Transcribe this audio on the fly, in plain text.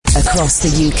Across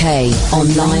the UK,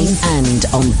 online and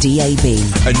on DAB.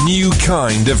 A new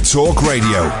kind of talk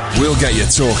radio. We'll get you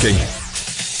talking.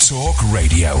 Talk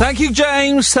radio. Thank you,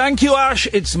 James. Thank you, Ash.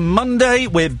 It's Monday.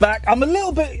 We're back. I'm a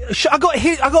little bit... I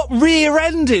got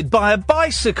rear-ended by a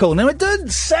bicycle. Now, it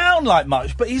doesn't sound like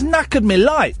much, but he's knackered me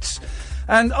lights.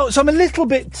 And so I'm a little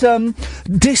bit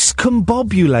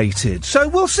discombobulated. So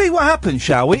we'll see what happens,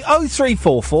 shall we?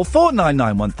 0344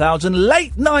 499 1000.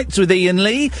 Late nights with Iain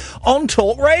Lee on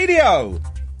Talk Radio.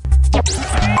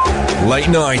 Late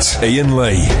night, Iain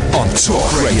Lee on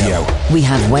Talk Radio. We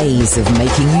have ways of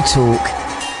making you talk.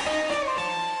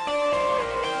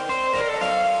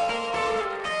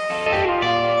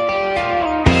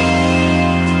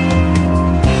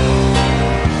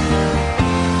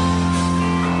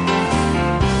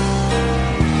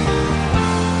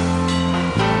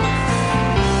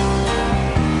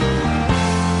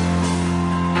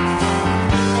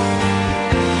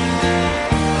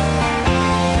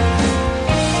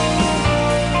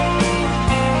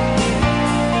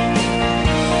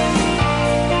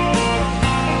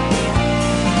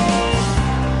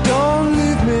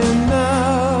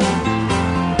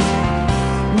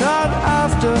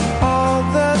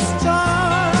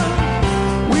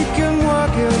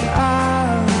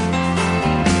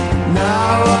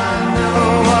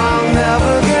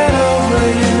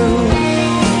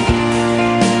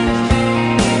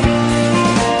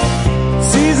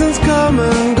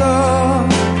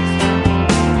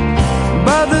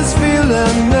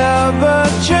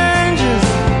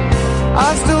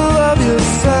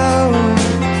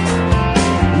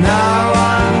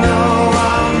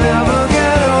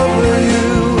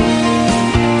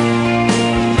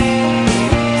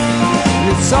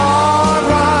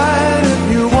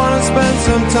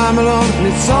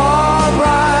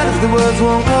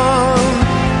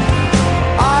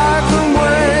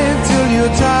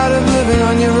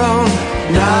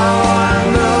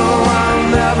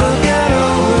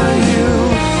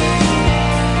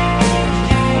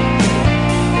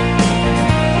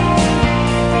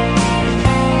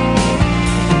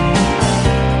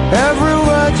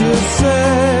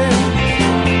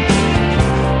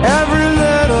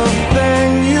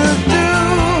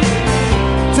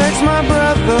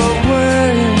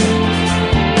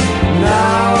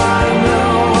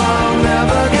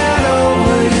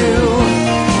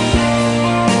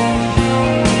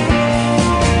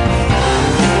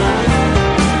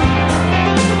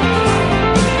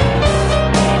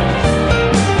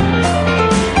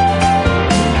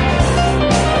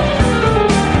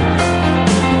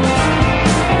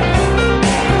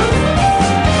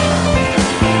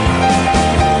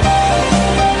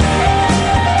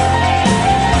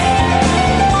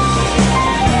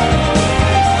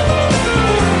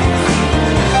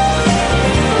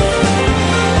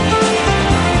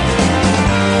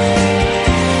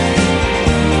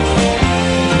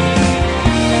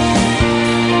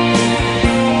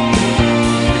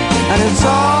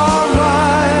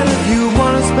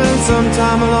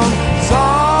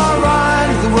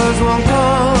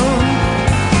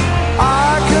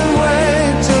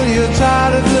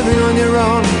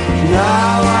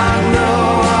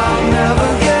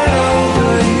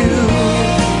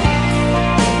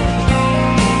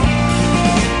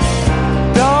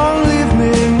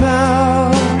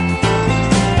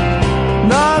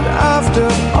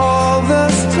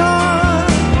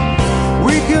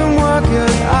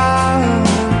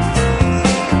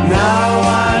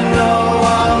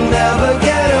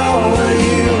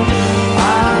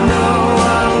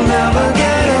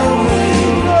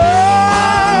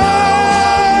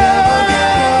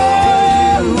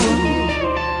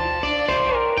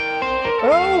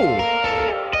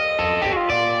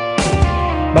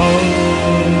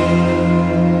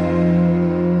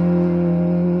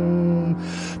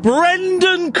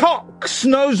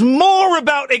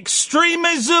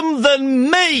 Extremism than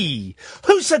me.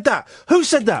 Who said that? Who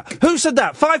said that? Who said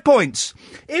that? 5 points.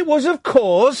 It was, of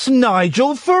course,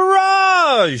 Nigel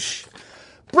Farage.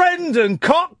 Brendan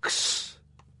Cox,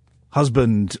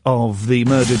 husband of the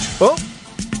murdered... Oh,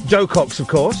 Joe Cox, of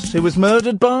course, who was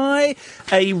murdered by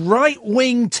a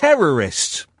right-wing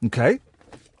terrorist. Okay.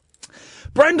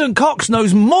 Brendan Cox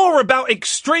knows more about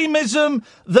extremism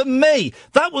than me.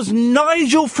 That was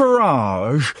Nigel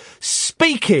Farage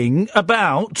speaking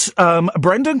about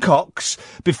Brendan Cox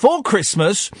before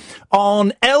Christmas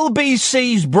on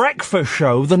LBC's breakfast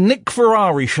show, The Nick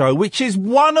Ferrari Show, which is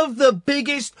one of the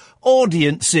biggest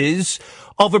audiences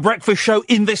of a breakfast show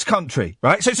in this country,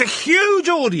 right? So it's a huge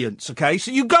audience, okay?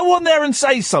 So you go on there and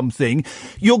say something,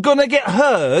 you're going to get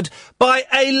heard by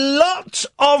a lot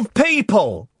of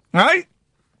people, right?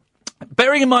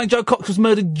 Bearing in mind, Joe Cox was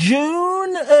murdered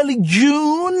early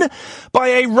June, by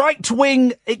a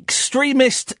right-wing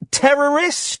extremist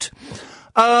terrorist.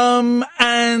 And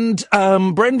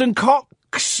Brendan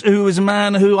Cox, who is a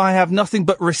man who I have nothing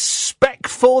but respect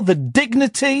for, the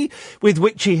dignity with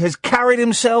which he has carried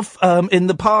himself, in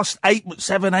the past 8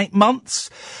 months.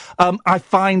 I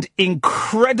find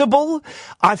incredible.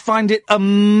 I find it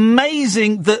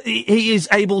amazing that he is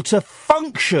able to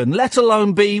function, let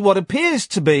alone be what appears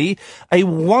to be a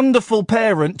wonderful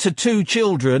parent to 2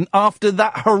 children after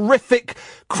that horrific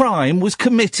crime was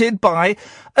committed by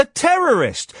a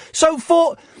terrorist. So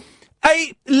for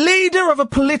a leader of a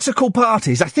political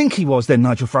party, I think he was then,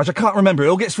 Nigel Farage, I can't remember, it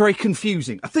all gets very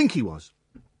confusing. I think he was.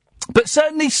 But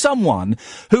certainly someone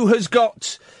who has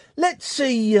got... Let's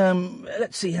see how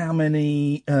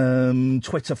many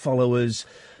Twitter followers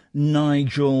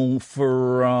Nigel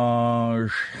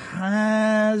Farage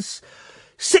has.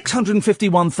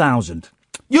 651,000.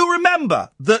 You'll remember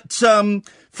that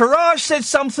Farage said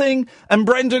something and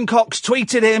Brendan Cox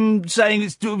tweeted him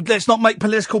saying, let's not make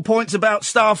political points about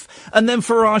stuff, and then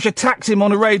Farage attacked him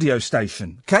on a radio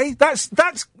station. Okay? That's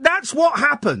what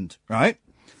happened, right?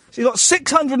 So you've got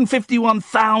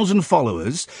 651,000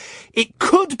 followers. It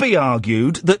could be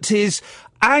argued that his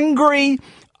angry,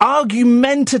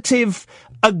 argumentative,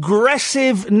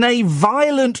 aggressive, nay,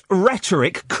 violent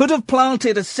rhetoric could have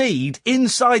planted a seed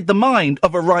inside the mind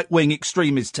of a right-wing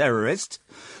extremist terrorist.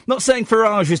 Not saying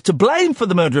Farage is to blame for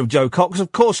the murder of Joe Cox,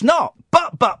 of course not.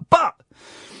 But,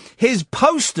 his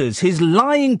posters, his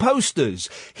lying posters,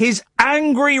 his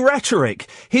angry rhetoric,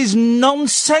 his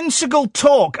nonsensical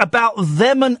talk about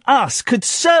them and us could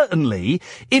certainly,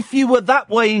 if you were that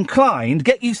way inclined,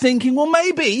 get you thinking, well,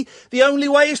 maybe the only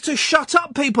way is to shut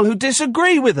up people who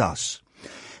disagree with us.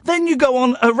 Then you go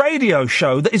on a radio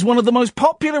show that is one of the most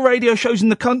popular radio shows in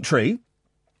the country,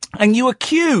 and you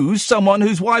accuse someone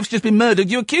whose wife's just been murdered,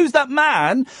 you accuse that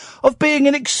man of being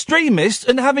an extremist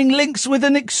and having links with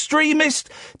an extremist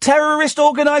terrorist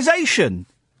organisation.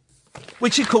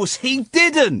 Which, of course, he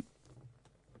didn't.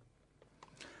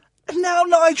 And now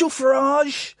Nigel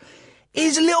Farage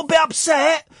is a little bit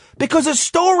upset because a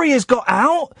story has got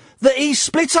out that he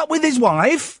split up with his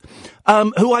wife,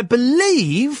 who I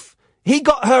believe... He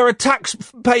got her a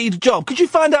tax-paid job. Could you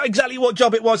find out exactly what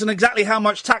job it was and exactly how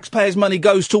much taxpayers' money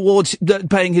goes towards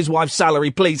paying his wife's salary,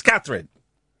 please, Catherine?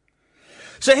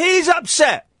 So he's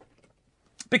upset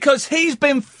because he's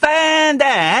been found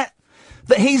out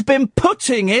that he's been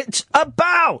putting it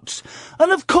about.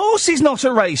 And of course he's not a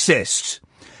racist.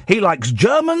 He likes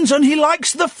Germans and he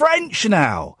likes the French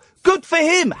now. Good for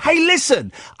him. Hey,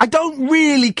 listen, I don't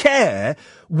really care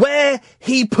where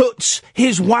he puts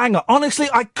his wanger. Honestly,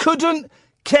 I couldn't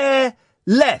care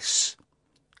less.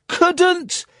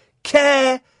 Couldn't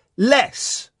care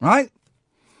less, right?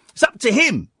 It's up to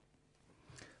him.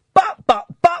 But,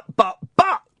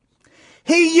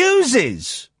 he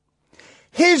uses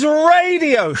his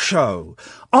radio show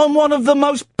on one of the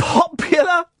most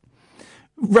popular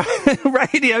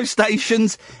radio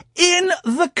stations in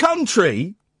the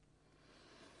country.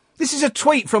 This is a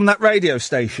tweet from that radio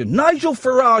station. Nigel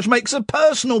Farage makes a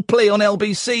personal plea on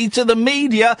LBC to the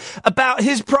media about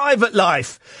his private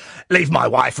life. Leave my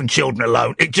wife and children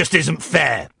alone. It just isn't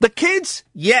fair. The kids?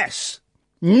 Yes.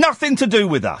 Nothing to do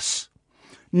with us.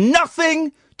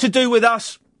 Nothing to do with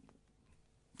us.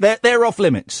 They're off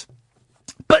limits.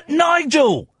 But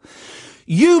Nigel,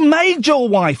 you made your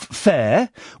wife fair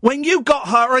when you got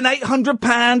her an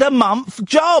 £800 a month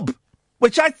job,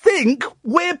 which I think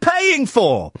we're paying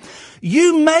for.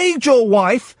 You made your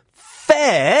wife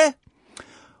fair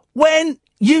when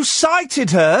you cited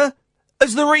her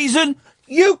as the reason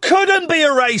you couldn't be a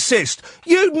racist.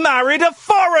 You'd married a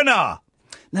foreigner.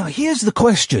 Now, here's the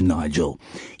question, Nigel.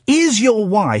 Is your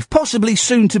wife, possibly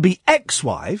soon to be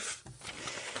ex-wife,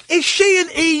 is she an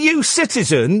EU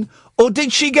citizen or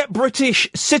did she get British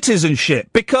citizenship?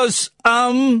 Because,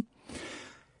 has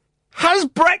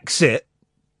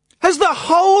the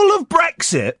whole of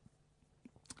Brexit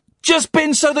just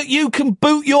been so that you can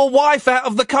boot your wife out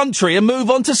of the country and move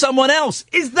on to someone else?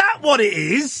 Is that what it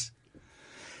is?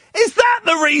 Is that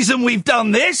the reason we've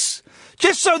done this?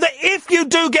 Just so that if you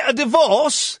do get a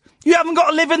divorce, you haven't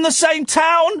got to live in the same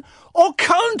town or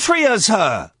country as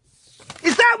her?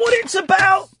 Is that what it's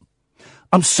about?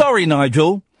 I'm sorry,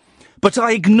 Nigel, but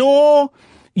I ignore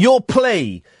your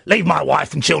plea. Leave my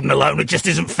wife and children alone, it just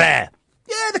isn't fair.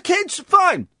 Yeah, the kids,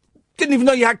 fine. Didn't even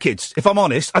know you had kids, if I'm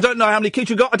honest. I don't know how many kids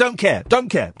you got, I don't care. Nothing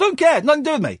to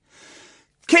do with me.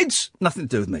 Kids, nothing to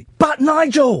do with me. But,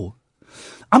 Nigel,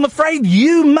 I'm afraid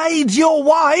you made your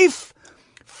wife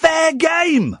fair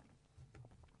game.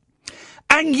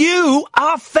 And you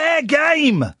are fair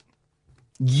game.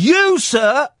 You,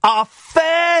 sir, are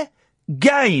fair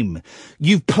game.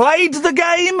 You've played the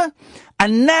game,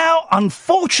 and now,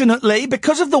 unfortunately,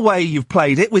 because of the way you've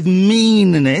played it, with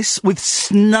meanness, with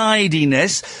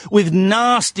snidiness, with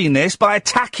nastiness, by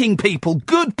attacking people,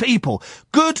 good,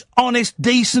 honest,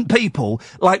 decent people,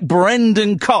 like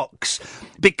Brendan Cox,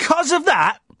 because of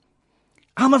that,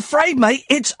 I'm afraid, mate,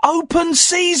 it's open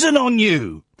season on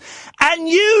you. And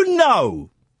you know,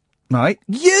 right,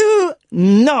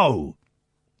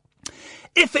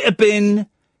 if it had been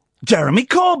Jeremy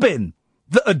Corbyn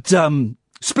that had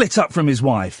split up from his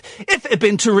wife, if it had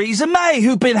been Theresa May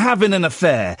who'd been having an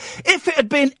affair, if it had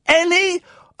been any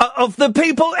of the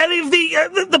people, any of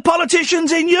the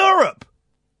politicians in Europe,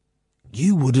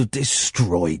 you would have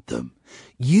destroyed them.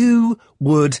 You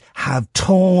would have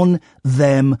torn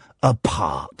them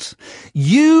apart.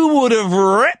 You would have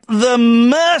ripped them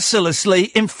mercilessly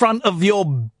in front of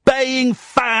your baying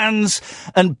fans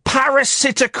and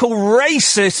parasitical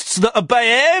racists that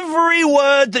obey every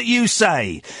word that you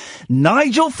say.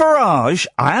 Nigel Farage,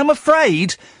 I am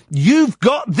afraid you've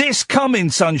got this coming,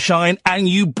 sunshine, and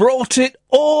you brought it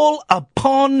all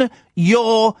upon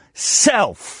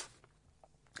yourself.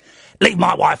 Leave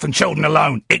my wife and children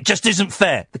alone. It just isn't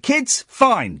fair. The kids,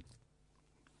 fine.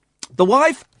 The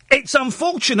wife, it's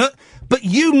unfortunate, but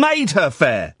you made her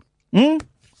fair.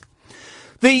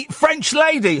 The French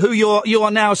lady who you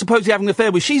are now supposedly having an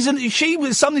affair with, she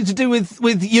was something to do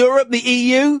with Europe, the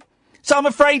EU. So I'm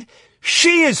afraid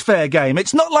she is fair game.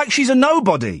 It's not like she's a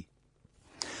nobody.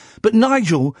 But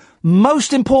Nigel,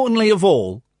 most importantly of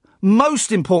all,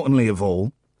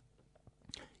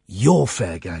 you're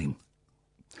fair game.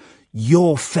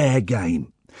 You're fair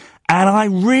game. And I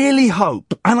really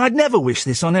hope, and I'd never wish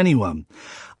this on anyone,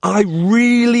 I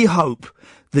really hope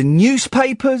the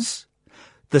newspapers,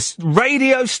 the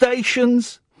radio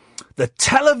stations, the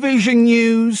television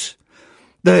news,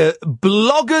 the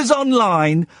bloggers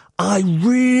online, I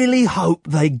really hope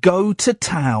they go to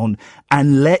town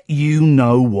and let you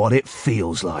know what it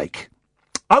feels like.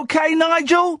 Okay,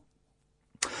 Nigel?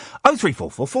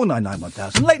 0344 499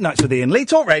 1000. Late Nights with Iain Lee,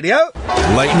 Talk Radio.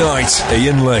 Late Night,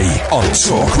 Iain Lee on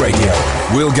Talk Radio.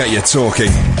 We'll get you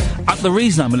talking. The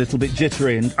reason I'm a little bit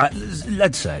jittery and,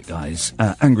 let's say it, guys,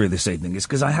 angry this evening is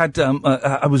because I had,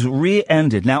 I was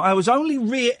rear-ended. Now, I was only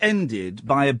rear-ended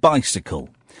by a bicycle.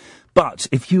 But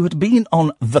if you had been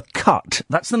on The Cut,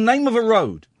 that's the name of a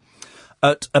road,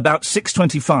 at about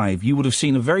 6:25, you would have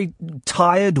seen a very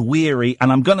tired, weary,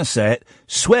 and I'm going to say it,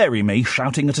 sweary me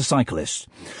shouting at a cyclist.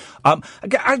 I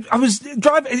was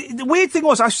driving. The weird thing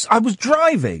was, I was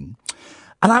driving,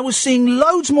 and I was seeing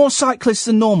loads more cyclists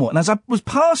than normal. And as I was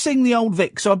passing the Old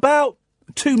Vic, so about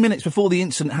 2 minutes before the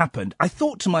incident happened, I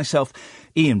thought to myself,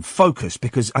 Iain, focus,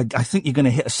 because I think you're going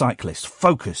to hit a cyclist.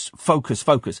 Focus.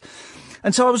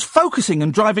 And so I was focusing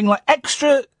and driving like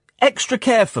extra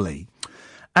carefully.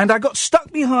 And I got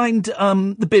stuck behind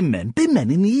the bin men. Bin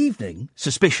men in the evening,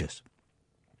 suspicious.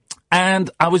 And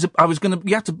I was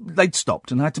they'd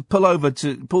stopped, and I had to pull over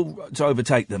to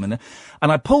overtake them, and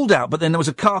I pulled out, but then there was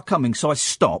a car coming, so I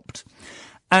stopped.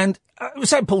 And I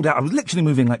was pulled out, I was literally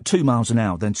moving like 2 miles an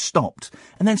hour, then stopped.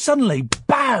 And then suddenly,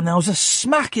 bam, there was a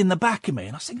smack in the back of me,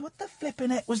 and I was thinking, what the flipping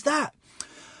heck was that?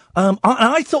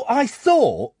 I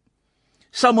thought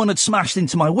someone had smashed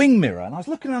into my wing mirror, and I was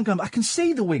looking around going, I can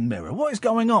see the wing mirror. What is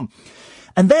going on?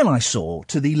 And then I saw,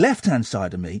 to the left-hand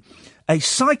side of me, a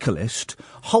cyclist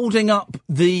holding up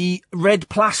the red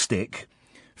plastic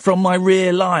from my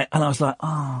rear light. And I was like,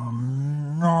 oh,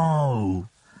 no.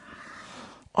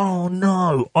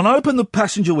 And I opened the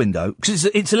passenger window, because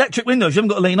it's electric windows. You haven't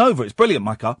got to lean over. It's brilliant,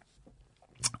 my car.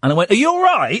 And I went, are you all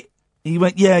right? And he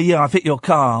went, yeah, I've hit your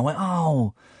car. I went,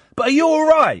 oh, but are you all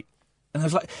right? And I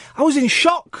was like, I was in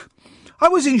shock. I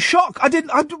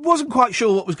wasn't quite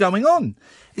sure what was going on.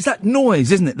 It's that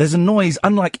noise, isn't it? There's a noise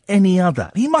unlike any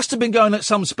other. He must have been going at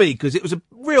some speed because it was a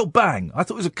real bang. I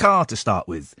thought it was a car to start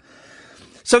with.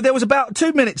 So there was about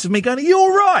 2 minutes of me going, are you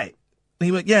all right? And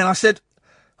he went, yeah. And I said,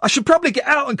 I should probably get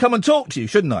out and come and talk to you,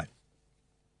 shouldn't I?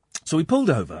 So we pulled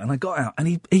over and I got out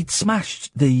and he'd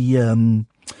smashed the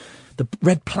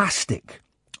red plastic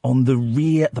on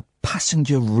the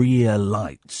passenger rear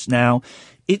lights. Now,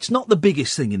 it's not the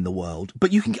biggest thing in the world,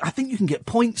 but I think you can get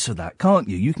points for that, can't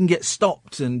you? You can get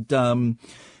stopped and,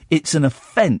 it's an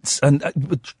offence. And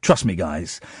trust me,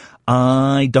 guys,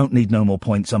 I don't need no more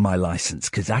points on my licence,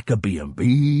 because that could be in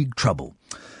big trouble.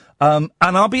 And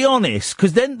I'll be honest,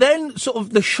 because then sort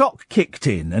of the shock kicked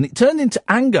in and it turned into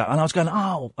anger, and I was going,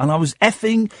 and I was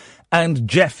effing and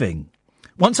jeffing.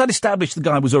 Once I'd established the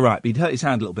guy was all right, he'd hurt his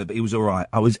hand a little bit, but he was all right.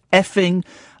 I was effing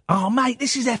Oh, mate,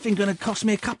 this is effing going to cost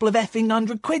me a couple of effing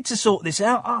 £100 to sort this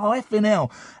out. Oh, effing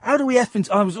hell. How do we effing...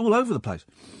 I was all over the place.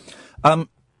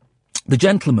 The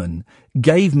gentleman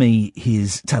gave me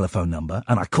his telephone number,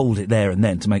 and I called it there and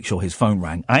then to make sure his phone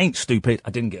rang. I ain't stupid.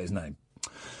 I didn't get his name.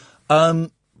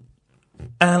 And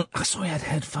I saw he had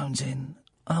headphones in.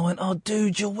 I went, oh,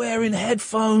 dude, you're wearing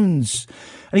headphones.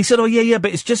 And he said, oh, yeah,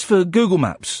 but it's just for Google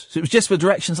Maps. So it was just for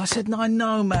directions. I said, no, I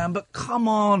know, man, but come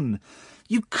on.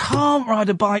 You can't ride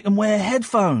a bike and wear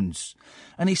headphones.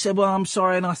 And he said, well, I'm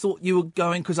sorry, and I thought you were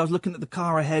going because I was looking at the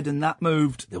car ahead and that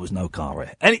moved. There was no car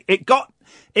ahead. And it got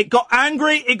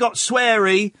angry, it got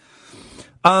sweary.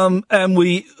 And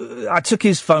I took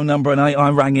his phone number and I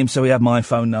rang him so he had my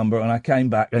phone number and I came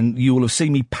back and you will have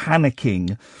seen me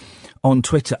panicking on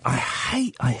Twitter. I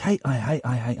hate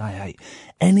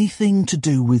anything to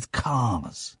do with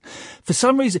cars. For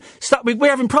some reason, we're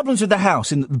having problems with the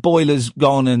house and the boiler's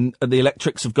gone and the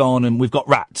electrics have gone and we've got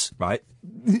rats, right?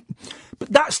 But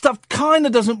that stuff kind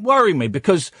of doesn't worry me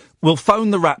because we'll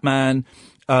phone the rat man.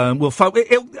 We'll phone.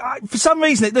 For some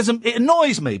reason, it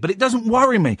annoys me, but it doesn't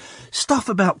worry me. Stuff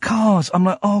about cars, I'm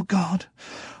like, oh God,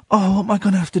 what am I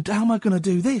going to have to do? How am I going to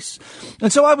do this?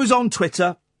 And so I was on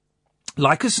Twitter,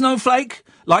 like a snowflake,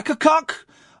 like a cock,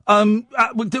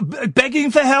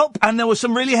 begging for help, and there was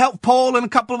some really help. Paul and a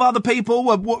couple of other people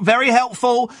were very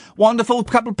helpful, wonderful. A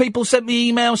couple of people sent me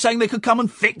emails saying they could come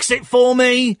and fix it for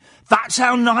me. That's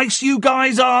how nice you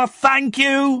guys are. Thank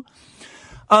you.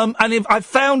 And if I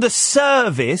found a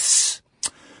service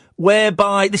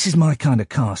whereby, this is my kind of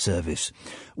car service,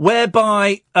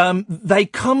 whereby they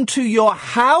come to your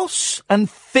house and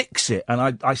fix it.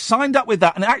 And I signed up with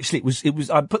that. And actually, it was.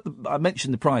 I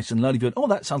mentioned the price, and a load of you went, oh,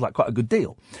 that sounds like quite a good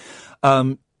deal.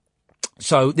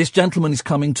 So this gentleman is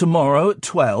coming tomorrow at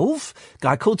 12.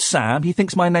 Guy called Sam. He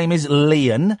thinks my name is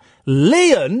Iain.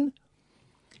 Iain?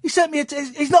 He sent me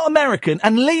he's not American,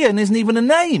 and Iain isn't even a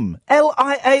name.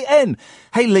 Lian.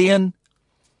 Hey, Iain.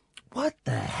 What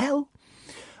the hell?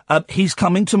 He's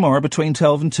coming tomorrow between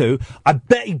 12 and 2. I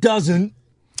bet he doesn't.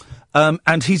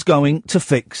 And he's going to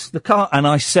fix the car. And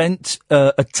I sent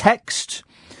a text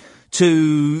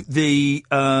to the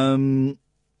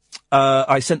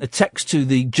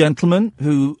gentleman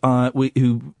who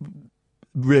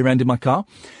rear-ended my car.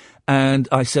 And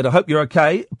I said, I hope you're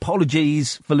okay.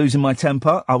 Apologies for losing my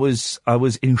temper. I was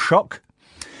in shock.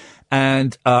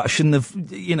 And I shouldn't have,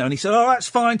 and he said, oh, that's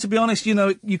fine. To be honest,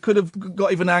 you could have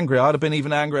got even angrier. I'd have been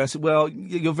even angrier. I said, well,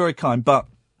 you're very kind, but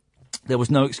there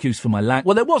was no excuse for my language.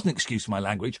 Well, there was an excuse for my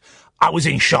language. I was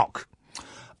in shock.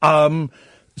 But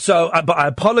I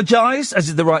apologised, as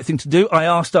is the right thing to do. I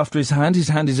asked after his hand. His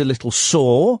hand is a little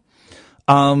sore.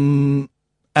 And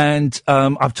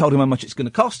I've told him how much it's going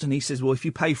to cost, and he says, well, if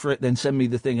you pay for it, then send me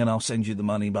the thing and I'll send you the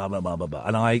money, blah, blah, blah, blah, blah.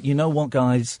 And you know what,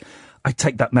 guys? I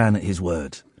take that man at his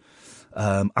word.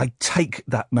 I take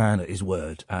that man at his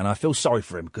word, and I feel sorry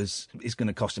for him because it's going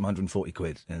to cost him 140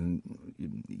 quid. And,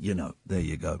 there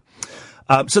you go.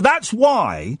 So that's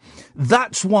why,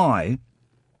 ask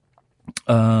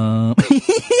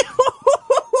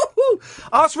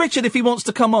Richard if he wants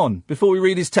to come on before we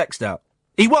read his text out.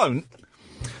 He won't.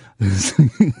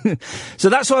 So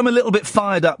that's why I'm a little bit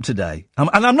fired up today.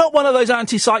 And I'm not one of those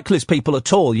anti-cyclist people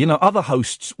at all. Other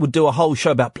hosts would do a whole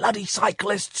show about bloody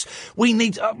cyclists. We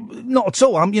need... not at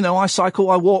all. I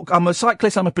cycle, I walk. I'm a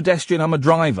cyclist, I'm a pedestrian, I'm a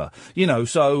driver.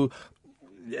 So...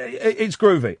 It's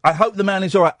groovy. I hope the man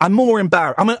is all right. I'm more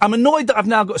embarrassed. I'm annoyed that I've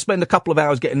now got to spend a couple of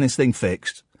hours getting this thing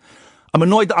fixed. I'm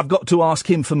annoyed that I've got to ask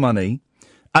him for money.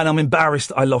 And I'm embarrassed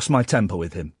that I lost my temper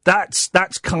with him. That's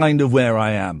kind of where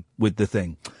I am with the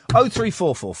thing.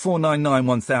 0344 499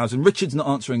 1000. Richard's not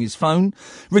answering his phone.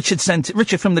 Richard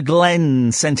from the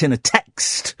Glen sent in a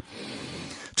text.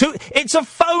 It's a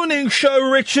phoning show,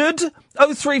 Richard.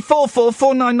 0344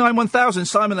 499 1000.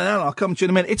 Simon and Anna, I'll come to you in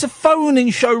a minute. It's a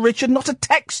phoning show, Richard, not a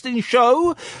texting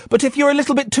show. But if you're a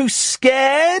little bit too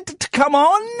scared to come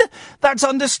on, that's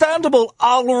understandable.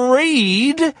 I'll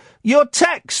read your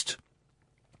text.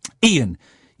 Iain,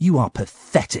 you are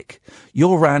pathetic.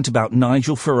 Your rant about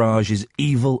Nigel Farage is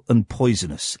evil and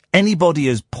poisonous. Anybody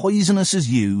as poisonous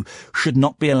as you should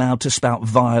not be allowed to spout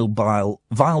vile bile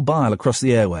across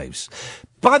the airwaves.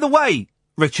 By the way,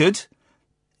 Richard,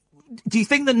 do you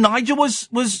think that Nigel was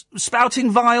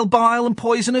spouting vile bile and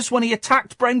poisonous when he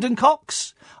attacked Brendan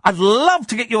Cox? I'd love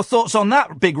to get your thoughts on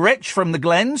that, Big Rich from the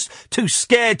Glens, too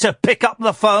scared to pick up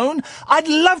the phone. I'd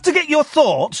love to get your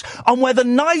thoughts on whether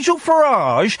Nigel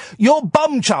Farage, your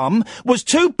bum chum, was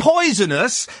too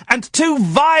poisonous and too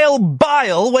vile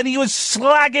bile when he was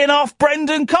slagging off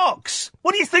Brendan Cox.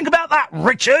 What do you think about that,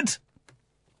 Richard?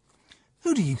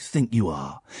 Who do you think you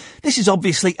are? This is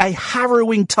obviously a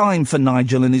harrowing time for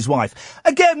Nigel and his wife.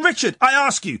 Again, Richard, I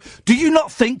ask you, do you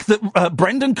not think that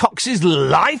Brendan Cox's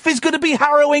life is going to be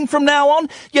harrowing from now on?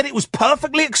 Yet it was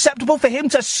perfectly acceptable for him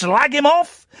to slag him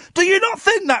off? Do you not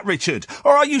think that, Richard?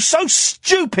 Or are you so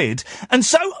stupid and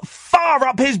so far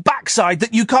up his backside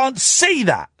that you can't see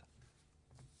that?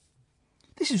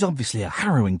 This is obviously a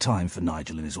harrowing time for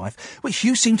Nigel and his wife, which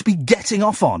you seem to be getting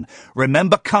off on.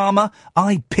 Remember karma?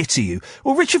 I pity you.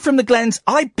 Well, Richard from the Glens,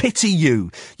 I pity you.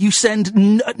 You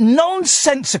send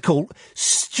nonsensical,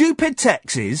 stupid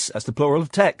texts, that's the plural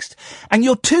of text, and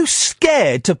you're too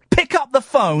scared to pick up the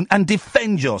phone and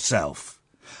defend yourself.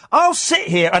 I'll sit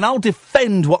here and I'll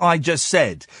defend what I just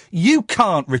said. You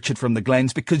can't, Richard from the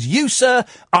Glens, because you, sir,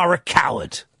 are a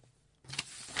coward.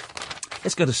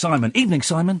 Let's go to Simon. Evening,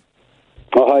 Simon.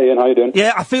 Oh, hi, Ian. How you doing?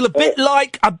 Yeah, I feel a bit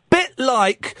like...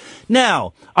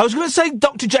 Now, I was going to say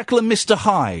Dr. Jekyll and Mr.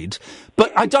 Hyde,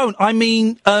 but I don't. I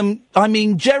mean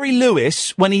Jerry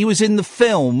Lewis, when he was in the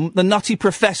film The Nutty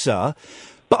Professor,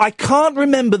 but I can't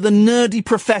remember the nerdy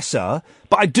professor,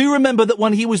 but I do remember that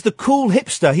when he was the cool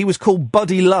hipster, he was called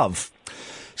Buddy Love.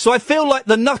 So I feel like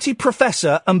the Nutty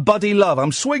Professor and Buddy Love.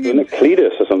 I'm swinging... Isn't it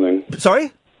Cletus or something?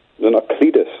 Sorry? Isn't it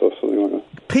Cletus or something like that?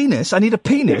 Penis? I need a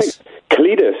penis.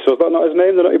 Cletus, was that not his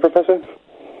name, the Nutty Professor?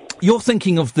 You're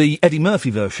thinking of the Eddie Murphy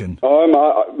version.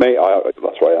 Mate,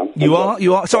 that's where I am. You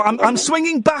are. So I'm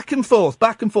swinging back and forth.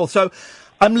 So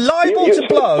I'm liable to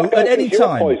blow at any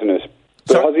time. Poisonous.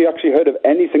 But has he actually heard of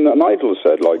anything that Nigel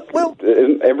said?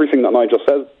 Isn't everything that Nigel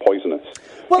says poisonous?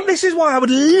 Well, this is why I would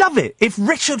love it if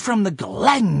Richard from the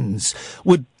Glens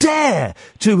would dare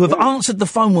to have answered the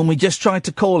phone when we just tried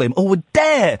to call him, or would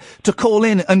dare to call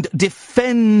in and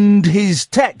defend his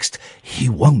text. He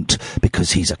won't,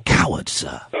 because he's a coward,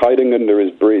 sir. Hiding under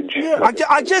his bridge. Yeah,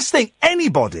 I just think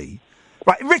anybody...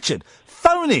 Right, Richard,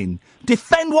 phone in,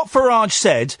 defend what Farage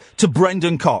said to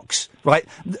Brendan Cox, right?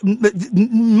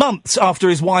 Months after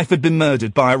his wife had been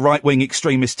murdered by a right-wing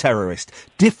extremist terrorist.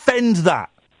 Defend that.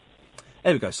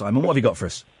 There we go, Simon. What have you got for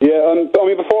us? Yeah,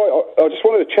 before I just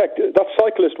wanted to check, that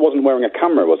cyclist wasn't wearing a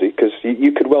camera, was he? Because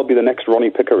you could well be the next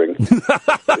Ronnie Pickering.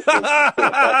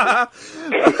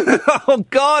 Oh,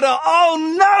 God. Oh,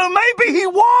 no. Maybe he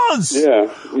was. Yeah.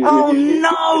 Oh,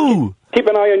 no. Keep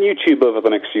an eye on YouTube over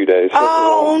the next few days.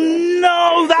 Oh,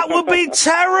 no. That would be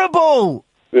terrible.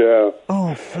 Yeah.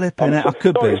 Oh, flipping it. I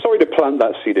could be. Sorry to plant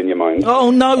that seed in your mind.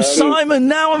 Oh, no, Simon,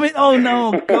 now I'm in... Oh,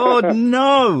 no, God,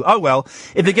 no. Oh, well,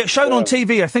 if it gets shown on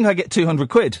TV, I think I get 200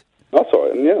 quid. That's all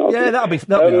right, yeah. That'll be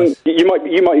nice. You might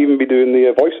even be doing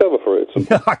the voiceover for it.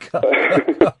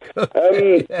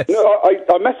 Yes. No,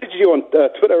 I messaged you on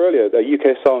Twitter earlier,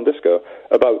 UK Sound Disco,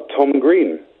 about Tom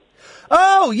Green.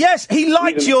 Oh, yes, he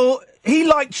liked your tweet. And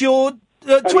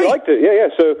he liked it, yeah,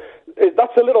 so...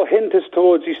 That's a little hint as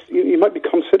towards you might be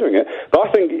considering it, but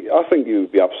I think you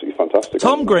would be absolutely fantastic.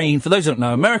 Tom Green, for those who don't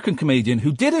know, American comedian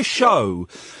who did a show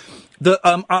that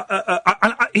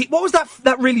what was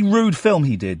that really rude film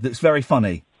he did that's very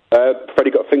funny?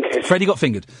 Freddie Got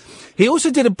Fingered. He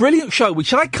also did a brilliant show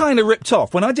which I kind of ripped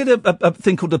off when I did a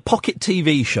thing called the Pocket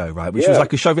TV show, right? Which was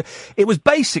like a show. It was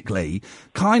basically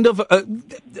kind of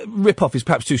rip off is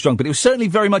perhaps too strong, but it was certainly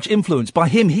very much influenced by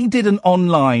him. He did an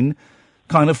online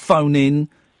kind of phone-in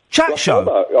chat show.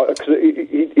 That's after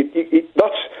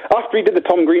he did the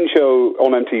Tom Green show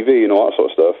on MTV and all that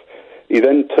sort of stuff. He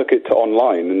then took it to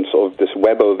online and sort of this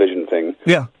Webovision thing.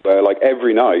 Yeah. Where like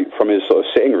every night from his sort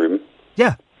of sitting room.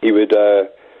 Yeah. He would,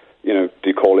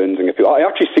 do call-ins and get people. I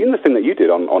actually seen the thing that you did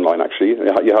online. Actually,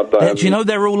 you had. Do you know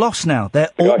they're all lost now?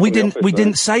 We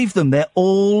didn't save them. They're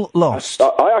all lost.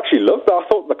 I actually loved that. I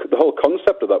thought the whole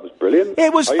concept of that was brilliant.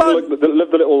 It was fun. The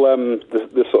little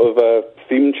the sort of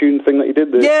theme tune thing that you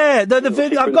did. I've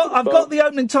got the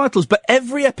opening titles, but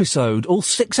every episode, all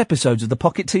 6 episodes of the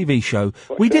Pocket TV show,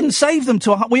 we didn't save them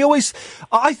to.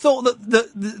 I thought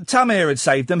that Tamir had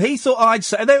saved them. He thought I'd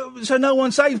save them, so no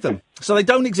one saved them. So they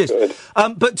don't exist.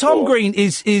 But Tom Green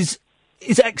is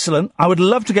excellent. I would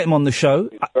love to get him on the show.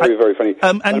 Very, very funny.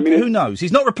 Who knows?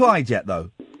 He's not replied yet, though.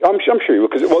 I'm sure he will,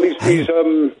 because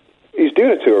he's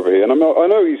doing a tour over here, and I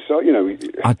know he's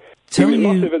he was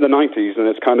massive in the 90s, and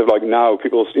it's kind of like now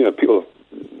people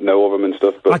know of him and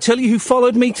stuff. But I tell you who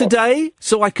followed me today,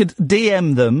 so I could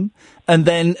DM them, and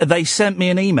then they sent me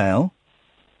an email.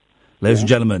 Ladies and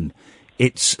gentlemen,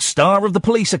 it's star of the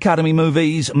Police Academy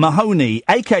movies, Mahoney,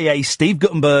 a.k.a. Steve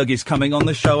Guttenberg, is coming on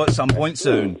the show at some point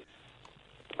soon.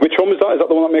 Which one was that? Is that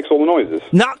the one that makes all the noises?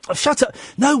 No, shut up.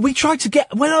 No, we tried to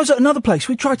get... When I was at another place,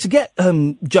 we tried to get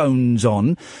Jones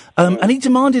on, and he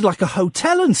demanded, like, a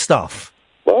hotel and stuff.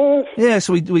 What? Yeah,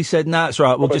 so we said, nah, it's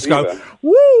right, we'll just go,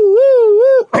 woo,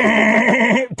 woo,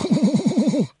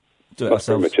 Do it That's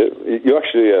ourselves. pretty much it. You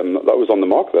actually, that was on the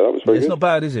mark there. That was very good. It's not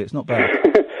bad, is it? It's not bad.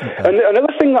 And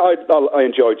another thing that I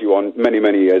enjoyed you on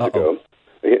many years ago,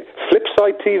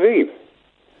 Flipside TV.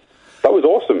 That was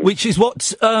awesome. Which is what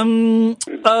Gogglebox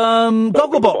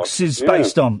is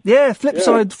based on. Yeah,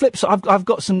 Flipside. I've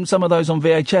got some of those on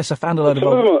VHS. I found a load of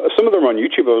them. Some of them are on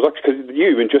YouTube. I was actually, because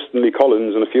you and Justin Lee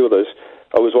Collins and a few others,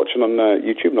 I was watching on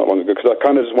YouTube not long ago, because I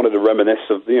kind of just wanted to reminisce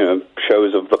of,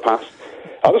 shows of the past.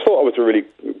 I just thought it was a really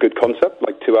good concept,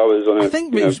 like 2 hours on it. I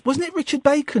think wasn't it Richard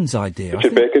Bacon's idea?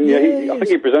 Richard Bacon, I think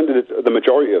he presented the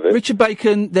majority of it. Richard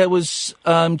Bacon, there was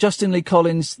Justin Lee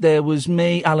Collins, there was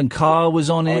me, Alan Carr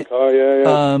was on it.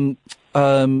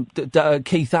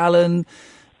 Keith Allen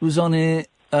was on it.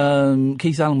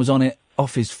 Keith Allen was on it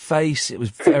off his face. It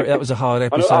was that was a hard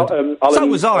episode. So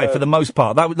was I, for the most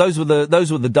part. Those were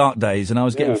the dark days, and I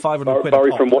was getting 500 quid.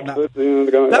 Barry from Watford.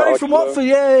 Barry from Watford,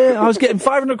 yeah. I was getting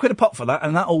 500 quid a pop for that,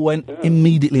 and that all went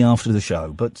immediately after the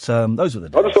show. But those were the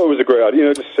days. I just thought it was a great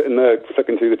idea, just sitting there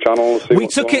flicking through the channels. We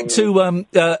took it to.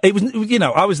 It was,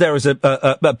 I was there as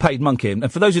a paid monkey,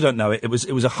 and for those who don't know it, it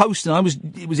was a host, and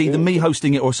it was either me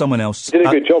hosting it or someone else. You did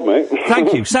a good job, mate.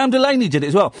 Thank you. Sam Delaney did it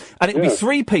as well, and it would be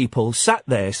three people sat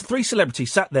there, three celebrities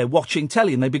sat there watching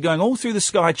telly, and they'd be going all through the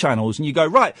Sky channels, and you go,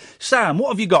 right, Sam, what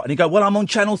have you got? And you go, well, I'm on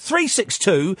channel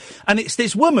 362, and it's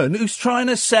this woman who's trying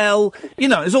to sell,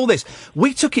 there's all this.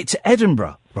 We took it to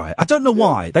Edinburgh, right? I don't know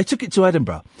why. They took it to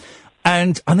Edinburgh,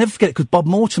 and I'll never forget it because Bob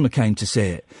Mortimer came to see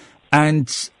it, and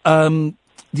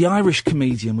the Irish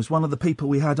comedian was one of the people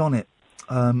we had on it,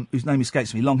 whose name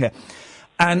escapes me, long hair.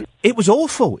 And it was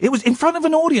awful. It was in front of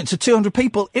an audience of 200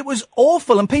 people. It was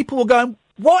awful, and people were going,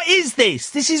 what is this?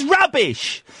 This is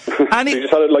rubbish. And you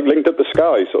just had it linked up the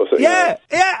Sky, sort of thing. Yeah.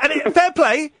 And fair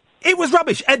play, it was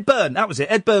rubbish. Ed Byrne, that was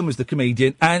it. Ed Byrne was the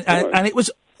comedian, and it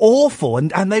was awful.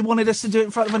 And they wanted us to do it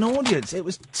in front of an audience. It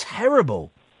was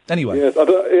terrible. Anyway, it's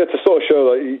a sort of show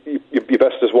that you're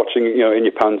best just watching, in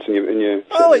your pants and in your.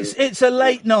 Oh, it's a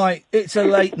late night. It's a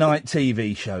late night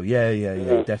TV show. Yeah,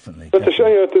 definitely. But it's a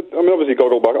shame. Obviously,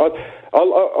 Gogglebox. I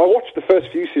watched the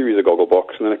first few series of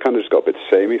Gogglebox, and then it kind of just got a bit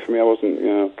samey for me. I wasn't,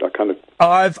 I kind of.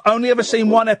 I've only ever seen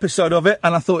one episode of it,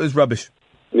 and I thought it was rubbish.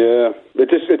 Yeah,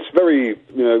 it's very,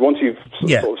 once you've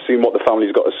sort of seen what the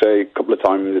family's got to say a couple of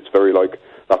times, it's very like.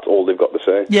 That's all they've got to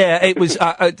say. Yeah, it was,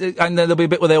 and then there'll be a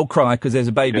bit where they'll cry because there's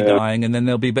a baby dying, and then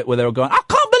there'll be a bit where they'll go, I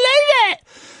can't believe it!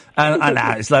 And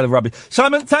it's a load of rubbish.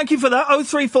 Simon, thank you for that.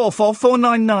 0344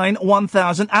 499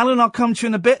 1000. Alan, I'll come to you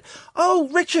in a bit. Oh,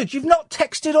 Richard, you've not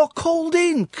texted or called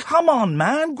in. Come on,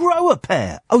 man, grow a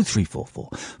pair. 0344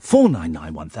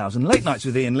 499 1000. Late Nights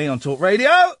with Iain Lee on Talk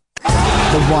Radio.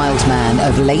 The wild man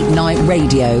of late night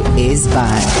radio is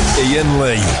back. Iain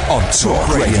Lee on Talk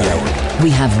Radio. We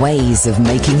have ways of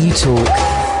making you talk.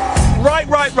 Right.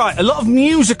 A lot of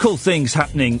musical things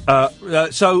happening.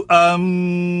 So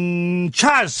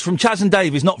Chaz from Chaz and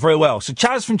Dave is not very well. So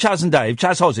Chaz from Chaz and Dave,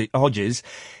 Chaz Hodges,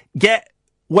 get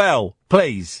well,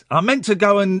 please. I meant to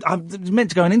go and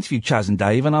interview Chaz and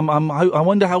Dave, and I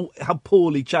wonder how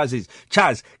poorly Chaz is.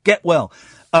 Chaz, get well.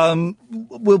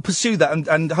 We'll pursue that,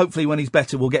 and hopefully when he's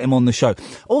better, we'll get him on the show.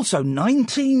 Also,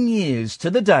 19 years to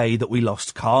the day that we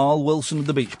lost Carl Wilson of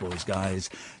the Beach Boys, guys.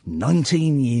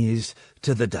 19 years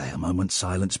to the day. A moment's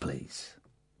silence, please.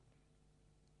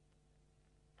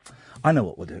 I know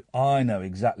what we'll do. I know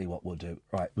exactly what we'll do.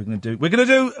 Right, we're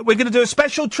gonna do a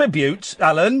special tribute,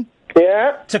 Alan.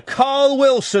 Yeah. To Carl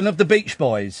Wilson of the Beach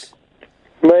Boys.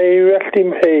 May he rest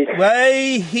in peace.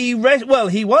 May he rest. Well,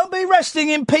 he won't be resting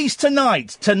in peace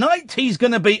tonight. Tonight he's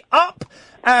going to be up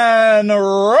and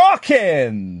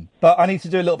rocking. But I need to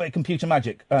do a little bit of computer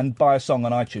magic and buy a song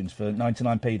on iTunes for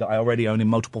 99p that I already own in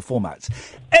multiple formats.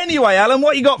 Anyway, Alan,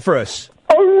 what you got for us?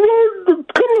 Oh, a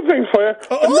couple of things for you.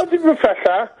 I'm not the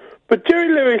professor, but Jerry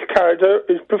Lewis' character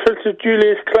is Professor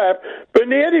Julius Clapp. But in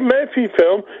the Eddie Murphy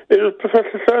film, it was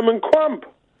Professor Simon Crump.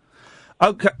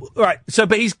 Okay, right. So,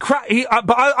 but he's but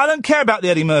I don't care about the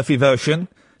Eddie Murphy version.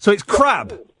 So it's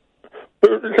Crab.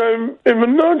 So in the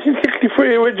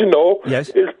 1963 original,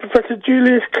 yes, it's Professor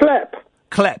Julius Clapp.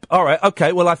 Clapp. All right.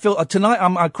 Okay. Well, I feel tonight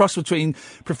I'm a cross between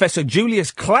Professor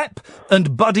Julius Clapp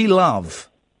and Buddy Love.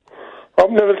 I've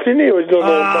never seen the original.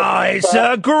 It's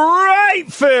a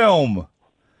great film.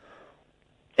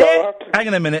 Hang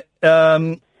on a minute.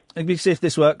 Let me see if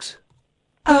this works.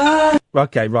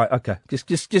 Okay, right, okay.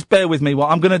 Just bear with me.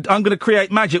 I'm gonna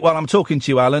create magic while I'm talking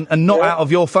to you, Alan, and not out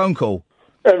of your phone call.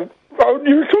 You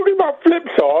were talking about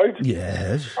Flipside.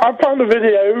 Yes. I found a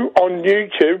video on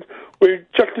YouTube with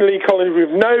Justin Lee Collins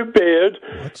with no beard,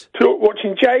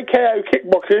 watching JKO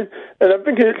kickboxing, and I'm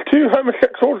thinking it's two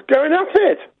homosexuals going at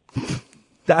it.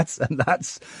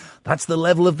 That's the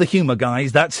level of the humour,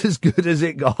 guys. That's as good as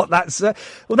it got.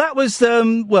 That was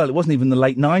it wasn't even the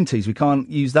late 90s. We can't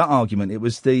use that argument. It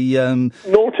was the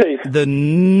noughties. The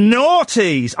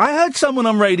noughties. I heard someone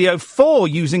on Radio 4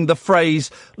 using the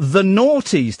phrase the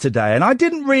noughties today, and I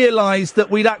didn't realise that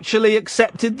we'd actually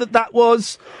accepted that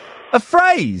was a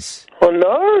phrase. Oh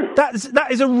no.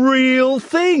 That is a real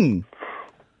thing.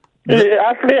 It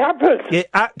actually happened.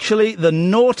 The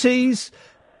noughties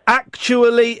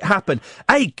actually happened.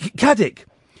 Hey, Caddick.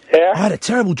 Yeah? I had a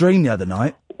terrible dream the other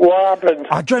night. What happened?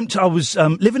 I dreamt I was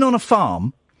living on a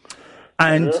farm,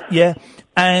 and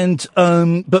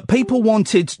but people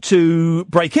wanted to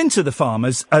break into the farm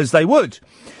as they would.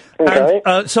 Okay.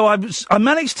 And so I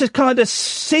managed to kind of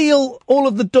seal all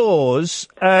of the doors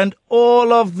and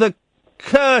all of the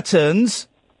curtains.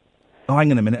 Oh,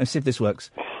 hang on a minute. Let's see if this works.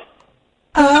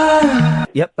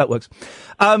 Yep, that works.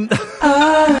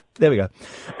 There we go.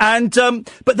 And,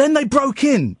 but then they broke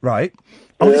in, right?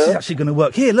 Oh, this is actually going to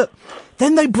work. Here, look.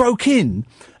 Then they broke in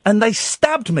and they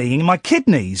stabbed me in my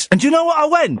kidneys. And do you know what I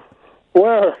went?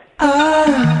 Where?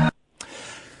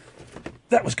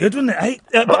 That was good, wasn't it, eh?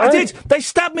 But I did. They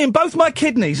stabbed me in both my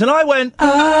kidneys and I went,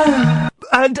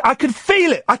 and I could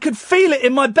feel it. I could feel it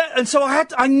in my bed. And so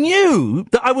I knew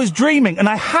that I was dreaming and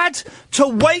I had to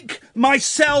wake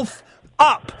myself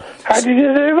up. How did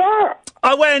you do that?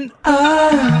 I went,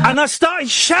 and I started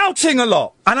shouting a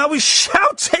lot. And I was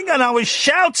shouting, and I was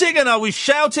shouting, and I was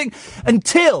shouting,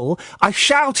 until I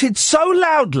shouted so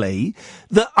loudly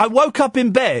that I woke up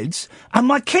in bed, and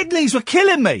my kidneys were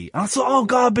killing me. And I thought, oh,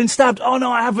 God, I've been stabbed. Oh,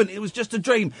 no, I haven't. It was just a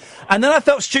dream. And then I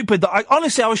felt stupid that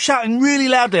I was shouting really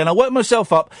loudly, and I woke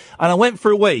myself up, and I went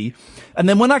for a wee. And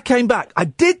then when I came back, I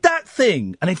did that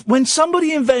thing. And when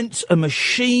somebody invents a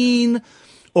machine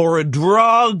or a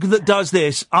drug that does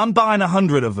this, I'm buying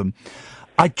 100 of them.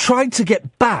 I tried to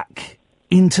get back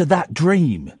into that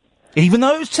dream. Even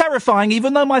though it was terrifying,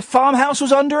 even though my farmhouse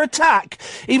was under attack,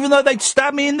 even though they'd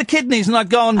stabbed me in the kidneys and I'd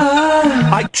gone,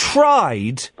 I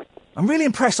tried. I'm really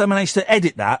impressed I managed to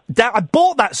edit that. I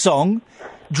bought that song,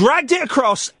 dragged it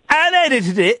across and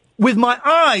edited it with my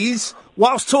eyes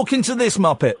whilst talking to this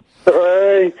muppet.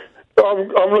 Hey.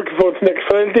 I'm looking forward to next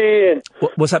Thursday, Ian.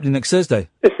 What's happening next Thursday?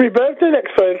 It's my birthday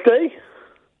next Thursday.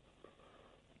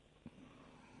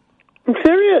 I'm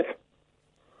serious.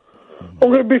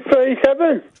 I'm going to be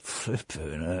 37.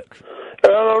 Flippin' heck.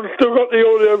 And I've still got the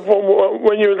audio from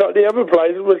when you was at the other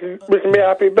place wishing me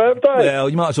happy birthday. Well,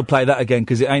 you might as well play that again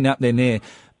because it ain't happening here.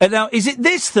 Now, is it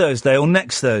this Thursday or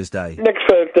next Thursday? Next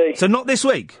Thursday. So not this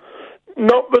week?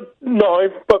 Not the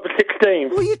 9th, but the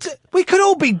 16th. Well, we could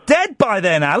all be dead by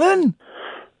then, Alan.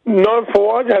 Not if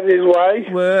Ford had his way.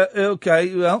 Well,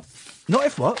 okay, well, not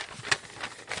if what?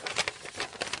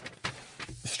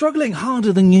 Struggling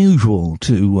harder than usual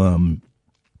to,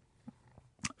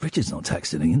 Richard's not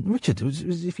texting in. Richard,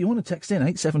 if you want to text in,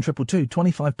 87222,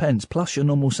 25 pence, plus your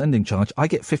normal sending charge, I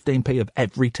get 15p of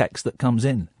every text that comes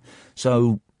in.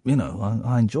 So, you know,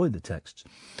 I enjoy the texts.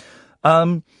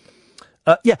 So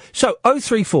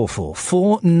 0344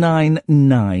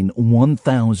 499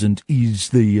 1000 is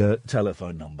the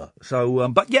telephone number. So,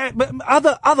 but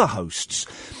other hosts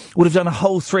would have done a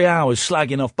whole 3 hours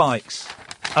slagging off bikes.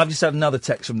 I've just had another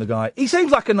text from the guy. He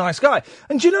seems like a nice guy.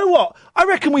 And do you know what? I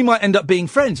reckon we might end up being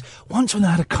friends. Once when I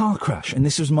had a car crash, and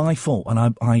this was my fault,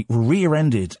 and I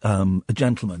rear-ended a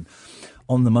gentleman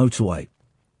on the motorway.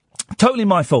 Totally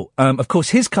my fault. Of course,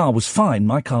 his car was fine.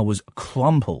 My car was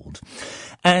crumpled.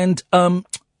 And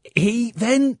we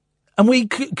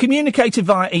communicated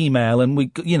via email, and we,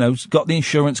 got the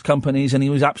insurance companies, and he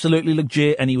was absolutely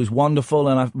legit, and he was wonderful,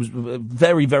 and I was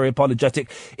very, very apologetic.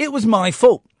 It was my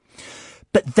fault.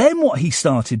 But then what he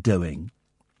started doing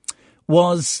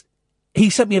was he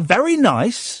sent me a very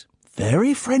nice,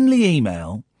 very friendly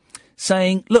email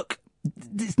saying, look,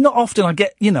 it's not often I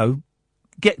get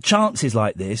chances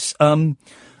like this. I'm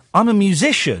a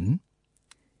musician.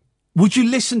 Would you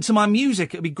listen to my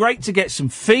music? It'd be great to get some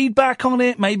feedback on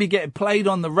it, maybe get it played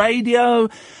on the radio.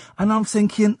 And I'm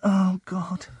thinking, oh,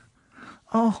 God.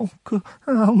 Oh, God.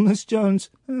 Oh, Miss Jones.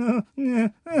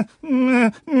 Miss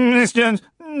Jones.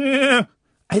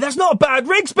 Hey, that's not a bad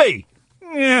Rigsby.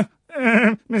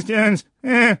 Miss Jones.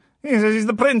 He's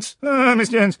the prince. Miss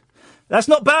Jones. That's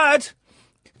not bad.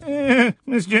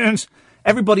 Miss Jones.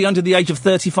 Everybody under the age of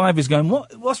 35 is going,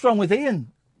 what's wrong with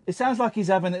Ian? It sounds like it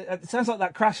sounds like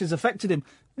that crash has affected him.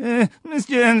 Miss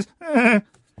Jones.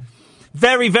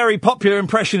 Very, very popular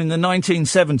impression in the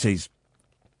 1970s.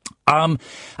 And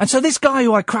so this guy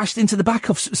who I crashed into the back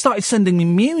of started sending me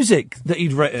music that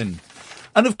he'd written.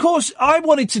 And of course, I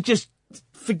wanted to just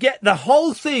forget the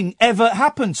whole thing ever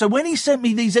happened. So when he sent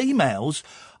me these emails,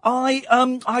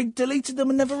 I deleted them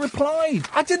and never replied.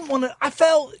 I didn't want to. I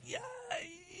felt,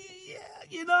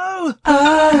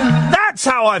 that's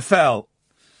how I felt.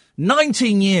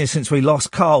 19 years since we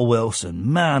lost Carl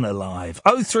Wilson. Man alive.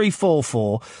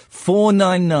 0344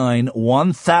 499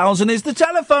 1000 is the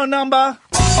telephone number.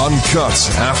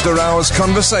 Uncut after-hours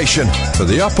conversation for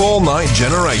the up-all-night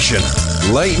generation.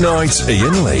 Late night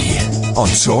Iain Lee on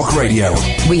Talk Radio.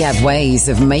 We have ways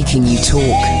of making you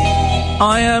talk.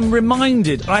 I am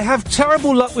reminded, I have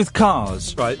terrible luck with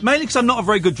cars, right? Mainly because I'm not a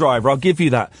very good driver, I'll give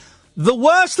you that. The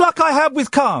worst luck I had with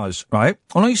cars, right?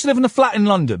 When I used to live in a flat in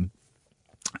London,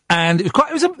 and it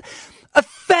was a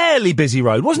fairly busy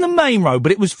road. It wasn't a main road,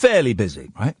 but it was fairly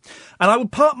busy, right? And I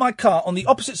would park my car on the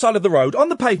opposite side of the road, on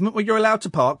the pavement where you're allowed to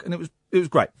park, and it was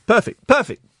great.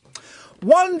 Perfect.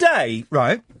 One day,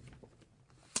 right,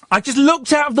 I just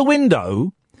looked out of the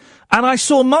window, and I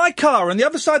saw my car on the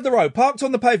other side of the road, parked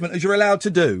on the pavement, as you're allowed to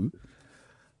do,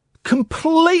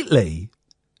 completely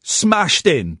smashed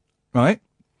in, right?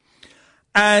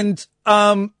 And,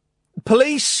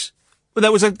 police,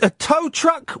 there was a tow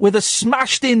truck with a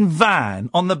smashed-in van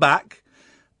on the back,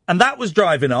 and that was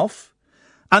driving off,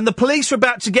 and the police were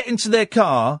about to get into their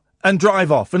car and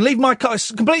drive off and leave my car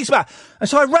completely smashed. And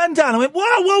so I ran down and went,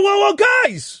 whoa,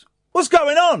 guys! What's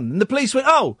going on? And the police went,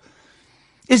 oh,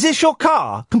 is this your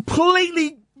car?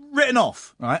 Completely written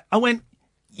off, right? I went,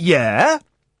 yeah.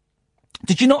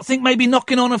 Did you not think maybe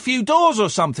knocking on a few doors or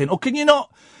something? Or can you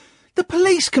not... The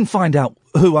police can find out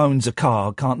who owns a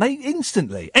car, can't they?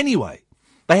 Instantly. Anyway,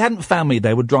 they hadn't found me.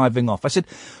 They were driving off. I said,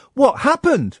 what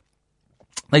happened?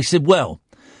 They said, well,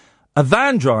 a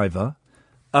van driver,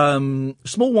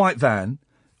 small white van,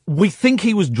 we think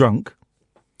he was drunk,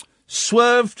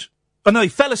 swerved. Oh, no, he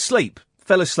fell asleep.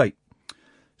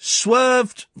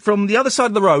 Swerved from the other side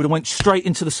of the road and went straight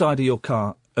into the side of your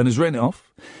car and has written it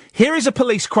off. Here is a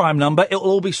police crime number. It'll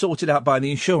all be sorted out by the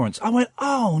insurance. I went,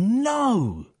 oh,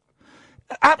 no.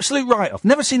 Absolute write-off.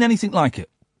 Never seen anything like it.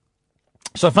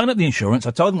 So I phoned up the insurance.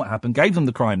 I told them what happened, gave them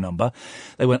the crime number.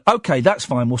 They went, okay, that's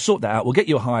fine. We'll sort that out. We'll get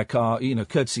you a hire car,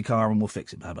 courtesy car, and we'll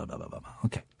fix it. Blah, blah, blah, blah, blah.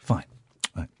 Okay, fine.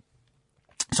 Right.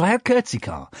 So I had courtesy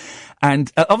car. And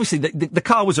obviously the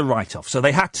car was a write-off. So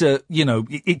they had to,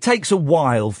 it takes a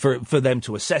while for them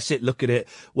to assess it, look at it,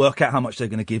 work out how much they're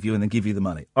going to give you, and then give you the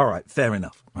money. All right, fair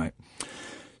enough. Right.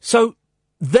 So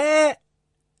they're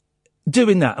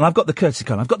doing that, and I've got the courtesy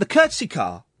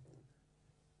car.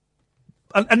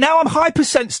 And now I'm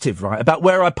hypersensitive, right, about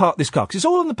where I park this car, because it's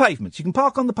all on the pavements. You can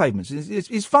park on the pavements.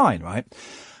 It's fine, right?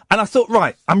 And I thought,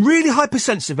 right, I'm really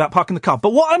hypersensitive about parking the car.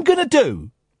 But what I'm going to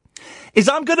do is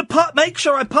I'm going to make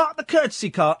sure I park the courtesy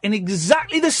car in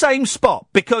exactly the same spot,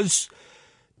 because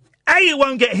A, it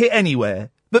won't get hit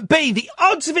anywhere, but B, the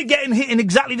odds of it getting hit in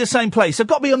exactly the same place have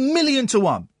got to be 1,000,000 to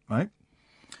 1, right?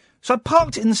 So I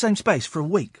parked it in the same space for a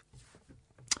week.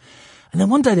 And then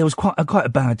one day there was quite a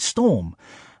bad storm.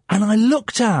 And I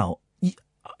looked out.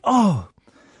 The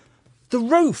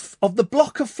roof of the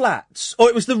block of flats, or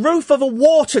it was the roof of a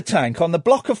water tank on the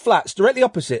block of flats directly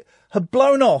opposite, had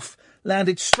blown off,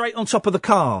 landed straight on top of the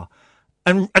car,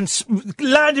 and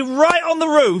landed right on the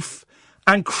roof,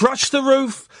 and crushed the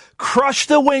roof, crushed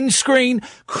the windscreen,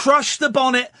 crushed the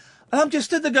bonnet. And I'm just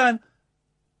stood there going,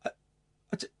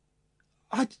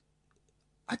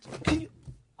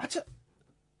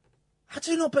 I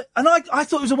do not, but, and I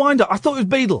thought it was a wind-up. I thought it was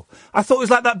Beetle. I thought it was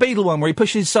like that Beetle one where he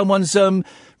pushes someone's,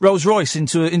 Rolls Royce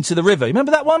into the river. You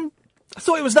remember that one? I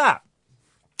thought it was that.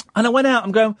 And I went out,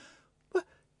 I'm going, what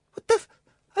the,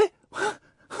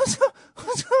 what's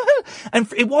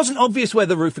and it wasn't obvious where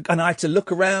the roof, and I had to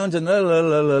look around and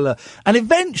And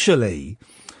eventually,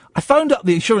 I phoned up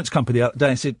the insurance company the other day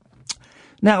and said,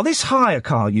 now, this hire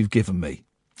car you've given me.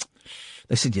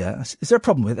 They said, yeah. I said, is there a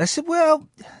problem with it? I said, well,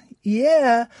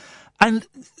 yeah. And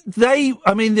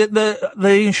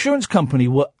the insurance company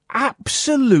were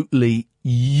absolutely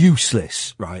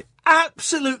useless, right?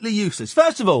 Absolutely useless.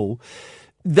 First of all,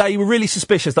 they were really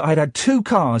suspicious that I'd had 2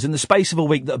 cars in the space of a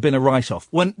week that had been a write-off.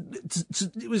 When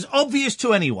it was obvious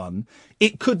to anyone,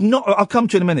 it could not... I'll come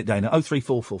to you in a minute, Dana.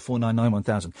 0344 499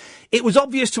 1000. It was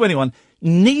obvious to anyone,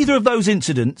 neither of those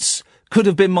incidents could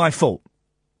have been my fault.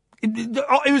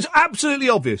 It was absolutely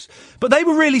obvious. But they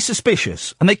were really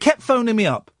suspicious, and they kept phoning me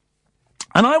up.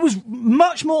 And I was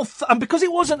much more... and because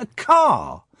it wasn't a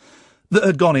car that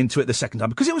had gone into it the second time,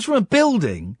 because it was from a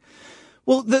building,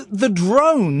 well, the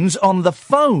drones on the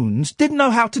phones didn't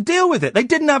know how to deal with it. They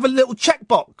didn't have a little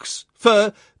checkbox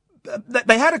for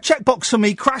they had a checkbox for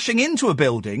me crashing into a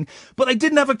building, but they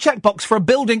didn't have a checkbox for a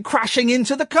building crashing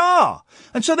into the car.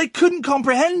 And so they couldn't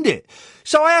comprehend it.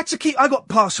 So I got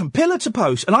passed from pillar to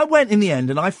post, and I went in the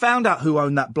end and I found out who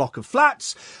owned that block of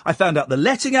flats. I found out the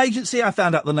letting agency. I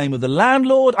found out the name of the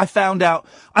landlord. I found out,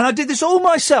 and I did this all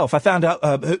myself. I found out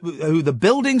who the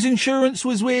building's insurance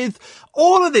was with,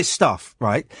 all of this stuff,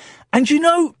 right? And you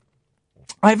know,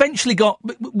 I eventually got,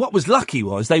 what was lucky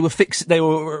was they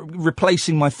were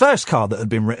replacing my first car that had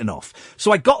been written off.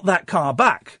 So I got that car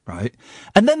back, right?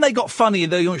 And then they got funny,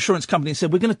 the insurance company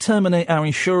said, we're going to terminate our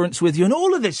insurance with you and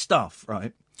all of this stuff,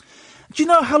 right? Do you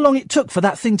know how long it took for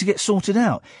that thing to get sorted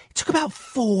out? It took about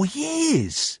 4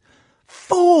 years.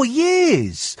 4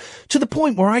 years. To the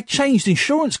point where I changed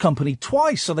insurance company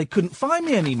twice so they couldn't find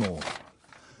me anymore.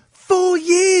 4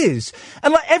 years.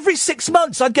 And like every 6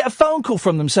 months, I'd get a phone call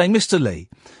from them saying, Mr. Lee,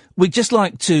 we'd just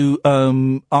like to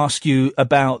ask you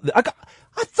about... I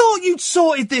thought you'd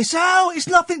sorted this out. It's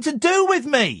nothing to do with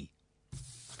me.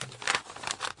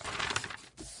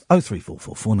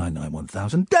 0344 499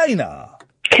 1000. Dana.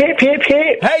 Hip, hip,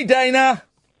 hip. Hey, Dana.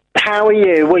 How are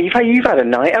you? Well, you've had a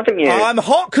night, haven't you? I'm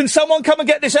hot. Can someone come and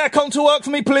get this aircon to work for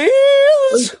me,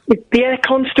 please? The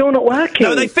aircon's still not working.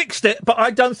 No, they fixed it, but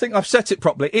I don't think I've set it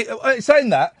properly. Saying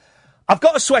that, I've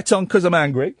got a sweat on because I'm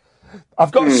angry.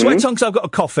 I've got a sweat on because I've got a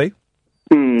coffee.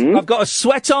 I've got a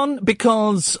sweat on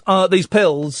because these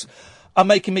pills are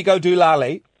making me go do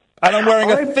lally. And I'm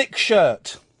wearing a thick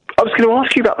shirt. I was going to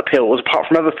ask you about the pills, apart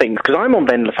from other things, because I'm on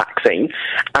venlafaxine,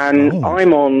 and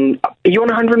I'm on... Are you on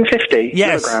 150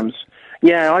 milligrams?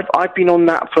 Yeah, I've been on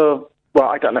that for, well,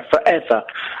 I don't know, forever.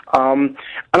 And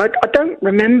I don't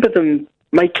remember them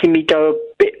making me go a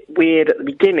bit weird at the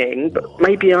beginning, but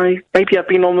maybe I've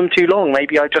been on them too long.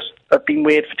 Maybe I just have been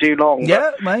weird for too long.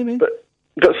 Yeah, maybe. But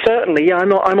certainly, yeah,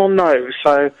 I'm on those,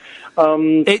 so...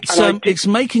 It's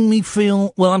making me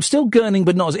feel, well, I'm still gurning,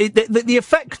 but not, the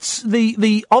effects,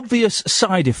 the obvious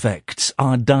side effects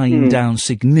are dying down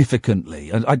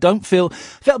significantly. I don't felt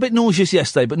a bit nauseous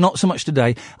yesterday, but not so much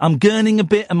today. I'm gurning a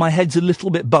bit and my head's a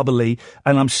little bit bubbly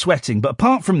and I'm sweating. But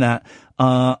apart from that,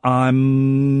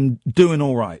 I'm doing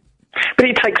all right. But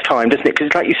it takes time, doesn't it?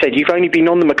 Because like you said, you've only been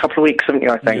on them a couple of weeks, haven't you,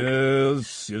 I think?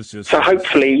 Yes. So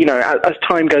hopefully, you know, as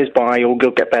time goes by, you'll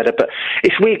get better. But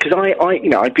it's weird because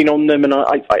I've been on them and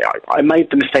I made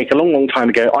the mistake a long time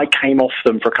ago. I came off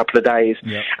them for a couple of days.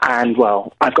 Yep. And,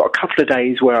 well, I've got a couple of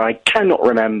days where I cannot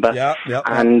remember. Yep.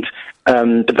 And...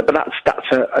 but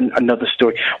that's another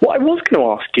story. What I was going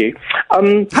to ask you...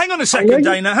 hang on a second,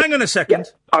 Dana. Hang on a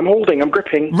second. Yeah, I'm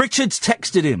gripping. Richard's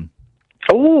texted him.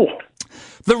 Oh.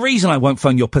 The reason I won't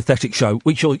phone your pathetic show,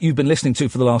 which you've been listening to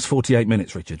for the last 48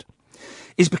 minutes, Richard,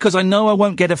 is because I know I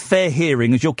won't get a fair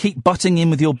hearing as you'll keep butting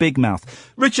in with your big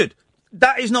mouth. Richard,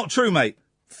 that is not true, mate.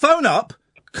 Phone up,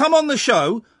 come on the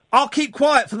show, I'll keep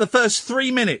quiet for the first 3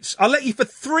 minutes. I'll let you for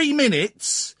 3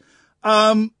 minutes...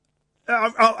 I'll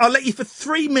let you for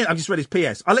 3 minutes... I've just read his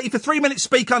PS. I'll let you for 3 minutes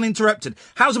speak uninterrupted.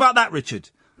 How's about that,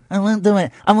 Richard? I won't do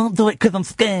it. I won't do it because I'm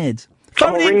scared.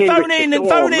 Phone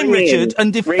in, Richard,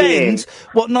 and defend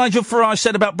what Nigel Farage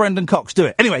said about Brendan Cox. Do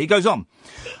it. Anyway, he goes on.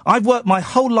 I've worked my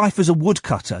whole life as a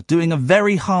woodcutter, doing a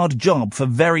very hard job for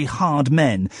very hard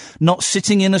men, not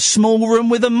sitting in a small room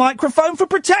with a microphone for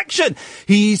protection.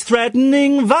 He's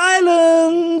threatening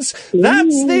violence.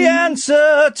 That's the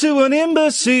answer to an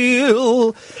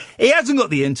imbecile. He hasn't got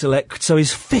the intellect, so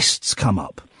his fists come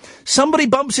up. Somebody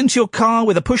bumps into your car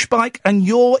with a push bike and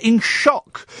you're in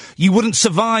shock. You wouldn't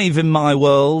survive in my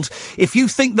world. If you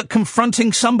think that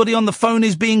confronting somebody on the phone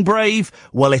is being brave,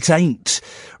 well, it ain't.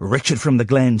 Richard from the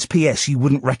Glens. P.S. You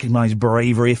wouldn't recognise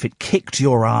bravery if it kicked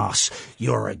your ass.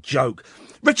 You're a joke.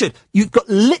 Richard, you've got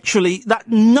literally that.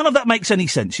 None of that makes any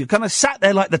sense. You kind of sat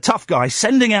there like the tough guy,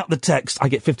 sending out the text. I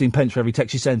get 15 pence for every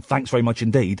text you send. Thanks very much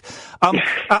indeed.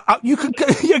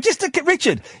 You're just a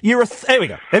Richard. Here we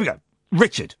go.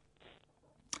 Richard.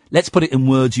 Let's put it in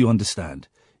words you understand.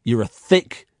 You're a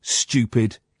thick,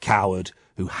 stupid coward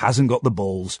who hasn't got the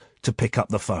balls to pick up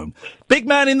the phone. Big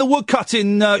man in the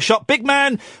woodcutting shop. Big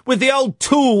man with the old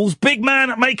tools. Big man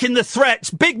at making the threats.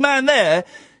 Big man there.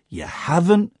 You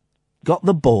haven't got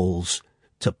the balls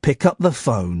to pick up the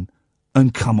phone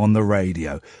and come on the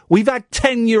radio. We've had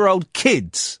 10-year-old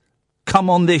kids come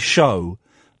on this show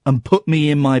and put me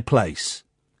in my place.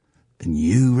 And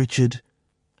you, Richard,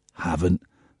 haven't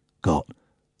got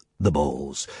the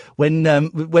balls. When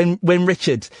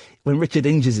Richard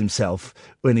injures himself,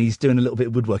 when he's doing a little bit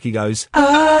of woodwork, he goes,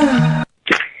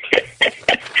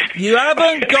 You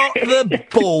haven't got the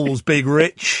balls, Big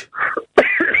Rich.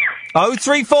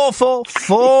 0344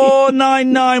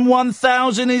 499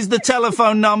 1000 is the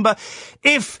telephone number.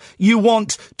 If you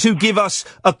want to give us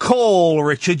a call,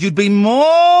 Richard, you'd be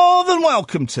more than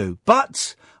welcome to.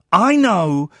 But I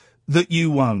know that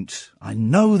you won't. I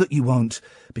know that you won't,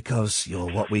 because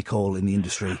you're what we call in the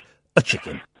industry a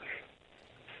chicken.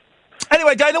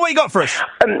 Anyway, Dana, what you got for us?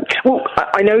 Well,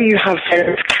 I know you have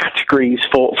various categories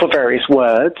for various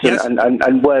words, yes.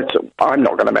 and words I'm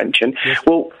not going to mention. Yes.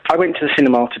 Well, I went to the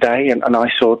cinema today and I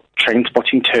saw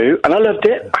Trainspotting 2, and I loved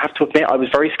it. I have to admit, I was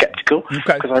very sceptical,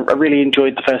 because I really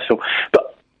enjoyed the first film.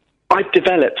 But I've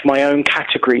developed my own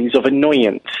categories of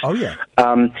annoyance. Oh, yeah.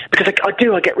 Because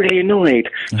I get really annoyed.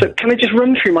 So can I just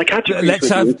run through my categories? Let's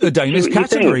have Dana's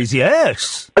categories,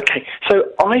 yes. Okay,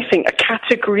 so I think a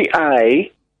category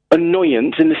A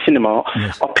annoyance in the cinema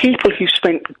are people who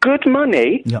spent good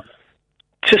money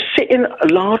to sit in a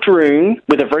large room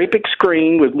with a very big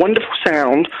screen with wonderful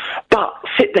sound, but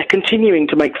sit there continuing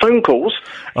to make phone calls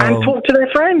and talk to their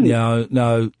friends.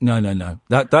 No.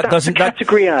 That doesn't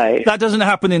category A. That doesn't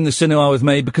happen in the cinema with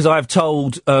me, because I've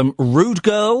told rude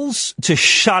girls to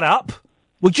shut up.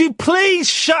 Would you please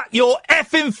shut your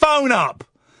effing phone up?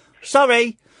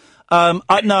 Sorry. No,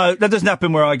 that doesn't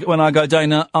happen when I go,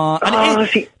 Dana.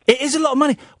 It is a lot of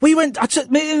money. Me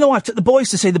and the wife took the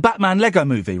boys to see the Batman Lego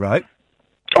movie, right?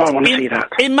 Oh, I want to see that.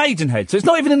 In Maidenhead, so it's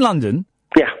not even in London.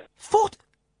 Yeah. 40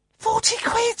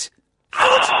 quid!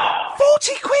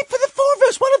 40 quid for the four of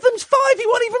us! One of them's 5, he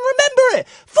won't even remember it!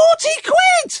 40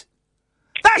 quid!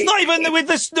 That's not even with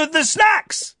the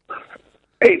snacks!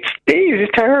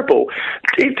 It's terrible.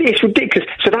 It's ridiculous.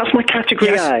 So that's my category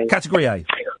A. Category A.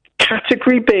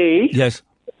 Category B. Yes.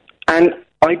 And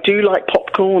I do like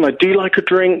popcorn, I do like a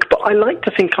drink, but I like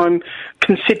to think I'm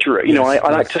considerate. You know, I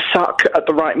like to suck at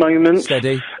the right moment.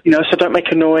 Steady. You know, so don't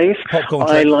make a noise. Popcorn.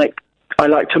 I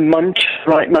like to munch at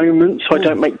the right moment, so I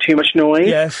don't make too much noise.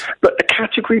 Yes. But the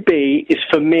category B is,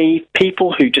 for me,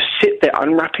 people who just sit there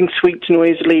unwrapping sweets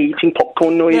noisily, eating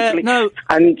popcorn noisily,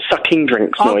 and sucking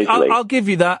drinks noisily. I'll give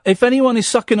you that. If anyone is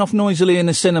sucking off noisily in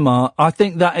the cinema, I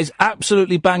think that is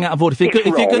absolutely bang out of order. It's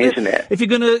wrong, isn't it? If you're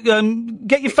going to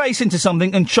get your face into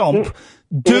something and chomp,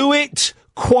 do it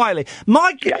quietly.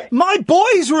 My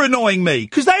boys were annoying me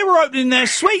because they were opening their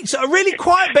sweets at a really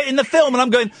quiet bit in the film, and I'm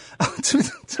going to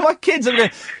my kids. I'm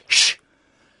going, shh,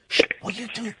 what you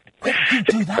do? You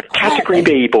do that quietly. Category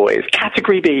B boys.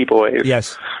 Category B boys.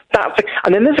 Yes.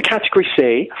 And then there's a category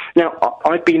C. Now,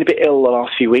 I've been a bit ill the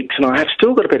last few weeks, and I have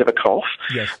still got a bit of a cough.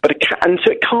 Yes. And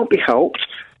so it can't be helped.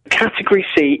 Category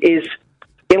C is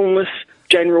illness,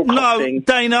 general coughing. No,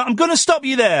 Dana, I'm going to stop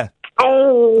you there.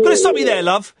 Oh, I'm going to stop you there,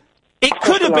 love. It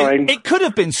could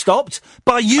have been stopped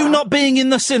by you not being in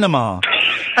the cinema.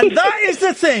 And that is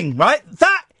the thing, right?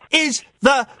 That is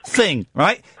the thing,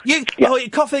 right? You're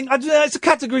coughing. It's a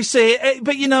category C.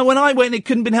 But, you know, when I went, it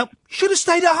couldn't have been helped. Should have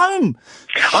stayed at home.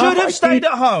 Stayed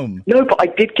at home. No, but I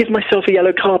did give myself a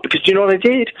yellow card because, do you know what I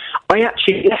did? I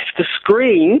actually left the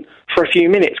screen for a few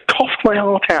minutes, coughed my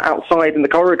heart out outside in the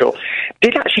corridor,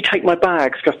 did actually take my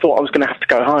bags because I thought I was going to have to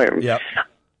go home. Yep.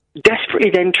 Desperately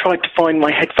then tried to find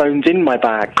my headphones in my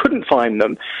bag, couldn't find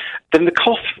them. Then the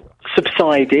cough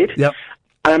subsided, and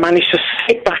I managed to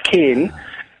sit back in,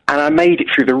 and I made it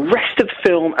through the rest of the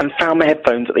film and found my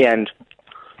headphones at the end.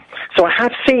 So I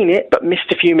had seen it, but missed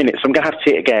a few minutes, so I'm going to have to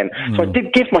see it again. So I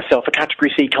did give myself a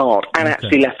Category C card and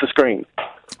actually left the screen.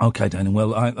 Okay, Dana,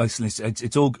 well,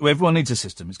 it's all, everyone needs a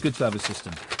system. It's good to have a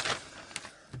system.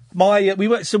 We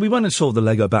went and saw the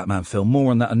Lego Batman film,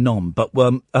 more on that anon, but,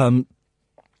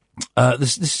 the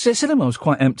cinema was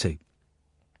quite empty.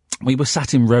 We were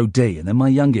sat in row D, and then my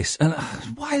youngest, and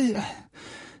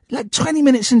like 20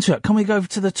 minutes into it, can we go over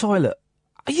to the toilet?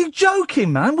 Are you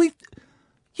joking, man?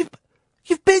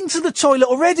 You've been to the toilet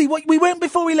already. We went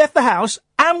before we left the house,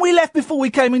 and we left before we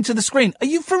came into the screen. Are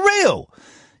you for real?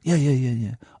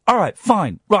 Yeah. All right,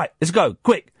 fine. Right, let's go,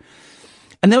 quick.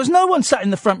 And there was no one sat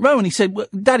in the front row, and he said,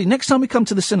 Daddy, next time we come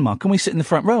to the cinema, can we sit in the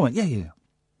front row? I went, yeah.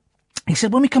 He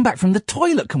said, when we come back from the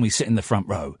toilet, can we sit in the front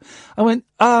row? I went,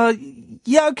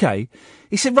 yeah, okay.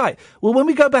 He said, right, well, when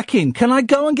we go back in, can I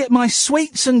go and get my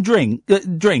sweets and drink?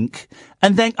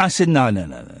 And then I said, no.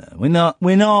 We're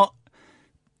not.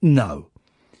 No.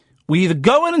 We either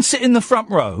go in and sit in the front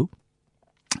row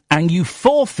and you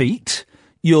forfeit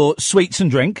your sweets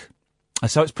and drink.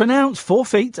 That's how it's pronounced.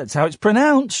 Forfeit. That's how it's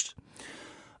pronounced.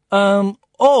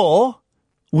 Or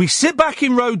we sit back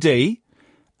in row D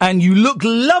and you look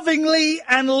lovingly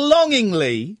and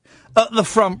longingly at the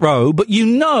front row, but you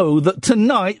know that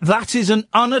tonight that is an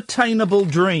unattainable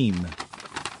dream.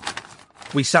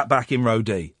 We sat back in row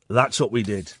D. That's what we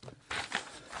did.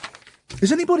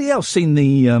 Has anybody else seen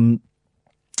the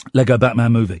Lego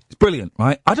Batman movie. It's brilliant,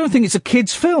 right? I don't think it's a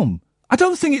kid's film. I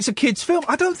don't think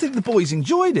the boys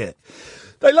enjoyed it.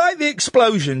 They like the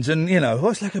explosions and,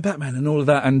 it's Lego Batman and all of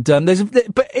that. And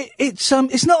it's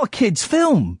not a kid's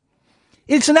film.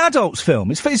 It's an adult's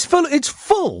film. It's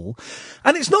full,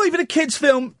 and it's not even a kid's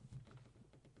film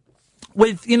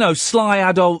with, sly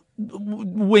adult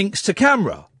winks to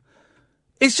camera.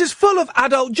 It's just full of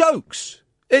adult jokes.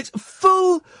 It's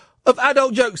full of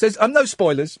adult jokes. There's no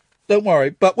spoilers, don't worry.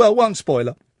 But, one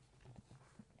spoiler.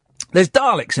 There's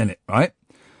Daleks in it, right?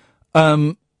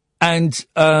 And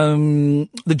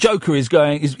the Joker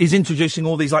is introducing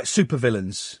all these,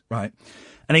 supervillains, right?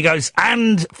 And he goes,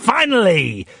 and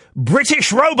finally,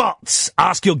 British robots,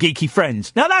 ask your geeky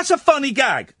friends. Now, that's a funny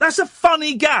gag. And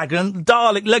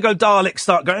Lego Daleks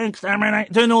start going,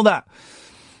 exterminate, doing all that.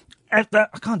 I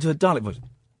can't do a Dalek voice.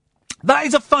 That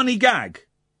is a funny gag.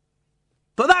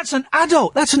 But that's an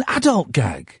adult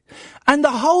gag. And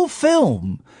the whole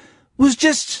film was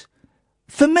just,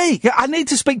 for me, I need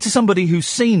to speak to somebody who's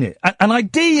seen it. And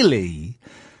ideally,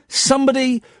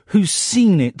 somebody who's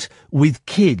seen it with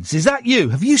kids. Is that you?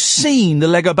 Have you seen the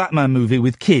Lego Batman movie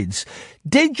with kids?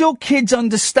 Did your kids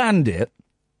understand it?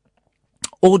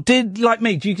 Or did, like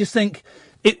me, do you just think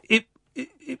it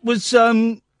was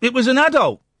an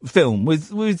adult film with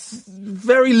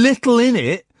very little in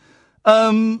it,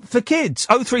 for kids?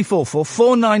 0344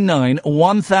 499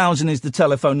 1000 is the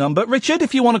telephone number. Richard,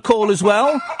 if you want to call as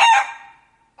well,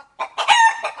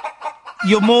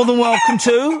 you're more than welcome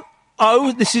to.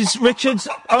 This is Richard's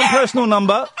own personal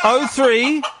number,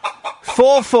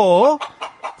 0344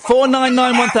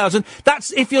 499 1000.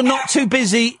 That's if you're not too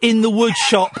busy in the wood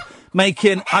shop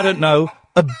making, I don't know,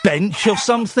 a bench or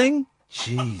something.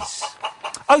 Jeez.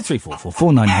 0344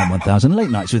 499 1000.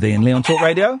 Late Nights with Iain Lee on Talk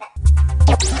Radio.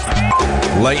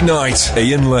 Late Night,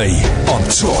 Iain Lee on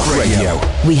Talk Radio.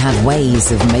 We have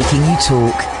ways of making you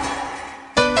talk.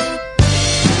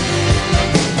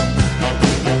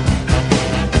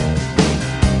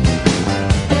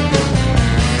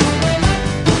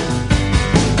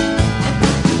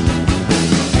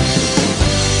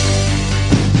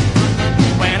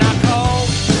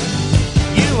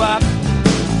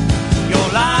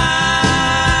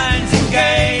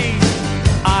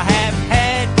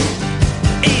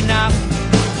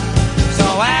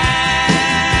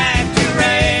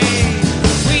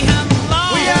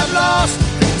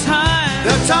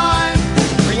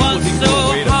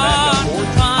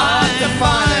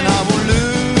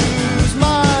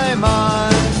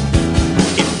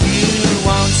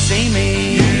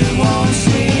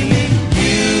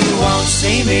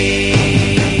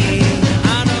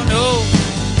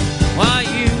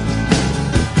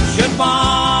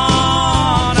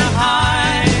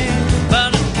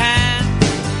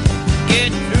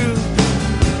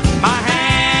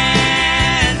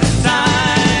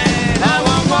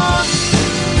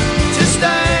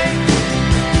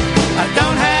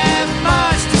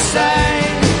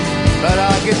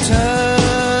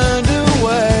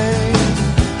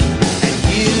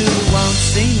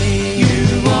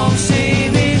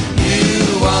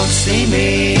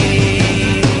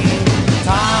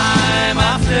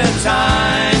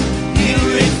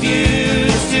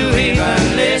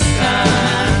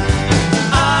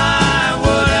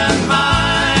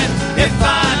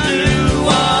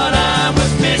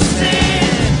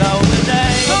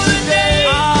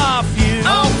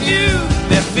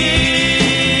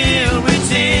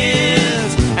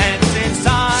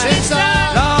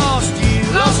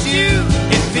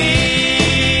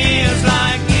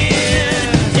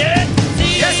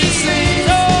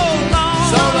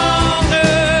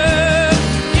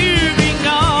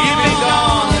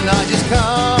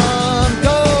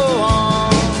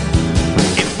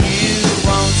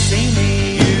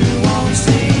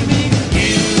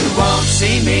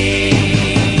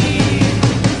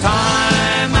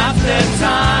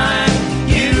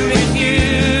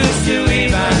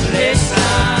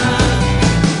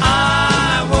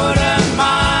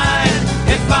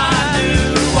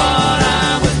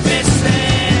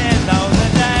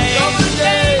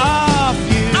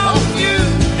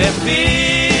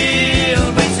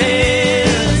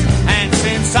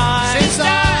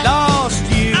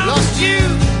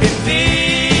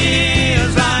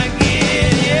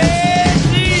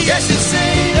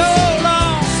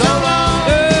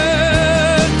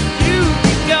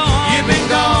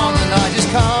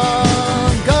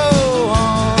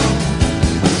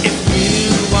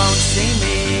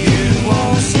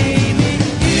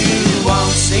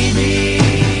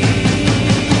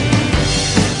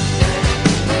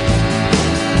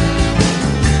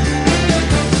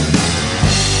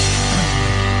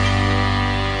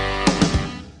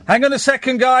 Hang on a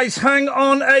second, guys. Hang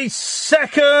on a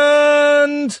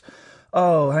second.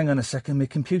 Oh, hang on a second. My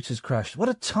computer's crashed. What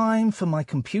a time for my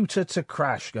computer to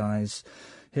crash, guys.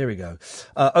 Here we go.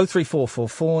 0344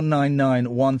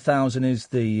 499 1000 is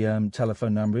the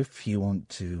telephone number if you want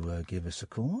to give us a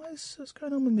call. What's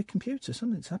going on with my computer?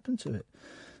 Something's happened to it.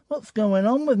 What's going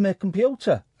on with my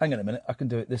computer? Hang on a minute. I can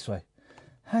do it this way.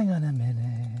 Hang on a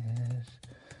minute.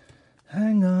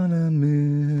 Hang on a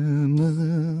minute.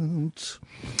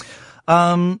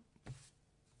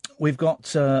 We've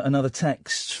got another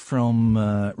text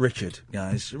from Richard,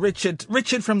 guys.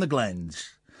 Richard from the Glens.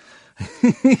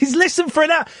 He's listened for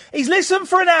an hour. He's listened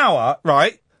for an hour,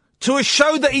 right, to a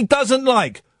show that he doesn't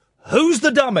like. Who's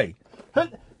the dummy?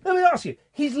 Let me ask you.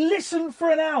 He's listened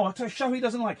for an hour to a show he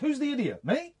doesn't like. Who's the idiot?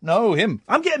 Me? No, him.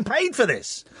 I'm getting paid for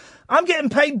this. I'm getting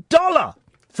paid $1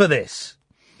 for this.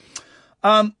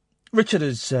 Richard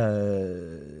has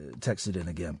texted in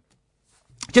again.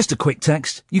 Just a quick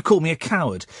text. You call me a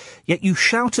coward, yet you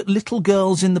shout at little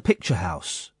girls in the picture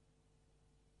house.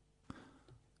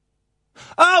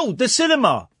 Oh, the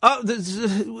cinema.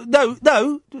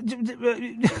 No.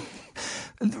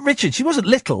 Richard, she wasn't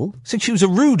little. Said she was a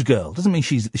rude girl. Doesn't mean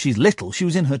she's little. She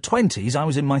was in her 20s. I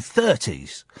was in my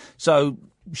 30s. So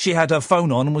she had her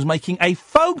phone on and was making a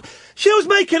phone... She was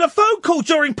making a phone call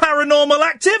during Paranormal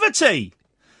Activity!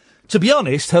 To be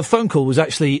honest, her phone call was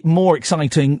actually more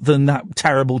exciting than that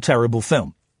terrible, terrible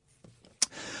film.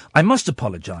 I must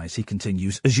apologise, he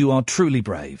continues, as you are truly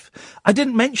brave. I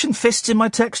didn't mention fists in my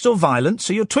text or violence,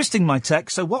 so you're twisting my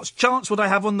text, so what chance would I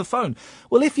have on the phone?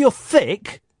 Well, if you're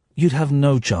thick, you'd have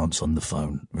no chance on the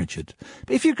phone, Richard.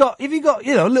 But if you've got, a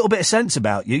little bit of sense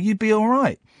about you, you'd be all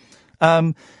right.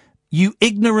 You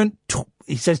ignorant,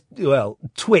 he says,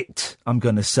 twit, I'm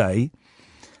going to say.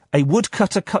 A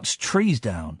woodcutter cuts trees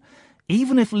down.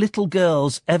 Even if little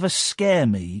girls ever scare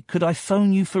me, could I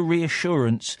phone you for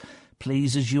reassurance?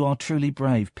 Please, as you are truly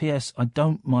brave. P.S. I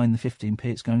don't mind the 15p.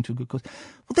 It's going to a good cause.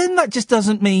 Well, then that just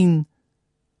doesn't mean...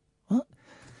 What?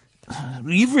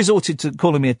 You've resorted to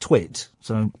calling me a twit,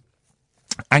 so...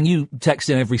 And you text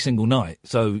in every single night,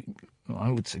 so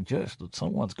I would suggest that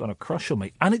someone's got a crush on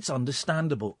me. And it's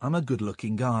understandable. I'm a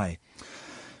good-looking guy.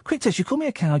 Quick test, you call me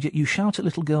a coward, yet you shout at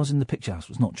little girls in the picture house.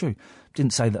 Was not true.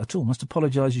 Didn't say that at all. Must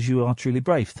apologise as you are truly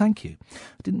brave. Thank you.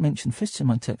 I didn't mention fists in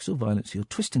my text or violence. You're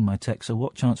twisting my text, so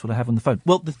what chance would I have on the phone?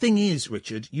 Well, the thing is,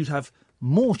 Richard, you'd have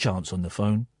more chance on the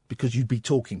phone because you'd be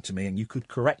talking to me and you could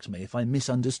correct me if I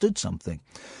misunderstood something.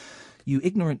 You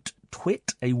ignorant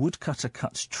twit, a woodcutter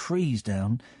cuts trees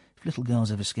down. If little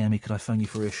girls ever scare me, could I phone you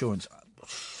for reassurance?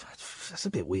 That's a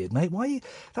bit weird, mate. Why are you...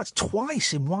 That's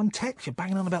twice in one text. You're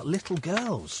banging on about little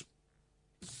girls.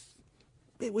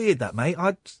 Bit weird, that, mate.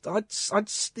 I'd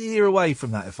steer away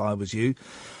from that if I was you.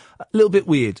 A little bit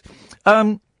weird.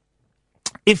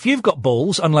 If you've got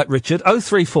balls, unlike Richard,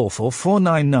 0344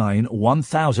 499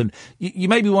 1000. You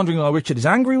may be wondering why Richard is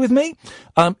angry with me.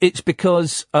 It's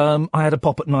because I had a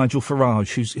pop at Nigel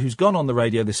Farage, who's gone on the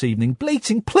radio this evening,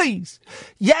 bleating, please.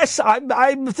 Yes,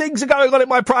 I'm things are going on in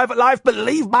my private life, but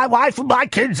leave my wife and my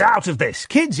kids out of this.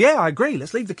 Kids, yeah, I agree.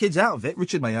 Let's leave the kids out of it.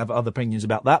 Richard may have other opinions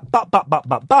about that.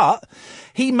 But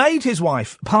he made his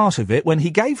wife part of it when he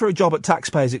gave her a job at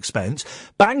taxpayers' expense,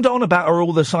 banged on about her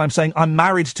all the time, saying, I'm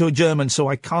married to a German, so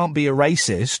I can't be a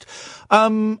racist,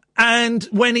 and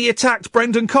when he attacked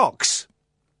Brendan Cox.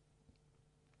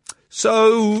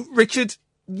 So, Richard,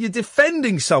 you're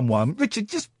defending someone. Richard,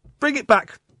 just bring it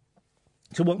back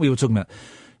to what we were talking about.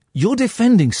 You're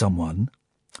defending someone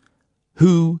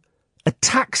who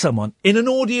attacked someone in an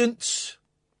audience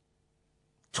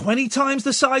 20 times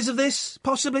the size of this,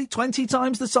 possibly 20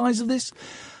 times the size of this,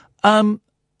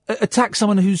 attack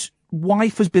someone whose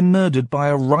wife has been murdered by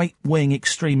a right-wing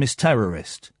extremist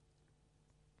terrorist.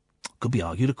 Could be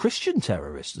argued a Christian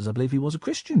terrorist, as I believe he was a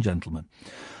Christian gentleman.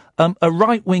 A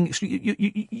right-wing...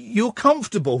 You're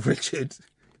comfortable, Richard.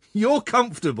 You're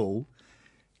comfortable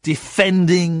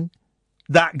defending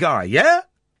that guy, yeah?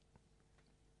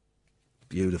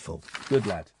 Beautiful. Good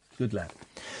lad. Good lad.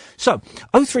 So,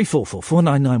 0344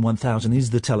 499 1000 is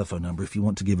the telephone number if you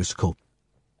want to give us a call.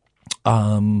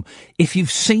 If you've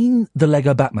seen the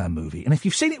Lego Batman movie, and if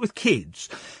you've seen it with kids,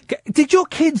 did your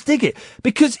kids dig it?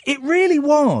 Because it really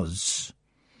was,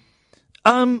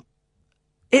 a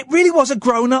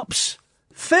grown-ups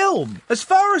film. As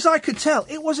far as I could tell,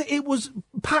 it was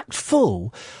packed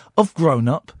full of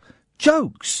grown-up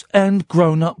jokes and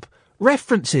grown-up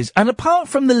references. And apart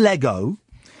from the Lego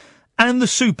and the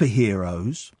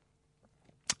superheroes,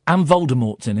 and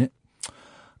Voldemort's in it,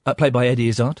 played by Eddie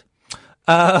Izzard,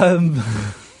 I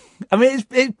mean,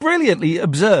 it's brilliantly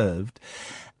observed.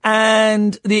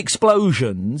 And the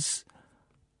explosions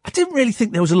I didn't really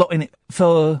think there was a lot in it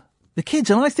for the kids,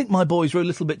 and I think my boys were a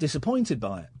little bit disappointed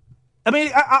by it. I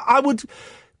mean, I would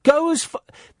go as far...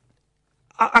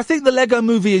 I think the Lego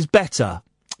Movie is better.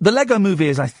 The Lego Movie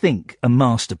is, I think, a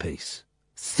masterpiece.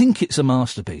 Think it's a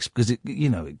masterpiece because it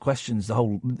questions the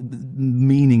whole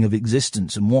meaning of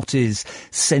existence and what is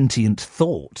sentient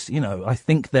thought. I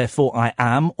think, therefore I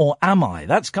am, or am I?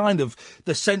 That's kind of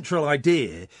the central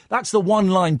idea. That's the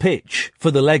one-line pitch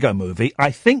for the Lego Movie. I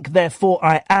think, therefore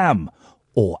I am,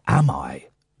 or am I?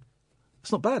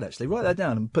 It's not bad, actually. Write that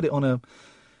down and put it on a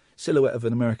silhouette of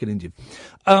an American Indian.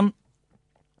 And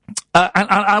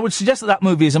I would suggest that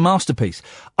movie is a masterpiece.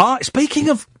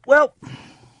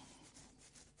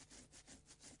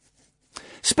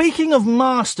 Speaking of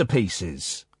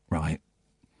masterpieces, right?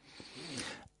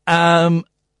 I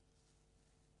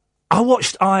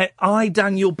watched I,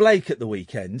 Daniel Blake at the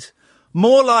weekend.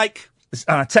 More like,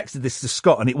 I texted this to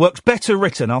Scott and it works better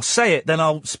written. I'll say it, then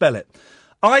I'll spell it.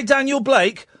 I, Daniel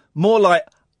Blake, more like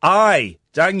I,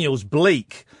 Daniel's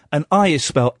Bleak. And I is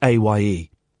spelled A-Y-E.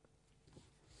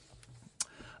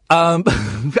 And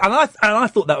I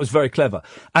thought that was very clever.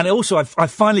 And also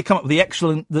I've finally come up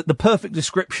with the perfect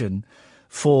description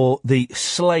for the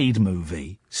Slade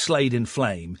movie, Slade in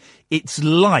Flame. It's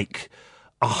like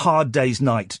A Hard Day's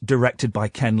Night directed by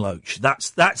Ken Loach.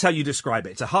 That's how you describe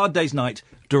it. It's A Hard Day's Night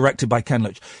directed by Ken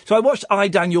Loach. So I watched I,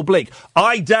 Daniel Blake.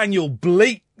 I, Daniel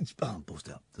Blake. Oh, balls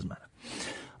down. Doesn't matter.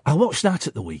 I watched that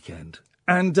at the weekend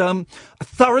and I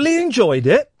thoroughly enjoyed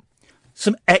it.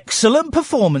 Some excellent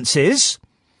performances,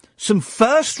 some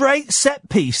first-rate set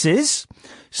pieces,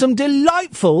 some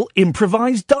delightful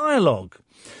improvised dialogue.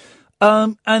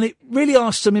 And it really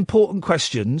asked some important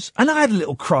questions. And I had a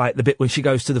little cry at the bit when she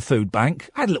goes to the food bank.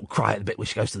 Is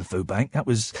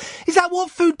that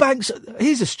what food banks...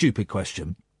 Here's a stupid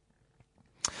question.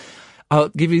 I'll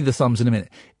give you the thumbs in a minute.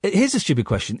 Here's a stupid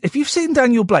question. If you've seen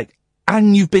Daniel Blake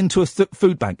and you've been to a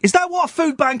food bank, is that what a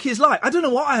food bank is like? I don't know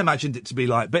what I imagined it to be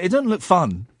like, but it doesn't look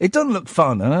fun. I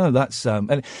know that's...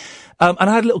 and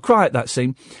I had a little cry at that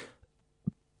scene.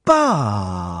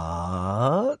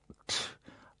 But...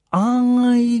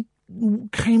 I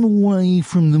came away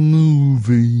from the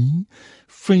movie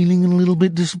feeling a little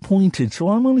bit disappointed, so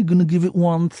I'm only going to give it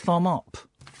one thumb up.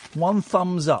 One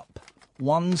thumbs up.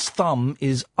 One's thumb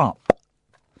is up.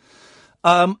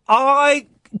 I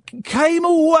came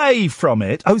away from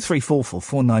it, 0344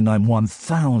 499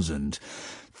 1000,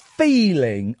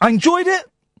 feeling... I enjoyed it.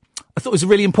 I thought it was a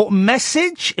really important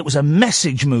message. It was a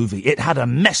message movie. It had a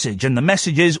message, and the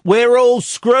message is, we're all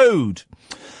screwed.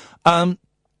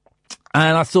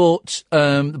 And I thought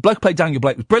the bloke who played Daniel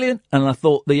Blake was brilliant, and I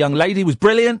thought the young lady was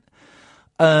brilliant.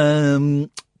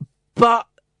 But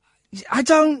I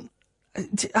don't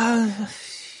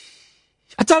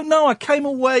know. I came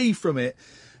away from it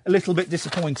a little bit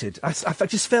disappointed. I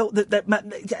just felt that do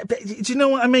you know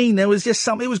what I mean? There was just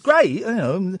something. It was great.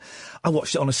 I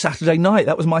watched it on a Saturday night.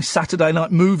 That was my Saturday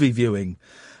night movie viewing.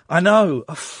 I know.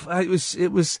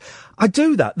 It was. I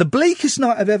do that. The bleakest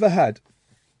night I've ever had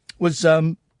was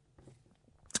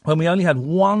when we only had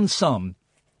one son,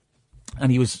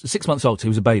 and he was 6 months old, so he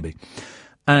was a baby.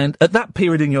 And at that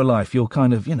period in your life, you're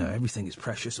kind of, everything is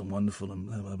precious and wonderful and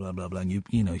blah, blah, blah, blah, blah. And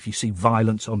if you see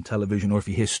violence on television or if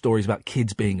you hear stories about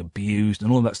kids being abused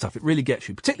and all that stuff, it really gets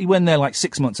you, particularly when they're like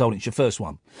 6 months old and it's your first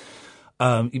one.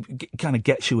 It kind of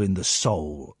gets you in the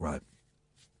soul, right?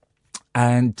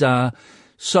 And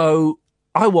so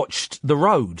I watched The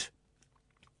Road.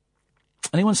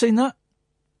 Anyone seen that?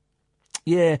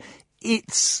 Yeah.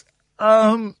 It's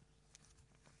about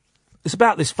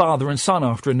this father and son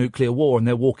after a nuclear war, and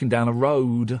they're walking down a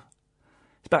road.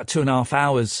 It's about 2.5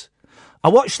 hours. I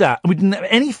watched that, and we didn't have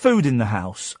any food in the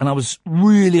house, and I was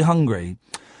really hungry.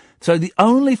 So the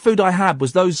only food I had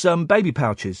was those baby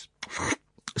pouches.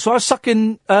 So I was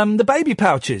sucking the baby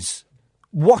pouches,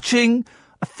 watching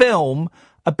a film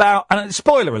about... And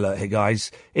spoiler alert here,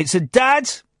 guys. It's a dad...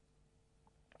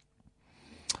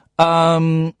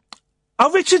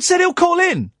 Oh, Richard said he'll call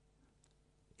in.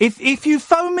 If you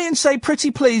phone me and say pretty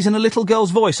please in a little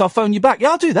girl's voice, I'll phone you back. Yeah,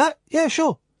 I'll do that. Yeah,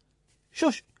 sure.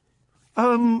 Sure.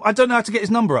 I don't know how to get his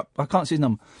number up. I can't see his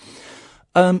number.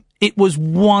 It was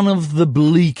one of the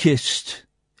bleakest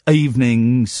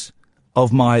evenings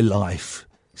of my life.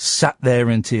 Sat there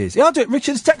in tears. Yeah, I'll do it.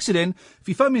 Richard's texted in. If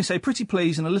you phone me and say pretty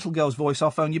please in a little girl's voice,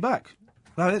 I'll phone you back.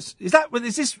 Is that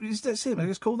it? I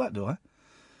just call that, do I?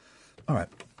 All right.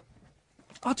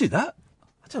 I'll do that.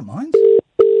 I don't mind.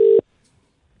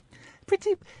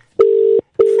 Pretty please.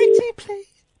 Pretty please.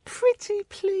 Pretty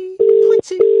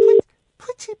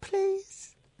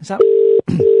please. Is that...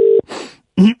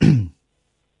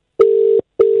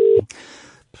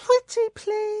 Pretty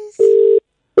please.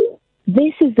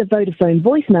 This is the Vodafone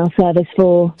voicemail service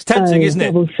for... It's tempting, isn't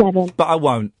it? 777. But I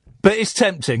won't. But it's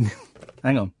tempting.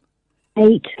 Hang on.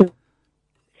 8.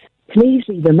 Please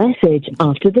leave a message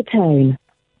after the tone.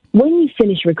 When you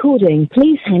finish recording,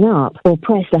 please hang up or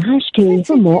press the hash key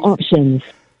for more options.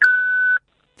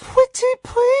 Pretty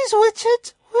please,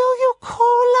 Richard, will you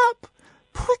call up?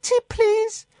 Pretty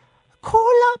please,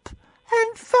 call up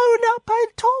and phone up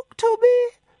and talk to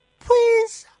me.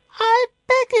 Please, I'm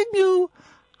begging you.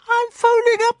 I'm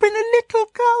phoning up in a little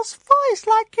girl's voice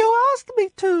like you asked me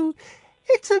to.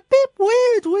 It's a bit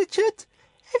weird, Richard.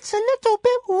 It's a little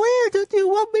bit weird that you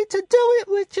want me to do it,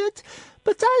 Richard.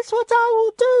 But that's what I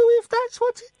will do if that's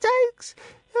what it takes.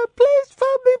 Please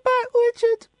phone me back,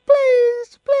 Richard.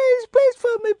 Please, please, please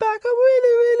phone me back. I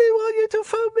really, really want you to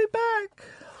phone me back.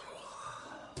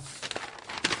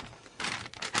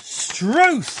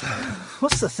 Struth.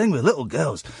 What's the thing with little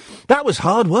girls? That was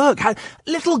hard work.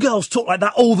 Little girls talk like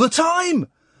that all the time.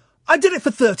 I did it for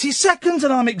 30 seconds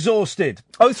and I'm exhausted.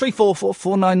 0344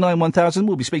 499 1000.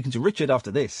 We'll be speaking to Richard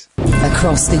after this.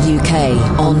 Across the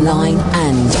UK, online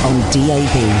and on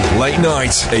DAB. Late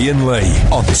night, Iain Lee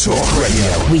on Talk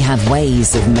Radio. We have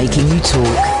ways of making you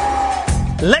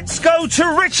talk. Let's go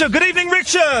to Richard. Good evening,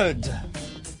 Richard.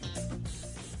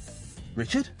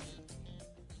 Richard?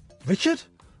 Richard?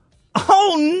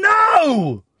 Oh,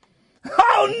 no!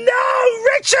 Oh,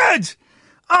 no, Richard!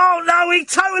 Oh, no, he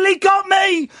totally got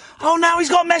me! Oh, now he's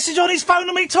got a message on his phone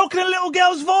of me talking in a little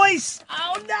girl's voice!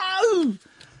 Oh, no!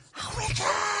 Oh,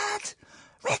 Richard!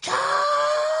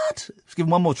 Richard! Let's give him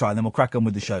one more try and then we'll crack on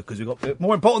with the show because we've got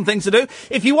more important things to do.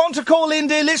 If you want to call in,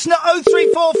 dear listener,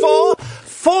 0344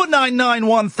 499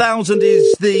 1000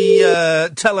 is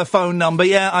the telephone number.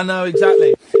 Yeah, I know,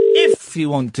 exactly. If you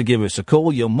want to give us a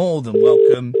call, you're more than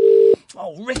welcome.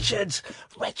 Oh, Richard!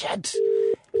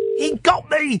 He got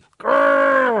me!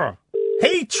 Grrr.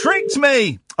 He tricked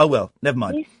me! Oh, well, never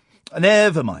mind.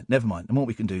 Never mind. And what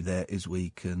we can do there is we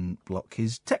can block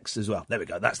his text as well. There we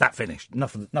go. That's that finished.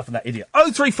 Enough of that idiot.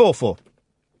 0344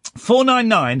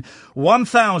 499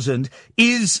 1000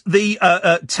 is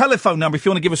the telephone number if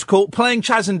you want to give us a call. Playing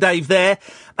Chaz and Dave there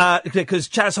because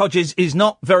Chaz Hodges is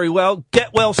not very well.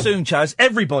 Get well soon, Chaz.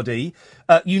 Everybody,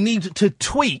 you need to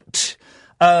tweet.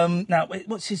 Now,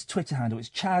 what's his Twitter handle? It's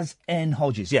Chaz N.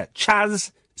 Hodges. Yeah,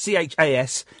 Chaz,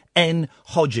 Chas N.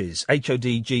 Hodges.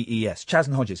 Hodges. Chaz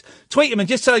N. Hodges. Tweet him and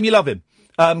just tell him you love him.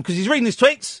 Because he's reading his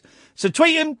tweets. So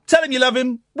tweet him, tell him you love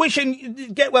him, wish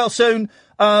him get well soon,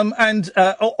 and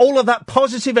all of that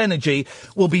positive energy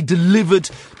will be delivered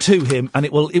to him, and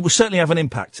it will certainly have an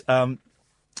impact. I've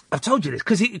told you this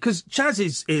because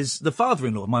Chaz is the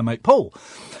father-in-law of my mate Paul,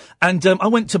 and I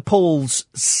went to Paul's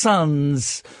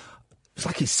son's. It's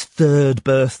like his third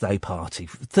birthday party,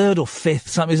 third or fifth,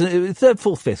 third,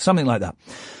 fourth, fifth, something like that.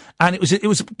 And it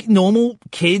was a normal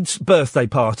kid's birthday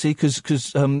party because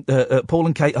Paul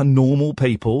and Kate are normal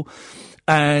people,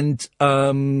 and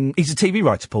he's a TV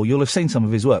writer. Paul, you'll have seen some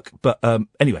of his work, but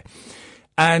anyway,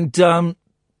 and it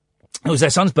was their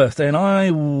son's birthday, and I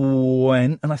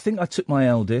went, and I think I took my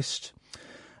eldest,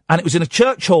 and it was in a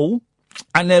church hall.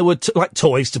 And there were like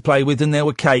toys to play with, and there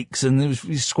were cakes, and there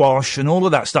was squash and all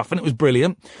of that stuff, and it was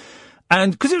brilliant.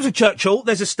 And because it was a church hall,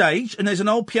 there's a stage and there's an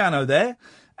old piano there,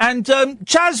 and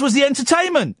Chaz was the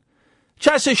entertainment.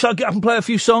 Chaz said, "Shall I get up and play a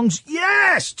few songs?"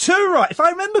 Yes, too right. If I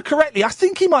remember correctly, I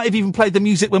think he might have even played the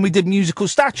music when we did musical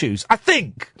statues. I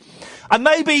think. I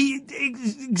may be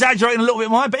exaggerating a little bit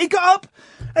more, but he got up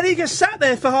and he just sat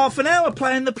there for half an hour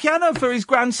playing the piano for his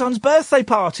grandson's birthday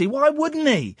party. Why wouldn't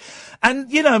he?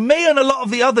 And, you know, me and a lot of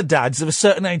the other dads of a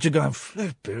certain age are going,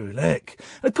 flippin' heck.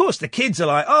 Of course, the kids are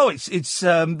like, oh, it's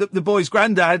the boy's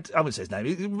granddad. I wouldn't say his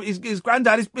name. His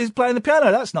granddad is playing the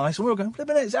piano. That's nice. And we're all going,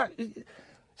 flippin' heck,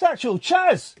 it's actual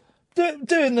Chaz.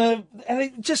 Doing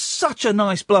just such a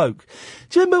nice bloke.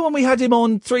 Do you remember when we had him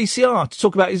on 3CR to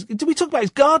talk about did we talk about his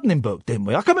gardening book, didn't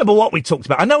we? I can't remember what we talked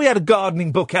about. I know he had a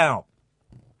gardening book out.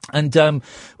 And,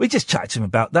 we just chatted to him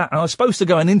about that. And I was supposed to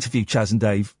go and interview Chaz and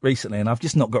Dave recently, and I've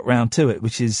just not got round to it,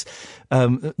 which is,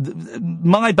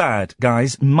 my bad,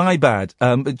 guys. My bad.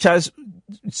 But Chaz,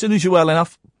 as soon as you're well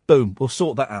enough, boom, we'll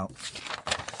sort that out.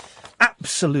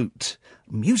 Absolute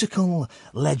musical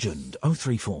legend.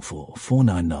 0344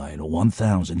 499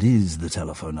 1000 is the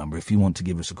telephone number if you want to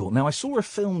give us a call. Now, I saw a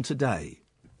film today,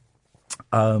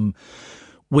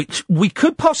 which we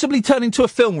could possibly turn into a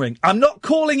film ring. I'm not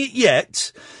calling it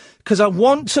yet because I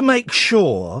want to make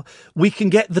sure we can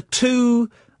get the two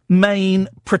main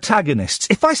protagonists.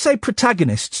 If I say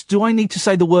protagonists, do I need to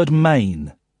say the word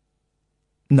main?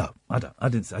 No, I don't. I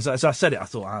didn't. As I said it, I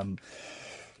thought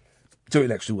doing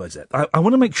extra words there. I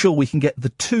want to make sure we can get the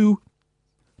two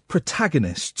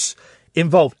protagonists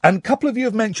involved. And a couple of you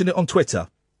have mentioned it on Twitter.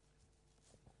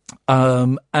 I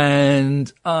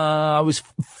was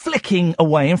flicking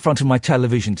away in front of my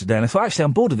television today, and I thought, actually,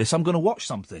 I'm bored of this. I'm going to watch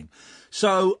something.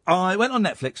 So I went on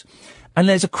Netflix, and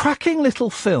there's a cracking little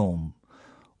film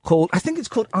I think it's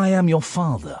called I Am Your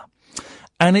Father.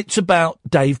 And it's about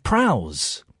Dave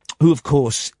Prowse, who, of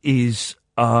course, is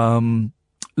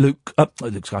Luke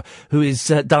Skywalker, who is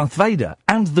Darth Vader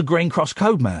and the Green Cross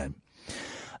Code Man.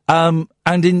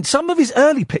 And in some of his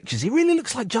early pictures, he really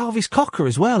looks like Jarvis Cocker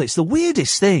as well. It's the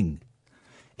weirdest thing.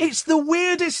 It's the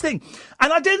weirdest thing.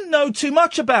 And I didn't know too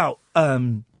much about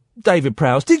David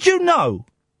Prowse. Did you know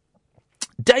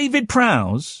David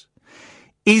Prowse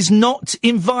is not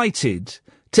invited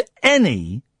to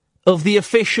any of the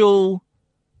official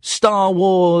Star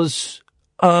Wars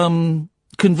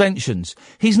conventions?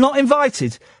 He's not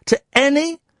invited to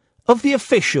any of the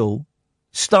official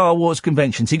Star Wars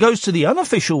conventions. He goes to the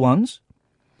unofficial ones,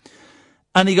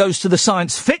 and he goes to the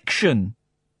science fiction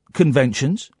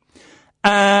conventions,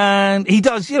 and he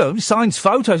does, signs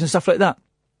photos and stuff like that.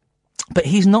 But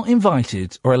he's not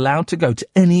invited or allowed to go to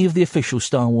any of the official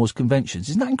Star Wars conventions.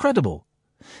 Isn't that incredible?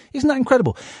 Isn't that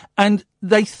incredible? And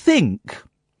they think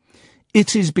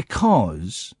it is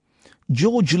because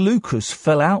George Lucas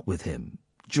fell out with him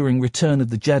during Return of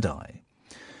the Jedi.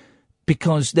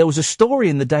 Because there was a story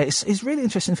in it's really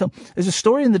interesting film. There's a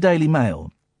story in the Daily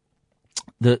Mail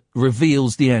that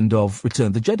reveals the end of Return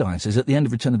of the Jedi. It says at the end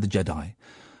of Return of the Jedi,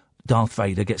 Darth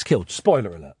Vader gets killed.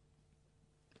 Spoiler alert.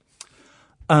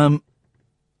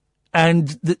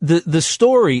 And the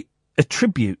story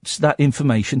attributes that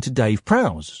information to Dave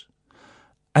Prowse.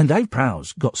 And Dave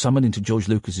Prowse got summoned into George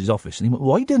Lucas's office, and he went,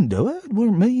 "Well, you didn't do it. It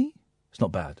wasn't me." It's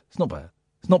not bad. It's not bad.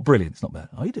 It's not brilliant. It's not bad.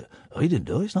 You didn't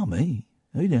do it. It's not me.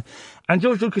 And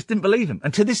George Lucas didn't believe him.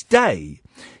 And to this day,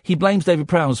 he blames David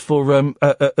Prowse for revealing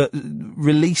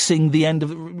the end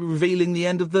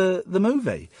of the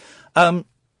movie.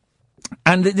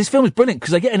 And this film is brilliant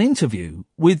because they get an interview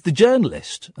with the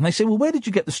journalist, and they say, "Well, where did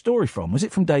you get the story from? Was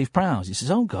it from Dave Prowse?" He says,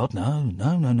 "Oh God, no.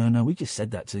 We just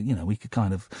said that to, we could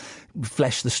kind of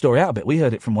flesh the story out a bit. We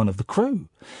heard it from one of the crew."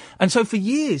 And so for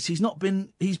years, he's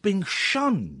been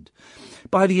shunned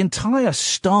by the entire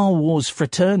Star Wars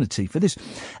fraternity for this.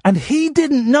 And he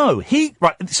didn't know.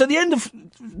 So the end of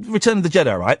Return of the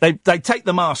Jedi, right? They take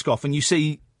the mask off and you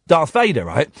see Darth Vader,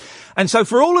 right? And so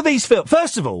for all of these films,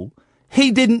 first of all,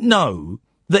 he didn't know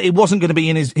that it wasn't going to be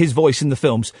in his voice in the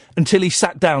films until he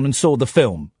sat down and saw the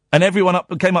film. And everyone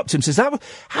came up to him and says,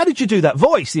 how did you do that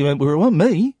voice? He went, "Well, it wasn't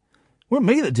me. It wasn't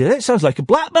me that did it. It sounds like a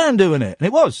black man doing it." And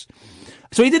it was.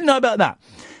 So he didn't know about that.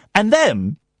 And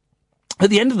then, at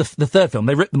the end of the third film,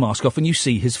 they rip the mask off and you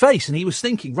see his face. And he was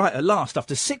thinking, right, at last,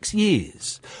 after 6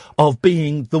 years of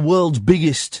being the world's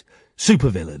biggest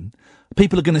supervillain,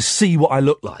 people are going to see what I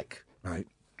look like, right?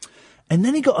 And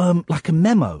then he got like a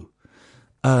memo.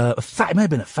 It may have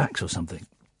been a fax or something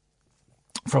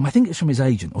I think it's from his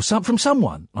agent or from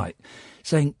someone, like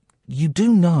saying, "You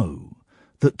do know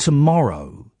that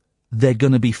tomorrow they're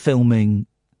going to be filming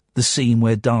the scene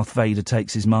where Darth Vader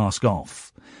takes his mask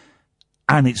off,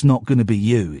 and it's not going to be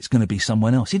you, it's going to be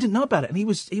someone else." He didn't know about it, and he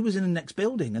was in the next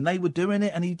building, and they were doing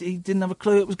it, and he didn't have a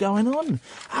clue what was going on.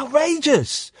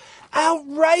 Outrageous!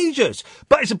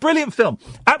 But it's a brilliant film.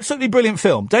 Absolutely brilliant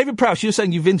film. David Prowse, you're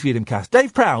saying you've interviewed him, Cass.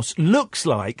 Dave Prowse looks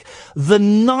like the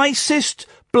nicest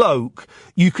bloke.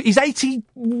 He's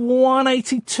 81,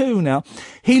 82 now.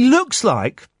 He looks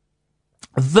like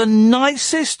the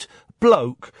nicest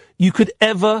bloke you could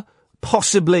ever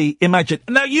possibly imagine.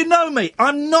 Now, you know me.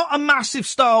 I'm not a massive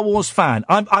Star Wars fan.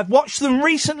 I've watched them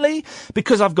recently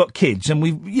because I've got kids, and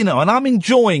and I'm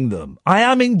enjoying them. I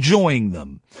am enjoying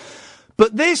them.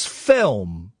 But this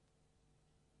film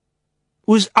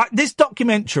was, this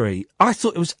documentary, I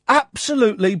thought it was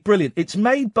absolutely brilliant. It's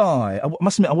made by, I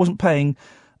must admit, I wasn't paying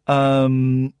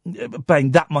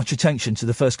that much attention to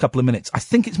the first couple of minutes. I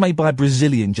think it's made by a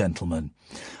Brazilian gentleman.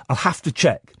 I'll have to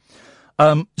check.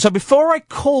 So before I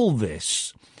call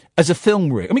this as a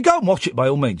film ring, go and watch it by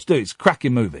all means, do. It's a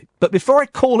cracking movie. But before I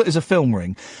call it as a film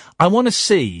ring, I'd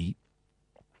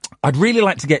really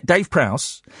like to get Dave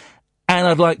Prowse, and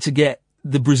I'd like to get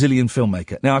the Brazilian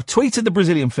filmmaker. Now, I've tweeted the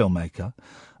Brazilian filmmaker,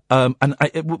 and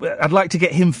I'd like to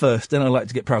get him first, then I'd like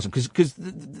to get Prowse, because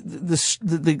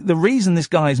the reason this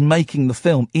guy is making the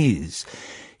film is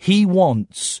he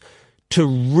wants to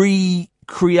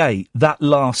recreate that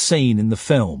last scene in the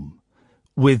film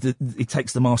with he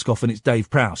takes the mask off and it's Dave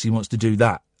Prowse. He wants to do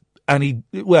that, and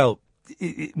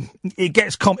it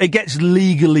gets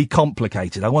legally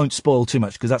complicated. I won't spoil too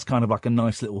much because that's kind of like a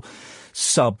nice little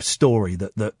sub story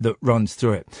that runs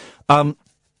through it.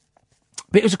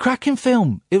 But it was a cracking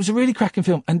film. It was a really cracking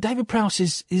film. And David Prowse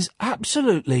is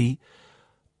absolutely,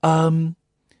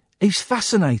 he's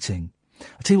fascinating.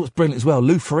 I tell you what's brilliant as well.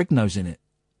 Lou Ferrigno's in it.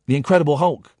 The Incredible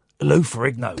Hulk. Lou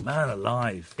Ferrigno, man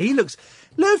alive.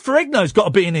 Lou Ferrigno's got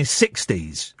to be in his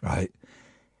 60s, right?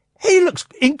 He looks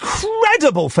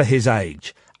incredible for his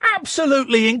age.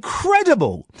 Absolutely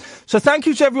incredible. So thank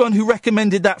you to everyone who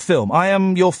recommended that film. I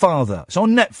Am Your Father. It's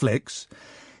on Netflix.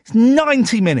 It's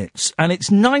 90 minutes, and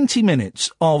it's 90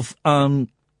 minutes of,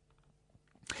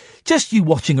 just you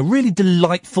watching a really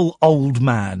delightful old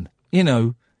man, you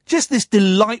know, just this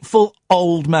delightful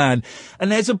old man.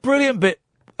 And there's a brilliant bit,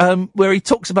 where he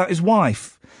talks about his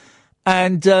wife,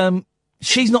 and,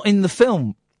 she's not in the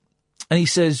film. And he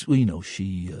says, well, you know,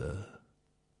 she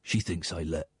thinks I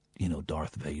let, you know,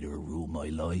 Darth Vader rule my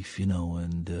life, you know,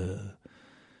 and,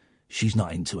 she's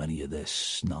not into any of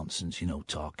this nonsense, you know,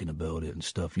 talking about it and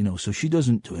stuff, you know, so she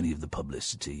doesn't do any of the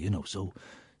publicity, you know, so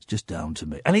it's just down to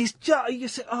me. And he's just, you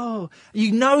say, oh,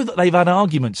 you know that they've had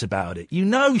arguments about it. You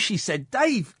know, she said,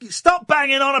 Dave, stop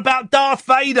banging on about Darth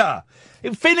Vader.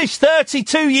 It finished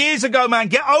 32 years ago, man.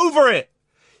 Get over it.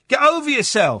 Get over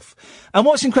yourself. And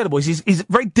what's incredible is he's a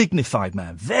very dignified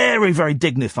man. Very, very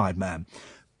dignified man.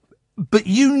 But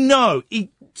you know,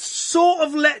 he sort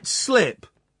of let slip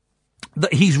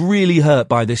that he's really hurt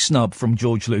by this snub from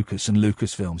George Lucas and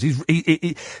Lucasfilms.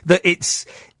 That it's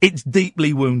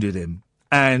deeply wounded him.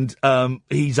 And,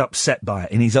 he's upset by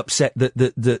it, and he's upset that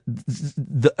a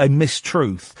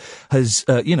mistruth has,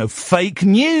 you know, fake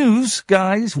news,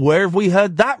 guys. Where have we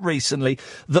heard that recently?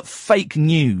 That fake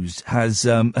news has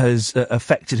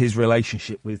affected his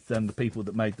relationship with, the people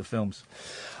that made the films.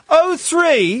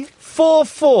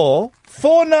 0344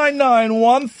 499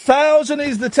 1000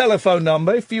 is the telephone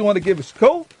number if you want to give us a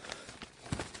call.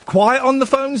 Quiet on the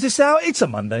phones this hour. It's a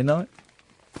Monday night.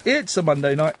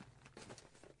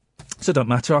 So don't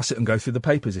matter, I'll sit and go through the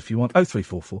papers if you want.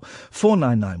 0344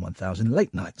 499 1000.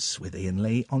 Late Nights with Iain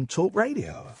Lee on Talk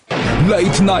Radio.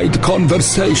 Late night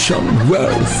conversation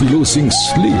worth losing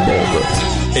sleep over.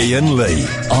 Iain Lee.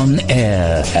 On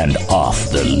air and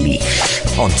off the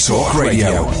leash. On Talk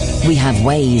Radio. We have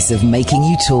ways of making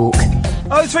you talk.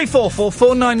 0344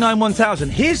 499 1000.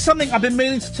 Here's something I've been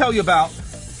meaning to tell you about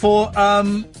for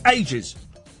ages.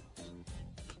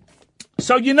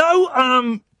 So, you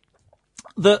know,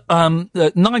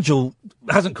 that Nigel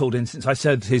hasn't called in since I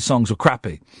said his songs were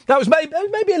crappy. That was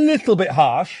maybe a little bit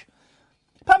harsh,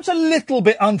 perhaps a little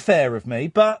bit unfair of me,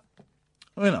 but,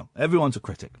 you know, everyone's a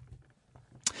critic.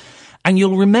 And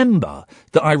you'll remember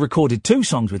that I recorded 2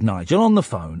 songs with Nigel on the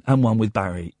phone and one with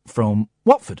Barry from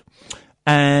Watford.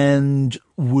 And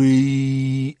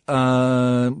they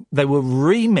were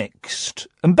remixed,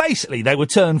 and basically they were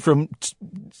turned from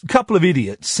a couple of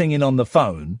idiots singing on the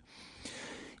phone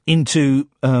into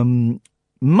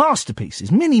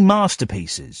masterpieces, mini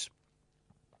masterpieces,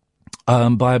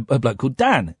 by a bloke called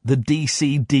Dan, the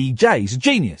DC DJ. He's a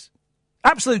genius,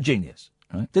 absolute genius.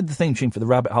 Right? Did the theme tune for The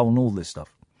Rabbit Hole and all this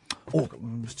stuff. Oh,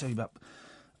 let's tell you about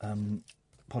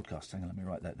podcasts. Hang on, let me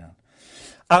write that down.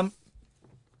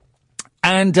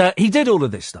 And he did all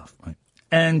of this stuff, right?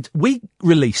 And we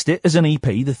released it as an EP,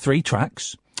 the 3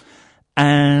 tracks.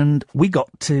 And we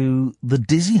got to the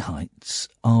dizzy heights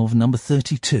of number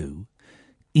 32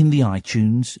 in the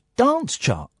iTunes dance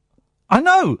chart. I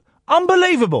know,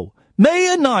 unbelievable.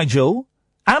 Me and Nigel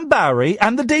and Barry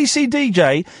and the DC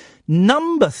DJ,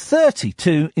 number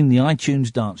 32 in the iTunes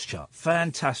dance chart.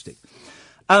 Fantastic.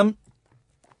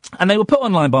 And they were put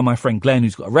online by my friend Glenn,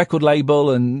 who's got a record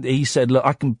label, and he said, look,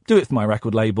 I can do it for my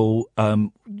record label.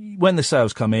 When the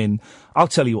sales come in, I'll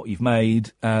tell you what you've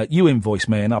made. You invoice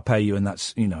me and I'll pay you, and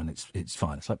that's, you know, and it's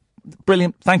fine. It's like,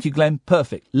 brilliant. Thank you, Glenn.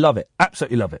 Perfect. Love it.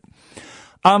 Absolutely love it.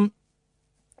 And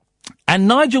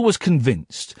Nigel was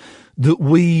convinced that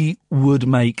we would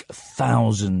make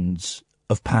thousands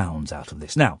of pounds out of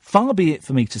this. Now, far be it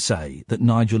for me to say that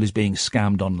Nigel is being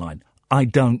scammed online. I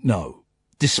don't know.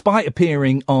 Despite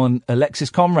appearing on Alexis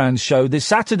Conran's show this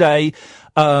Saturday,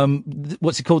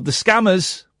 what's it called? The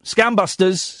Scammers,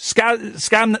 Scambusters,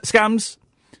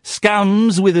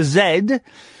 Scams with a Z.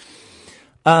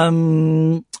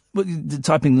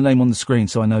 Typing the name on the screen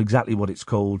so I know exactly what it's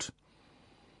called.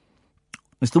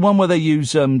 It's the one where they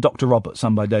use Dr. Robert,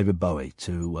 sung by David Bowie,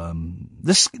 to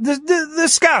the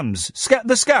Scams.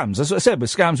 The Scams. That's what I said, with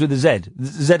Scams with a Z.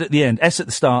 Z at the end, S at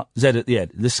the start, Z at the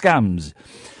end. The Scams.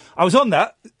 I was on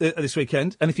that this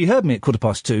weekend, and if you heard me at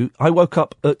 2:15, I woke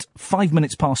up at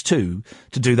 2:05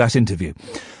 to do that interview.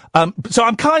 So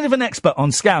I'm kind of an expert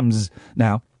on scams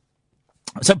now.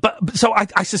 So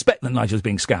I suspect that Nigel's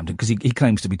being scammed because he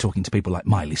claims to be talking to people like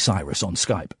Miley Cyrus on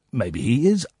Skype. Maybe he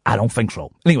is. I don't think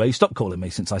so. Anyway, he stopped calling me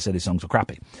since I said his songs were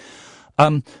crappy.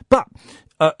 But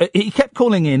he kept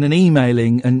calling in and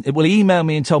emailing, and he emailed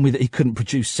me and told me that he couldn't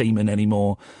produce semen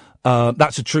anymore.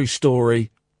 That's a true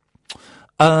story.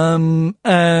 And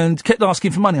kept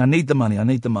asking for money. I need the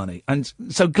money. And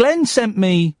so Glenn sent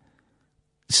me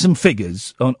some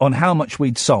figures on how much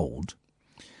we'd sold.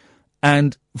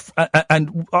 And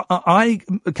I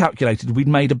calculated we'd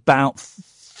made about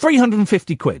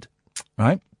 350 quid,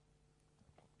 right?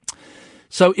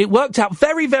 So it worked out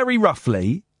very, very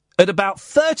roughly at about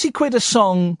 30 quid a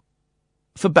song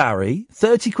for Barry,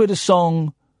 30 quid a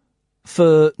song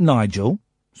for Nigel.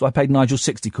 So I paid Nigel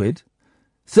 60 quid.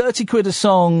 30 quid a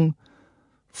song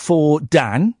for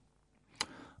Dan.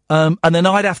 And then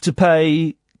I'd have to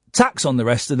pay tax on the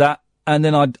rest of that. And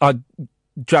then I'd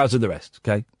drowse the rest,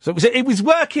 okay? So it was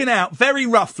working out very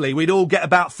roughly. We'd all get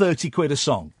about 30 quid a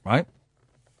song, right?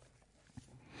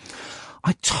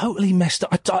 I totally messed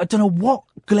up. I don't know what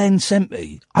Glenn sent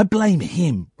me. I blame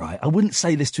him, right? I wouldn't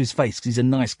say this to his face because he's a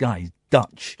nice guy. He's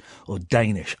Dutch or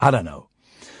Danish. I don't know.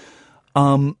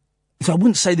 So I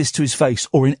wouldn't say this to his face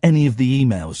or in any of the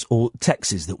emails or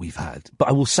texts that we've had. But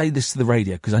I will say this to the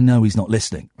radio because I know he's not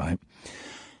listening, right?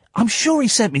 I'm sure he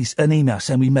sent me an email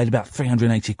saying we made about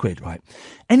 380 quid, right?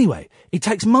 Anyway, it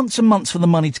takes months and months for the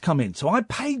money to come in. So I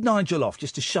paid Nigel off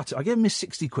just to shut it. I gave him his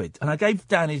 60 quid and I gave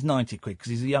Dan his 90 quid because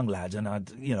he's a young lad and I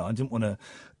didn't want to,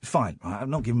 fine, right? I'm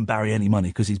not giving Barry any money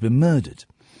because he's been murdered.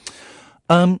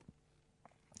 And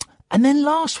then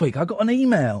last week I got an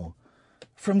email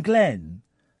from Glenn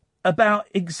about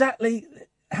exactly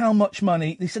how much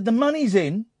money. He said, the money's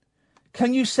in.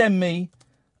 Can you send me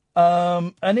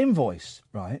an invoice,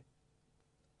 right?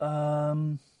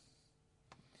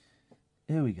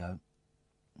 Here we go.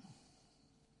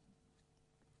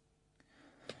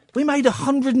 We made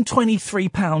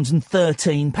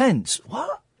 £123.13.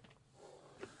 What?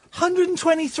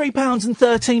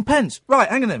 £123.13. Right,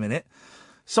 hang on a minute.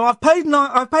 So I've paid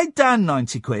Dan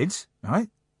 90 quid, right?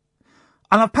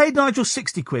 And I've paid Nigel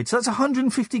 60 quid, so that's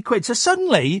 150 quid. So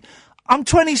suddenly, I'm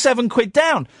 27 quid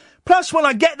down. Plus, when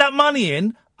I get that money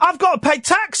in, I've got to pay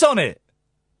tax on it.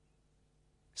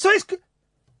 So it's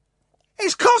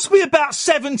cost me about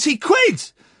 70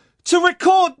 quid to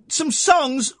record some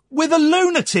songs with a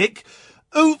lunatic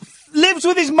who lives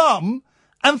with his mum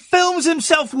and films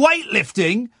himself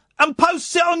weightlifting and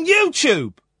posts it on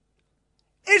YouTube.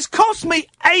 It's cost me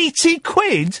 80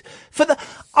 quid for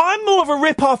I'm more of a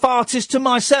rip-off artist to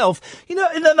myself. You know,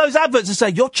 in those adverts that say,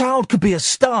 your child could be a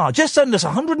star. Just send us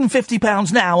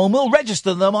 £150 now and we'll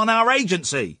register them on our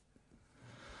agency.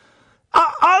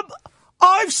 I've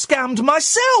scammed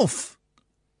myself.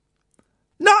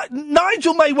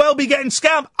 Nigel may well be getting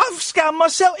scammed. I've scammed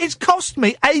myself. It's cost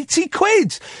me 80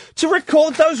 quid to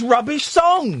record those rubbish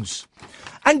songs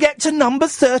and get to number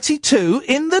 32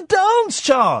 in the dance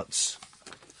charts.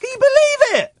 Can you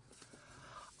believe it?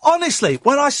 Honestly,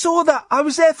 when I saw that, I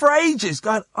was there for ages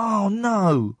going, oh,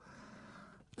 no.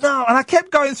 No, and I kept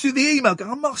going through the email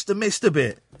going, I must have missed a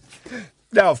bit.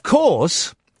 Now, of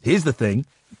course, here's the thing.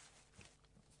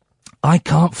 I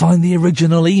can't find the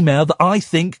original email that I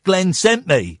think Glenn sent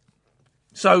me.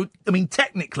 So, I mean,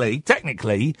 technically,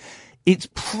 it's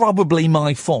probably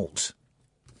my fault.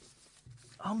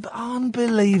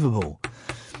 Unbelievable.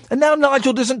 And now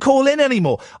Nigel doesn't call in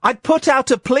anymore. I put out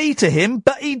a plea to him,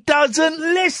 but he doesn't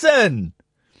listen.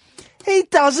 He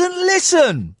doesn't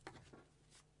listen.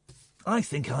 I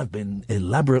think I've been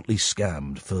elaborately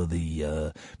scammed for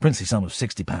the princely sum of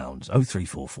 £60.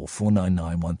 0344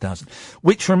 499 1000.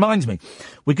 Which reminds me,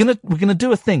 we're gonna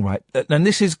do a thing, right? And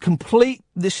this is complete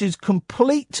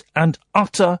and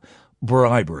utter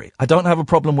bribery. I don't have a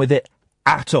problem with it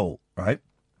at all, right?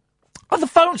 Are the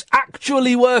phones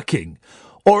actually working?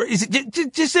 Or is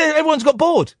it just everyone's got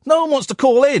bored? No one wants to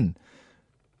call in.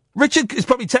 Richard is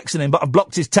probably texting him, but I've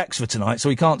blocked his text for tonight, so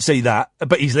he can't see that.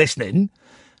 But he's listening.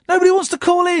 Nobody wants to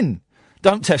call in.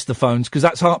 Don't test the phones, because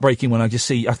that's heartbreaking when I just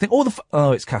see... I think,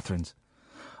 it's Catherine's.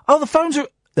 Oh, the phones are...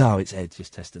 Oh, it's Ed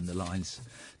just testing the lines.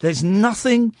 There's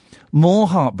nothing more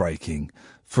heartbreaking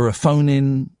for a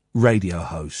phone-in radio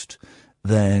host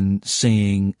than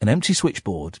seeing an empty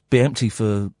switchboard be empty for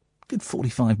a good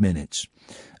 45 minutes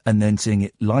and then seeing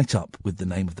it light up with the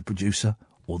name of the producer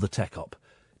or the tech op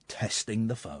testing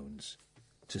the phones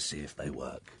to see if they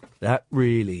work. That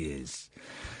really is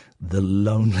the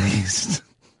loneliest...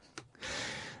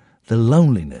 the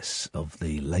loneliness of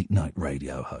the late-night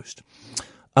radio host.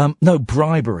 No,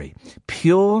 bribery.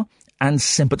 Pure and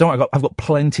simple. Don't worry, I've got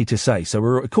plenty to say.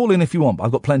 So call in if you want, but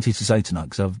I've got plenty to say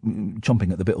tonight because I'm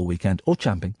chomping at the bit all weekend, or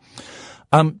champing.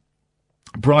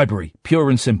 Bribery, pure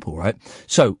and simple, right?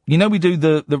 So, we do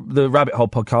the Rabbit Hole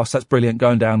podcast. That's brilliant. Go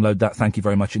and download that. Thank you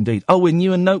very much indeed. Oh, we're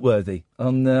new and noteworthy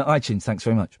on iTunes. Thanks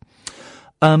very much.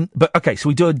 But okay, so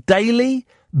we do a daily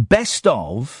best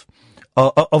of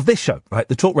this show, right?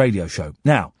 The Talk Radio show.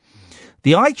 Now,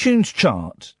 the iTunes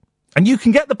chart, and you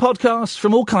can get the podcast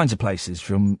from all kinds of places,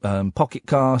 from Pocket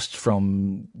Cast,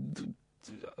 from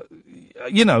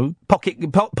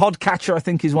Podcatcher, I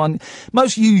think is one.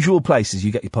 Most usual places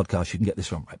you get your podcast, you can get this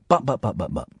from, right?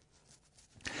 But.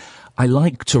 I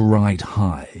like to ride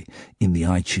high in the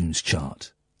iTunes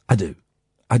chart. I do.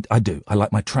 I do. I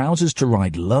like my trousers to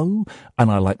ride low,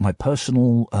 and I like my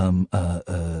personal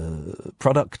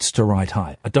products to ride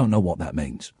high. I don't know what that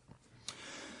means.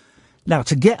 Now,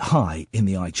 to get high in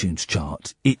the iTunes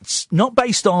chart, it's not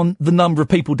based on the number of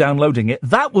people downloading it.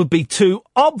 That would be too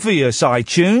obvious,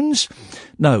 iTunes.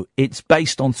 No, it's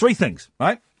based on three things,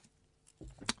 right?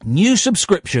 New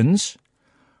subscriptions,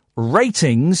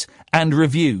 ratings, and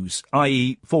reviews,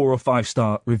 i.e. 4 or 5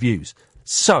 star reviews.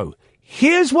 So,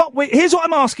 here's what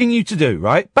I'm asking you to do,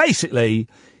 right? Basically,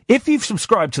 if you've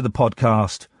subscribed to the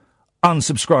podcast,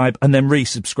 unsubscribe and then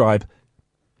resubscribe.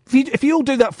 If you all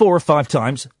do that 4 or 5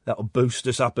 times, that'll boost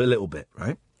us up a little bit,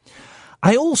 right?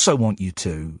 I also want you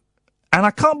to, and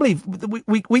I can't believe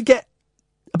we get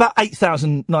about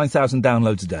 8,000, 9,000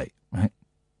 downloads a day, right?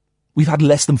 We've had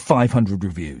less than 500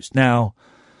 reviews. Now,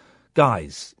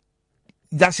 guys,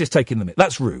 that's just taking the mick.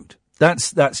 That's rude.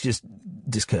 That's just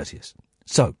discourteous.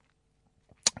 So,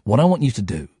 what I want you to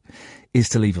do is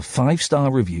to leave a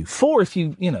 5-star review. 4 if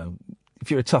if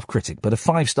you're a tough critic, but a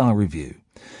 5-star review.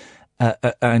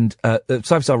 And a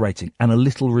 5-star rating and a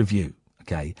little review,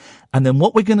 okay? And then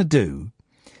what we're going to do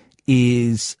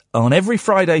is on every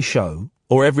Friday show,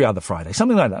 or every other Friday,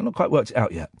 something like that, I've not quite worked it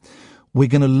out yet, we're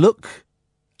going to look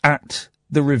at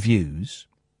the reviews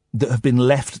that have been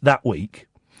left that week,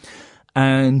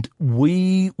 and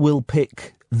we will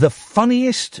pick the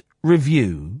funniest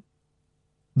review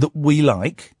that we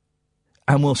like,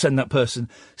 and we'll send that person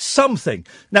something.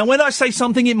 Now, when I say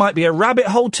something, it might be a Rabbit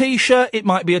Hole T-shirt, it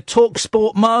might be a Talk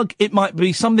Sport mug, it might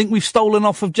be something we've stolen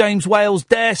off of James Whale's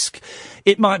desk,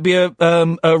 it might be a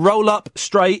roll-up,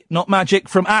 straight, not magic,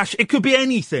 from Ash. It could be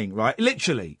anything, right?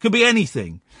 Literally, could be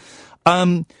anything.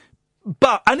 And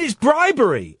it's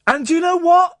bribery. And do you know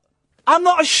what? I'm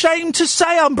not ashamed to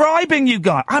say I'm bribing you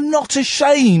guys. I'm not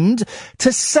ashamed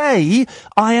to say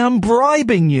I am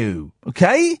bribing you,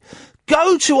 okay?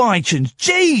 Go to iTunes.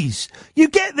 Jeez, you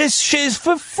get this shiz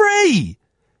for free.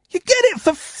 You get it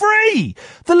for free.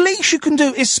 The least you can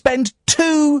do is spend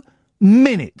 2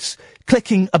 minutes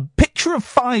clicking a picture of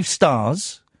 5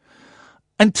 stars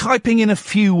and typing in a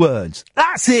few words.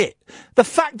 That's it. The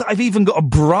fact that I've even got to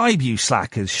bribe you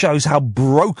slackers shows how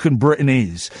broken Britain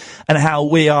is and how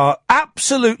we are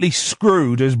absolutely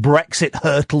screwed as Brexit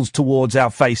hurtles towards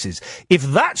our faces. If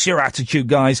that's your attitude,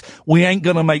 guys, we ain't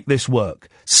going to make this work.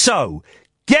 So,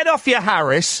 get off your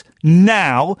Harris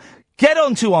now, get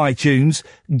onto iTunes,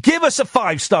 give us a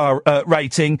 5-star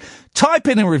rating, type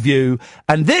in a review,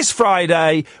 and this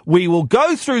Friday we will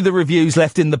go through the reviews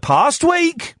left in the past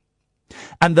week,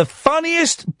 and the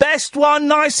funniest, best one,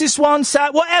 nicest one,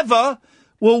 whatever,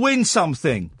 will win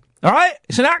something. All right?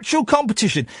 It's an actual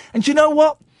competition. And do you know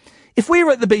what? If we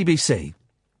were at the BBC,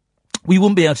 we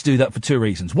wouldn't be able to do that for 2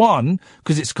 reasons. 1,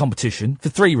 because it's a competition, for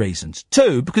 3 reasons.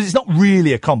 2, because it's not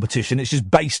really a competition, it's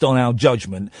just based on our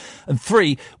judgment. And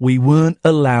 3, we weren't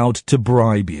allowed to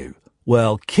bribe you.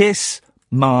 Well, kiss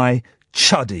my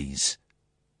chuddies.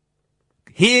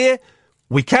 Here,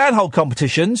 we can hold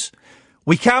competitions,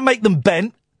 we can make them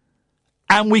bent,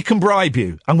 and we can bribe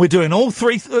you. And we're doing all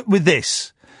 3 with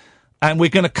this. And we're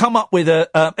going to come up with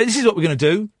this is what we're going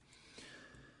to do.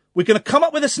 We're going to come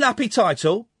up with a snappy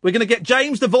title. We're going to get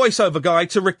James, the voiceover guy,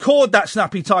 to record that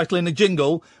snappy title in a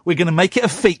jingle. We're going to make it a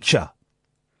feature.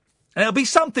 And it'll be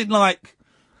something like...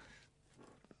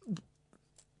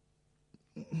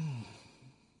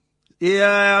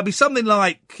 Yeah, it'll be something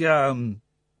like... Iain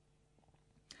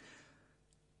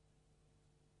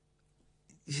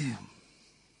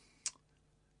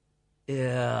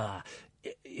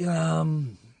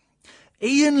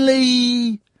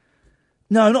Lee...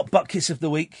 No, not Butt Kiss of the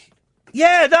Week.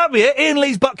 Yeah, that'll be it. Iain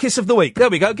Lee's Butt Kiss of the Week. There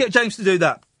we go. Get James to do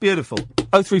that. Beautiful.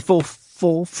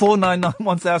 0344 499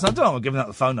 1000. I don't know. I'm giving out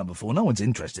the phone number for. No one's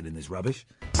interested in this rubbish.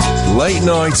 Late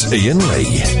Night Iain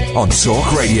Lee on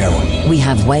Talk Radio. We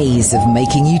have ways of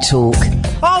making you talk.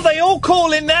 Oh, they all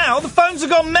call in now. The phones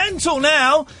have gone mental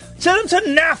now. Tell them to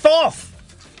naff off.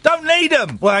 Don't need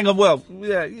them. Well, hang on. Well,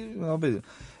 yeah, I'll be...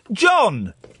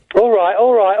 John! All right.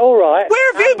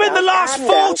 Where have you been the last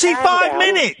 45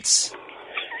 minutes?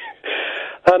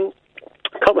 A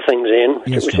couple of things, Ian,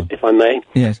 yes, if I may.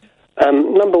 Yes.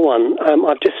 Number one, I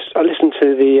listened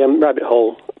to the Rabbit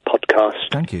Hole podcast.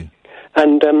 Thank you.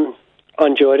 And I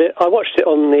enjoyed it. I watched it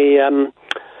on the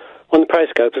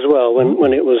Periscope as well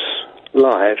when it was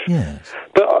live. Yes.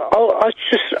 But I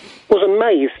just was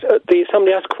amazed at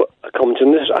somebody else commented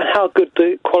on this, how good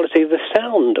the quality of the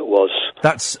sound was.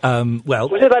 That's, well...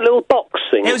 Was it that little box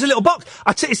thing? It was a little box.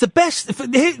 I'd say it's the best...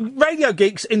 Radio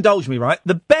geeks, indulge me, right?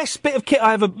 The best bit of kit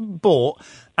I ever bought,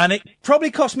 and it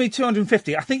probably cost me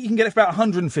 $250. I think you can get it for about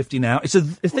 $150 now. It's a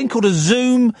thing called a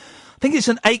Zoom... I think it's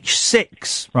an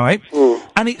H6, right?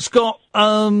 And it's got,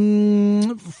 5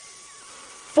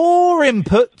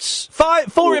 inputs,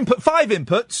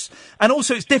 and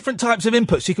also it's different types of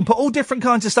inputs. So you can put all different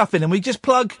kinds of stuff in, and we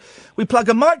plug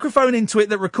a microphone into it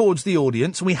that records the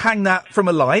audience, and we hang that from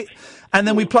a light, and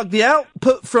then we plug the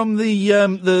output from the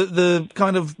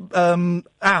kind of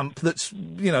amp that's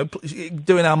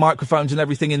doing our microphones and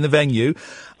everything in the venue.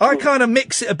 I kind of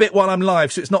mix it a bit while I'm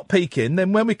live, so it's not peaking.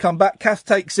 Then when we come back, Kath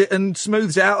takes it and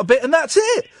smooths it out a bit, and that's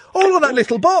it. All on that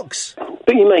little box.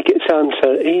 But you make it sound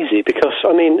so easy because,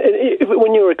 I mean,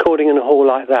 when you're recording in a hall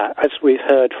like that, as we've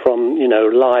heard from,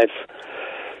 live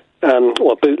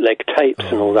bootleg tapes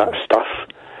and all that stuff,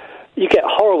 you get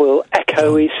horrible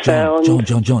echoey sound.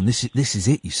 John, this is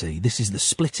it, you see. This is the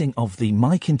splitting of the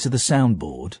mic into the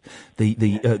soundboard, the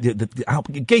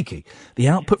geeky, the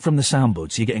output from the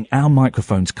soundboard, so you're getting our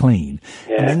microphones clean,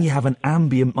 and then you have an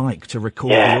ambient mic to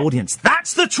record the audience.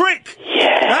 That's the trick!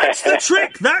 Yeah! That's the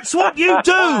trick! That's what you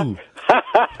do!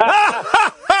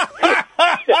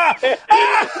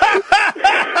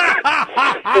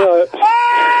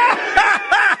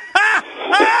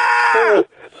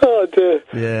 Oh dear.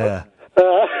 Yeah.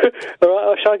 All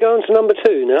right, shall I go on to number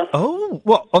 2 now? Oh,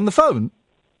 what, on the phone?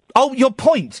 Oh, your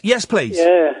point. Yes, please.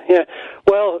 Yeah.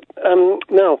 Well,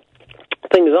 now,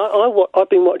 thing is, I've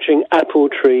been watching Apple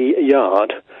Tree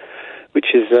Yard,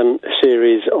 which is a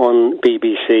series on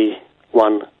BBC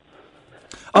One.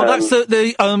 Oh, that's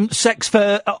the sex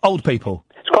for old people.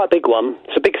 It's quite a big one.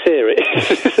 It's a big series.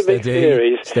 It's a big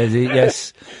series. Steady,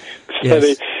 yes.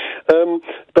 Steady.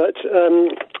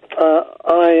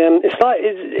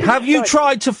 Have you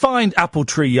tried to find Apple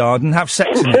Tree Yard and have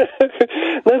sex in it?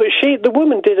 No, but the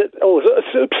woman did it. Oh,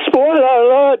 spoiler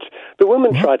alert! The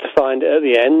woman tried to find it at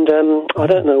the end. I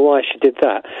don't know why she did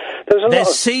that. There's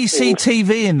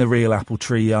CCTV in the real Apple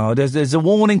Tree Yard. There's a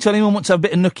warning to anyone who wants to have a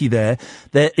bit of nookie there.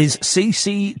 There is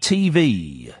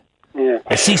CCTV. Yeah.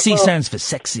 CC stands for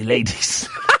sexy ladies.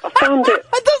 I found it.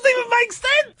 That doesn't even make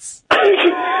sense.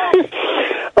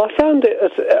 I found it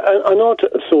as an odd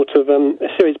sort of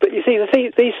series, but you see,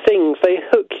 these things, they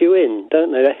hook you in,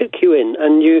 don't they? They hook you in,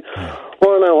 and you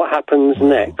want to know what happens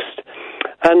next.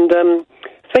 And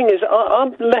thing is,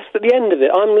 I'm left at the end of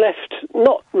it. I'm left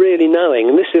not really knowing,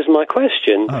 and this is my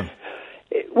question. Oh.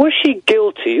 Was she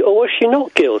guilty, or was she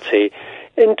not guilty?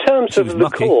 In terms of the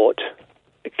court,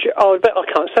 I bet I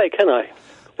can't say, can I?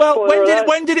 Well,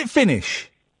 when did it finish?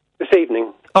 This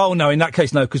evening. Oh, no, in that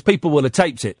case, no, because people will have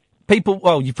taped it. You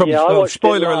probably... Yeah,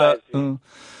 spoiler alert.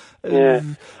 Yeah.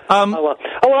 Well,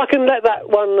 I can let that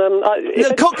one...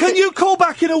 can you call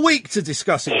back in a week to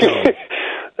discuss it, John?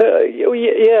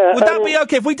 Yeah. Would that be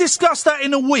okay? If we discuss that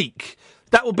in a week,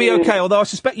 that would be okay, although I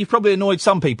suspect you've probably annoyed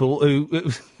some people who...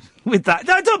 with that.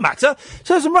 No, it doesn't matter.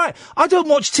 Serves them right. I don't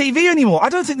watch TV anymore. I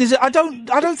don't think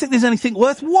there's anything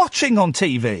worth watching on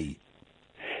TV.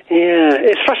 Yeah,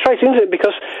 it's frustrating, isn't it?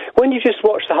 Because when you just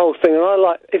watch the whole thing,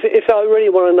 and if I really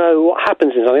want to know what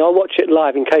happens in something, I'll watch it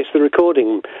live in case the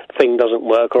recording thing doesn't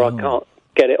work or I can't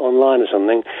get it online or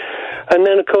something. And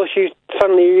then, of course, you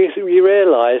suddenly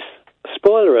realise,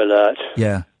 spoiler alert.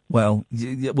 Yeah. Well,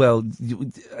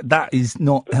 that is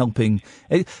not helping.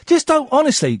 Just don't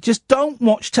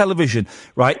watch television,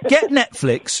 right? Get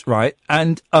Netflix, right?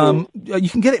 And you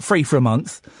can get it free for a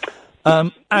month.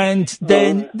 And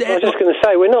then... I was just going to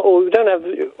say, we don't have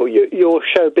your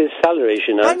showbiz salaries,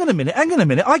 you know. Hang on a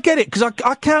minute. I get it, because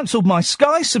I cancelled my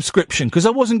Sky subscription, because I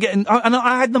wasn't getting... and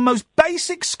I had the most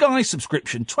basic Sky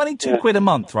subscription, £22 a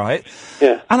month, right?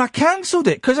 Yeah. And I cancelled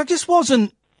it, because I just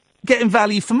wasn't getting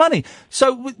value for money.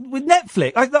 So with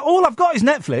Netflix, all I've got is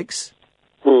Netflix.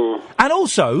 And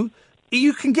also...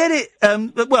 You can get it,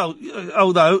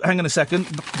 although, hang on a second,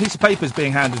 a piece of paper's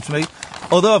being handed to me.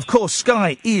 Although, of course,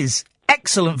 Sky is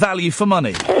excellent value for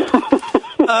money.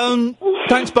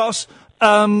 Thanks, boss.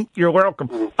 You're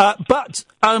welcome. But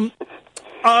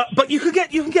you can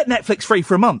get Netflix free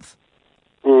for a month.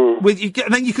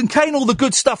 Then you can cane all the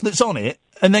good stuff that's on it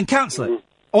and then cancel it.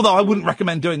 Although I wouldn't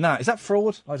recommend doing that. Is that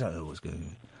fraud? I don't know what's going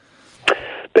on.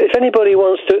 But if anybody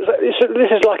wants to, this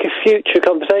is like a future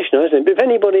conversation, isn't it? But if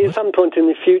anybody at some point in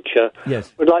the future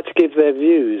would like to give their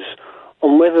views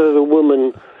on whether the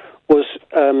woman was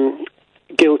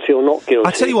guilty or not guilty.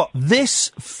 I tell you what,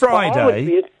 this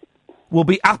Friday will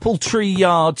be Apple Tree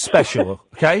Yard special,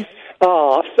 okay?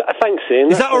 Oh, thanks,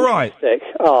 Ian. Is that all right?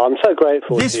 Oh, I'm so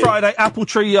grateful. This Friday, Apple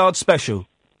Tree Yard special.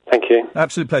 Thank you.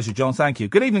 Absolute pleasure, John. Thank you.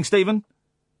 Good evening, Stephen.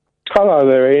 Hello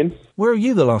there, Ian. Where were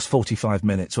you the last 45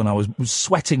 minutes when I was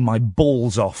sweating my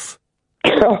balls off?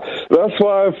 That's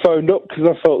why I phoned up,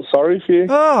 because I felt sorry for you.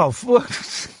 Oh,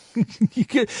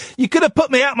 you could have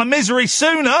put me out of my misery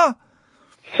sooner.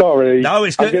 Sorry. No,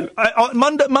 it's good.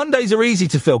 Mondays are easy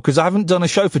to fill because I haven't done a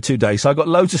show for 2 days, so I've got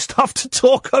loads of stuff to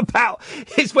talk about.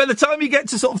 It's by the time you get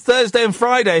to sort of Thursday and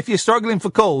Friday, if you're struggling for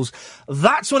calls,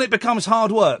 that's when it becomes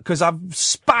hard work because I've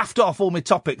spaffed off all my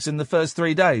topics in the first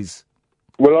 3 days.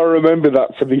 Well, I remember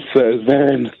that for this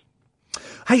Thursday.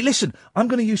 Hey, listen, I'm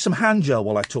going to use some hand gel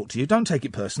while I talk to you. Don't take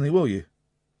it personally, will you?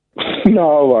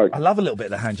 No, I won't. I love a little bit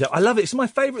of the hand gel. I love it. It's my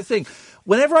favourite thing.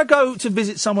 Whenever I go to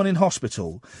visit someone in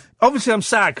hospital, obviously I'm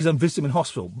sad because I'm visiting in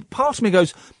hospital. Part of me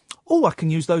goes, oh, I can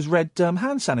use those red hand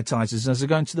sanitisers as I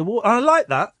go into the water. I like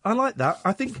that.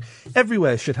 I think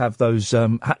everywhere should have those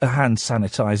hand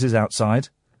sanitisers outside.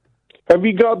 Have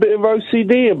you got a bit of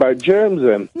OCD about germs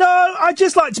then? No, I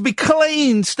just like to be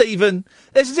clean, Stephen.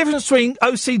 There's a difference between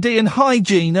OCD and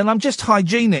hygiene, and I'm just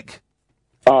hygienic.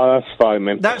 Oh, that's fine,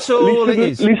 man. That's all it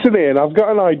is. Listen, Ian, I've got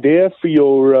an idea for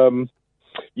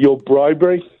your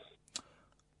bribery.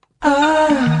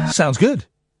 Sounds good.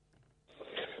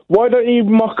 Why don't you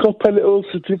mock up a little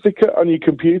certificate on your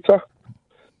computer?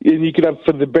 And you can have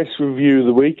for the best review of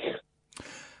the week.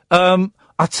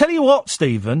 I'll tell you what,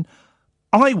 Stephen,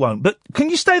 I won't, but can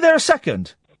you stay there a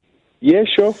second? Yeah,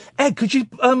 sure. Ed, could you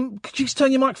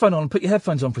turn your microphone on and put your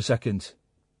headphones on for a second?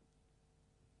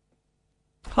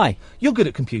 Hi. You're good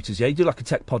at computers, yeah? You do like a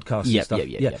tech podcast and stuff?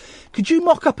 Yeah. Could you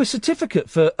mock up a certificate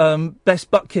for Best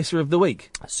Butt Kisser of the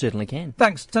Week? I certainly can.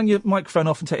 Thanks. Turn your microphone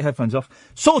off and take your headphones off.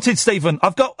 Sorted, Stephen.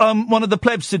 I've got one of the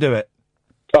plebs to do it.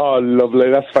 Oh, lovely.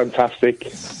 That's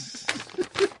fantastic.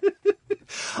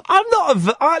 I'm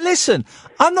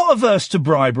not averse to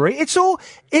bribery. It's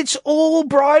all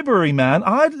bribery, man.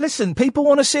 Listen, people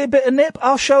want to see a bit of nip,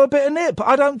 I'll show a bit of nip.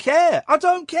 I don't care.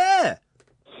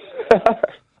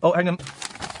 Oh, hang on.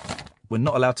 We're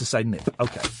not allowed to say nip.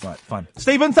 Okay, right, fine.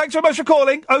 Stephen, thanks very much for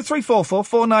calling. 0344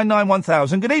 499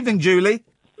 1000. Good evening, Julie.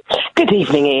 Good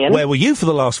evening, Ian. Where were you for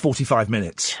the last 45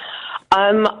 minutes?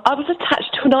 I was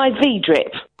attached to an IV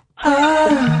drip.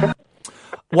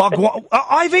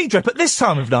 IV drip at this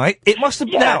time of night? It must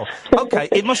have been now. Okay,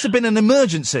 it must have been an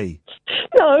emergency.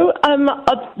 No,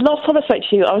 last time I spoke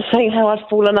to you, I was saying how I'd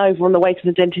fallen over on the way to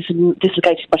the dentist and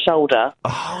dislocated my shoulder.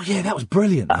 Oh, yeah, that was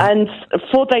brilliant. Man. And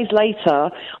 4 days later,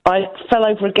 I fell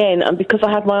over again, and because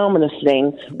I had my arm in a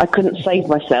sling, I couldn't save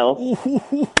myself.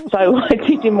 So I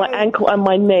did in my ankle and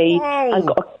my knee,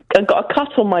 and got a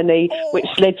cut on my knee, which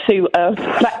led to a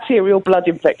bacterial blood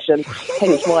infection.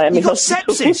 Hence why I'm in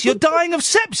hospital. Sepsis. You're dying of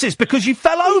sepsis because you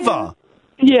fell over.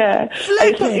 Yeah.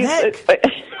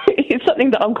 It's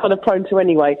something that I'm kind of prone to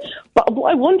anyway. But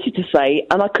what I wanted to say,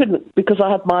 and I couldn't because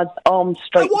I had my arm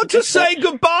straight. I want to say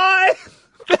goodbye.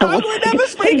 I will never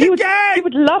speak again. You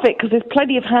would love it because there's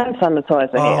plenty of hand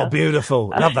sanitizer here. Oh, beautiful.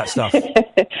 Love that stuff.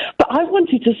 But I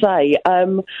wanted to say,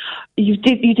 you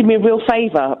did me a real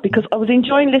favour because I was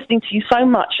enjoying listening to you so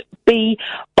much be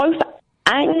both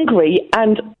angry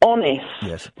and honest.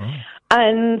 Yes.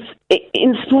 And it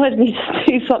inspired me to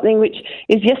do something which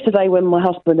is yesterday when my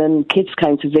husband and kids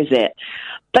came to visit.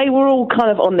 They were all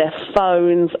kind of on their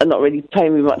phones and not really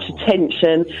paying me much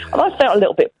attention. And I felt a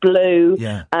little bit blue.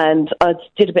 Yeah. And I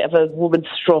did a bit of a woman's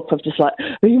strop of just like,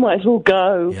 oh, you might as well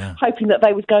go. Yeah. Hoping that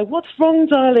they would go, what's wrong,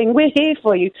 darling? We're here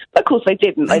for you. But of course they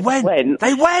didn't. They went.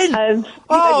 They went. And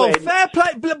fair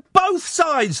play. Both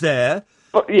sides there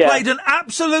played an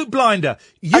absolute blinder.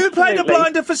 You played a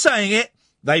blinder for saying it.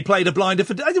 They played a blinder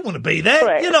for... I didn't want to be there.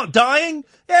 Correct. You're not dying.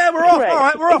 Yeah, we're off. All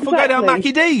right, we're off. We'll go down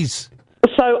Mackie D's.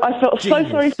 So I felt so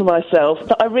sorry for myself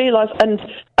that I realised, and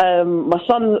my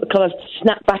son kind of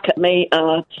snapped back at me, and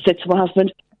I said to my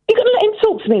husband, "You going to let him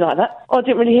talk to me like that?" I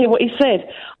didn't really hear what he said.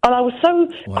 And I was so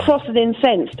cross and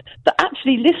incensed that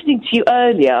actually listening to you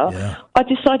earlier, I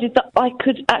decided that I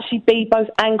could actually be both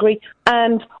angry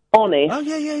and honest. Oh,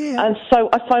 yeah. And so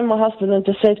I phoned my husband and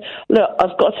just said, look,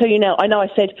 I've got to tell you now, I know I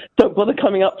said, don't bother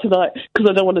coming up tonight because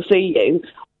I don't want to see you.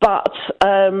 But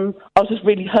I was just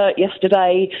really hurt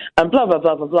yesterday and blah, blah,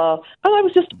 blah, blah, blah. And I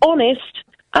was just honest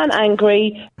and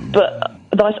angry, but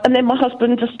nice. And then my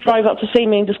husband just drove up to see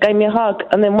me and just gave me a hug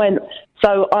and then went.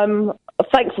 So I'm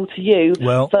thankful to you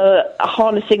for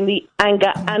harnessing the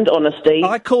anger and honesty.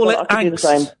 I call it I do the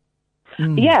same.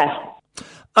 Yeah.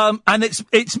 And it's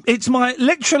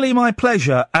literally my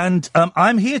pleasure, and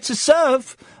I'm here to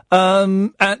serve,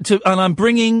 and I'm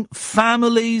bringing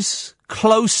families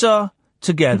closer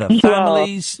together,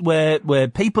 families where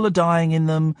people are dying in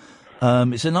them.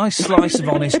 It's a nice slice of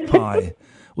honest pie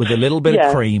with a little bit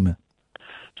of cream.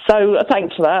 So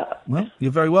thanks for that. Well,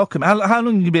 you're very welcome. How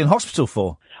long have you been in hospital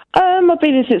for? I've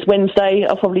been in since Wednesday.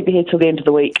 I'll probably be here till the end of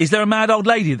the week. Is there a mad old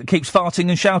lady that keeps farting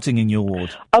and shouting in your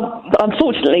ward?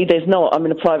 Unfortunately, there's not. I'm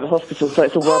in a private hospital, so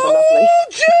it's all rather lovely.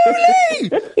 Julie!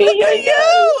 Look at you!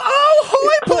 Oh,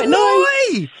 hi, boy!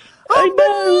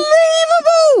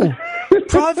 Unbelievable!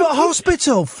 Private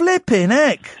hospital, flipping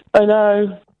heck. I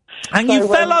know. And you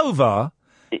fell over?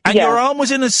 And your arm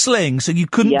was in a sling, so you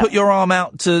couldn't put your arm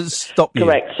out to stop you?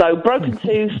 Correct. So broken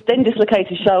tooth, then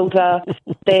dislocated shoulder,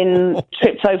 then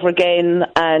tripped over again,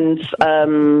 and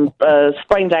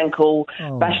sprained ankle,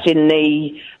 bashed in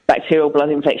knee, bacterial blood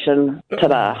infection.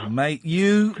 Ta-da. Mate,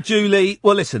 you, Julie,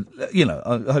 well, listen, I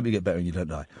hope you get better and you don't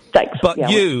die. Thanks. But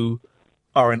you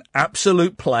are an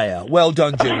absolute player. Well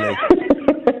done, Julie.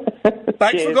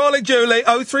 Thanks for calling, Julie.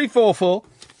 0344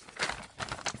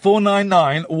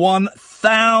 499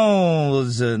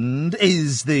 1000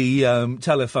 is the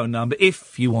telephone number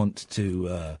if you want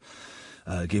to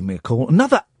give me a call.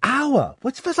 Another hour.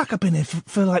 It feels like I've been here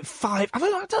for like 5.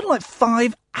 I've done like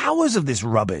 5 hours of this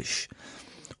rubbish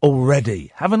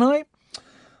already, haven't I?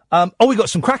 We got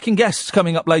some cracking guests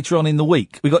coming up later on in the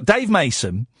week. We got Dave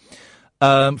Mason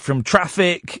from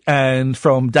Traffic, and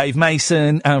from Dave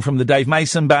Mason, and from the Dave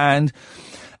Mason Band.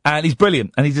 And he's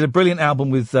brilliant. And he did a brilliant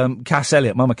album with Cass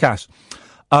Elliot, Mama Cass.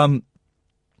 I'll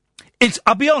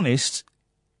be honest,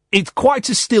 it's quite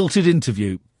a stilted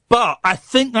interview, but I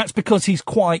think that's because he's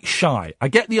quite shy. I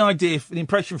get the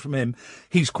impression from him,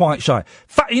 he's quite shy. In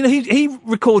fact, he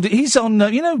recorded, he's on,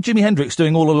 Jimi Hendrix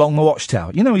doing All Along the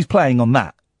Watchtower. He's playing on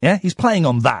that. Yeah, he's playing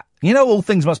on that. All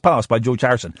Things Must Pass by George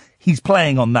Harrison. He's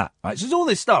playing on that. Right, so there's all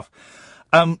this stuff.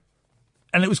 And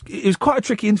it was quite a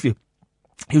tricky interview.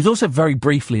 He was also very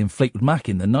briefly in Fleetwood Mac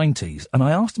in the 90s, and I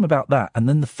asked him about that, and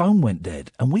then the phone went dead,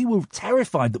 and we were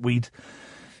terrified that we'd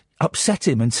upset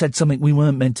him and said something we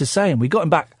weren't meant to say, and we got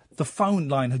him back. The phone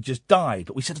line had just died,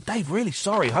 but we said, Dave, really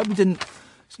sorry. Hope we didn't,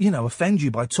 offend you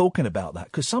by talking about that,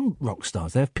 because some rock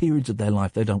stars, they have periods of their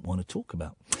life they don't want to talk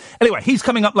about. Anyway, he's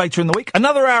coming up later in the week.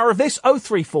 Another hour of this,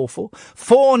 0344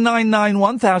 499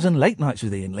 1000, Late Nights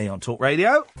with Iain Lee on Talk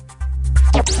Radio.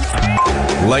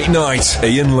 Late Night,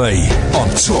 Iain Lee on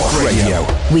Talk Radio.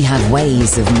 We have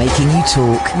ways of making you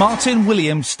talk. Martin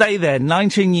Williams, stay there,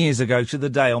 19 years ago to the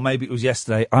day, or maybe it was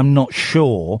yesterday, I'm not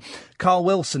sure. Carl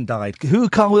Wilson died. Who,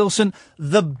 Carl Wilson?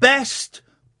 The best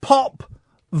pop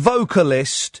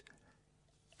vocalist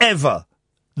ever.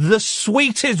 The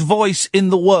sweetest voice in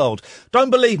the world. Don't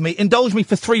believe me? Indulge me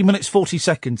for 3 minutes, 40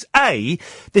 seconds.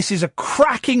 This is a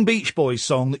cracking Beach Boys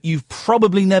song that you've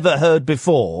probably never heard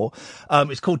before.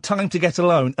 It's called Time to Get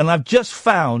Alone, and I've just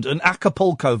found an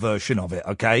Acapulco version of it,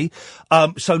 okay?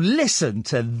 So listen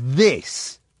to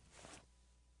this.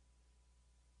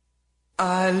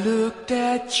 I looked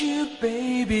at you,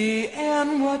 baby,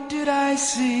 and what did I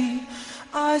see?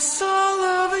 I saw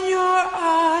love in your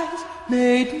eyes,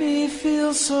 made me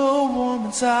feel so warm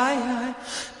inside.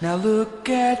 Now look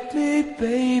at me,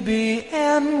 baby,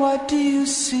 and what do you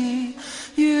see?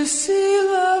 You see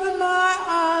love in my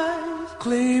eyes,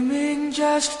 gleaming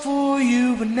just for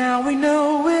you. But now we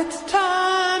know it's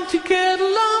time to get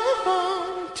along,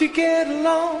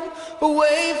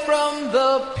 away from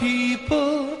the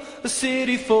people, a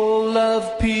city full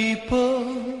of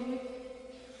people.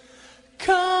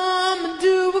 Come and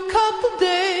do a couple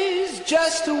days,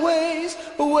 just a ways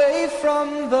away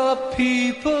from the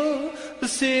people, the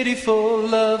city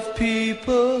full of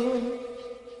people.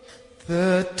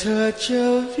 The touch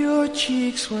of your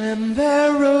cheeks when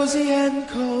they're rosy and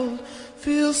cold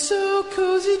feels so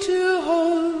cozy to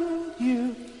hold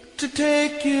you, to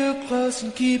take you close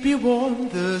and keep you warm.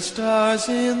 The stars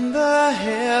in the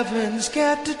heavens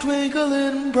get to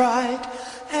twinkling bright,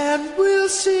 and we'll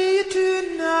see you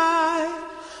tonight,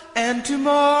 and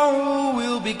tomorrow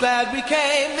we'll be glad we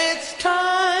came. It's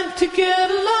time to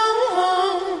get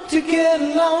along,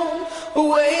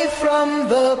 away from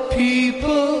the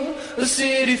people, a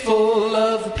city full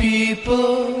of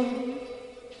people.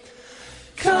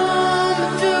 Come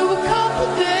and do a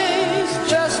couple days,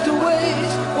 just a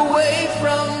ways away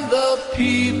from the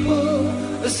people,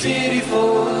 a city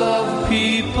full of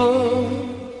people.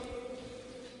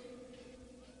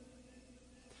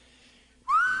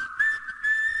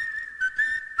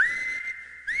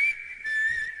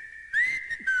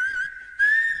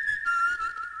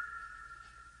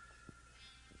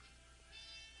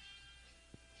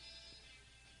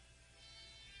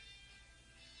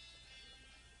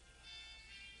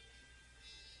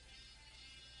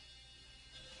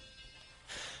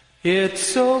 It's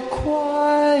so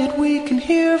quiet we can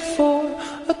hear for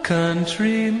a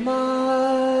country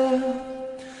mile.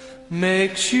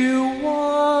 Makes you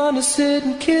wanna sit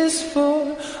and kiss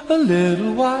for a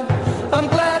little while. I'm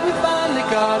glad we finally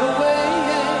got away,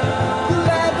 yeah.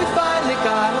 Glad we finally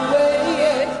got away,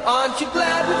 yeah. Aren't you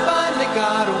glad we finally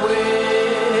got away?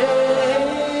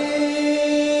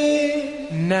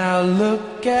 Now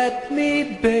look at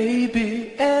me,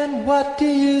 baby, and what do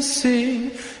you see?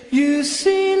 You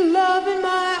see love in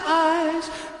my eyes,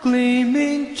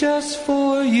 gleaming just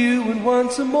for you, and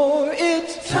once more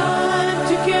it's time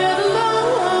to get alone,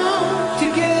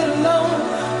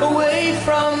 away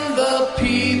from the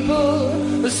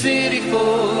people, a city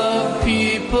full of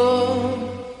people.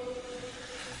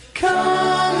 Come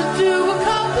and do a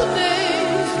couple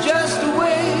days, just a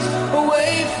ways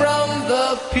away from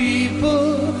the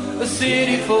people, a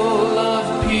city full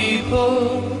of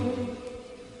people.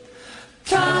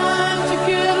 Time to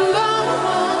get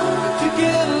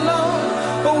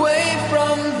along, away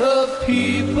from the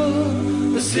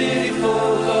people, a city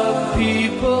full of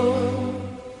people.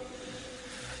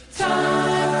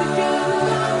 Time to get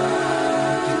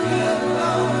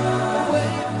along,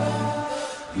 away from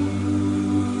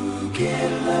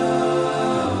get along.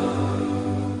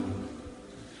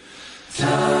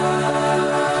 Time.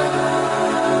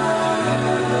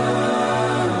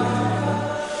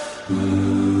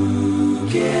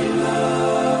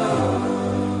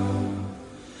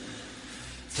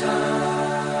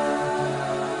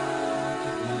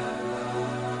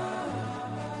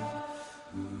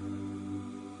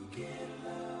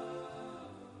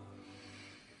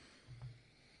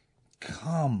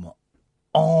 Come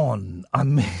on. I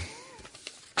mean,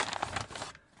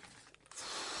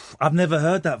 I've never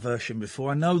heard that version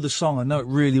before. I know the song. I know it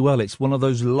really well. It's one of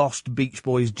those lost Beach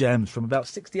Boys gems from about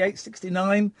 68,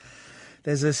 69.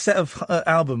 There's a set of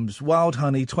albums, Wild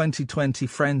Honey, 2020,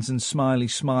 Friends and Smiley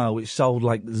Smile, which sold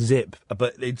like zip,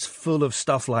 but it's full of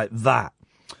stuff like that.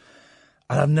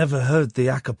 And I've never heard the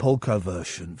Acapulco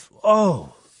version.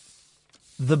 Oh,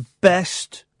 the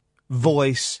best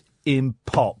voice in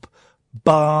pop,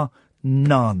 bar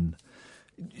none.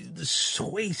 The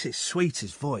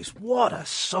sweetest voice. What a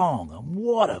song and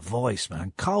what a voice,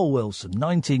 man. Carl Wilson,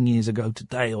 19 years ago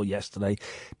today or yesterday.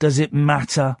 Does it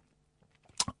matter?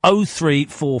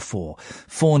 0344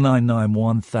 499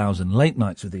 1000. Late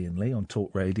Nights with Iain Lee on Talk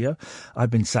Radio.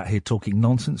 I've been sat here talking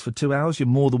nonsense for 2 hours. You're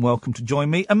more than welcome to join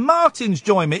me. And Martin's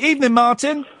joined me. Evening,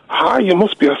 Martin. Hi, you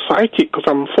must be a psychic because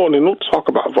I'm phoning up to talk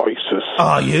about voices.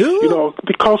 Are you? You know,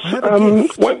 because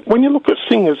when you look at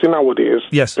singers nowadays,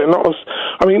 yes, they're not as...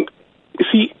 I mean, you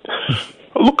see...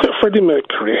 Look at Freddie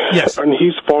Mercury, yes, and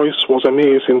his voice was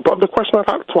amazing. But the question I'd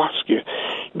like to ask you,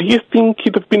 do you think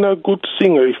he'd have been a good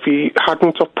singer if he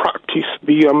hadn't have practiced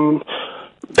the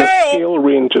scale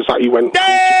ranges that he went through to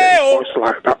get his voice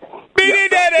like that?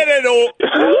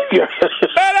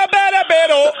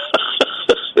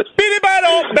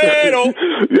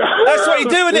 That's what he'd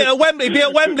do, isn't it? At Wembley, he'd be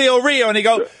at Wembley or Rio, and he'd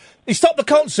stop the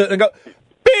concert and go...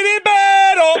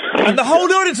 And the whole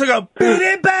audience will go, yeah,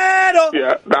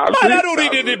 that's it.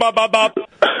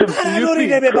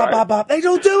 They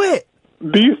don't do it.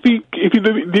 Do you think if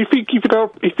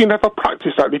he never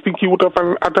practiced that, do you think he would have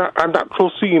had a natural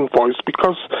singing voice?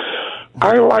 Because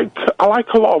I like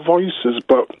a lot of voices,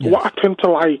 but what I tend to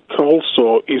like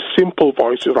also is simple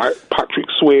voices like Patrick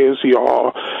Swayze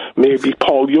or maybe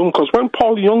Paul Young. Because when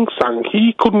Paul Young sang,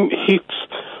 he couldn't hit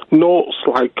notes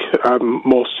like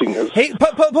most singers.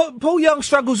 Paul Young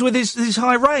struggles with his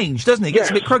high range, doesn't he? Gets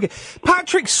a bit croaky.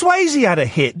 Patrick Swayze had a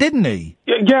hit, didn't he?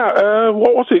 Yeah.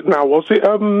 What was it now? Was it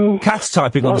Kath's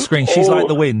typing on the screen. She's like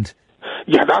the wind.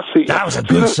 Yeah, that's it. That was a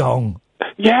good song.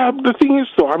 Yeah, the thing is,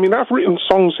 though, I mean, I've written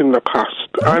songs in the past,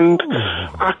 and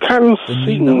I can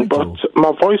sing, but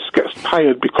my voice gets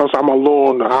tired because I'm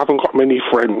alone, I haven't got many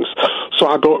friends, so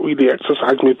I don't really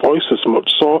exercise my voice as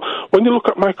much. So when you look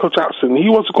at Michael Jackson, he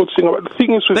was a good singer, but the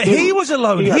thing is with him... But he was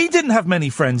alone, he didn't have many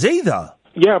friends either.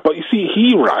 Yeah, but you see,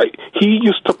 he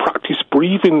used to practice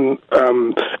breathing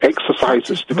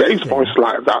exercises to get his voice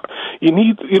like that. You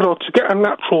need, to get a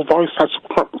natural voice has to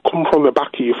come from the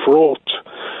back of your throat.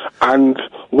 And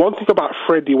one thing about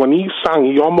Freddie, when he sang,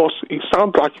 it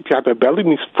sounded like if he had a bell in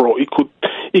his throat. He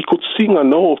could sing a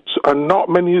note, and not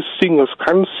many singers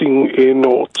can sing a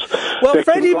note. Well,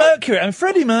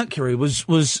 Freddie Mercury was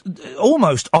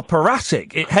almost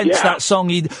operatic. Hence that song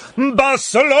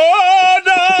Barcelona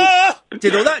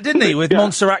did all that, didn't he, with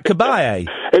Montserrat Caballé?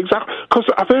 Exactly, because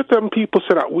I've heard people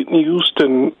say that Whitney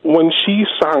Houston, when she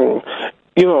sang,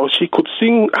 You know, she could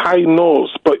sing high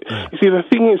notes, but you see, the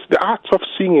thing is, the art of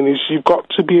singing is you've got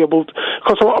to be able to,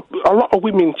 because a lot of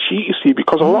women cheat, you see,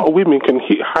 because a lot of women can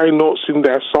hit high notes in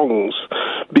their songs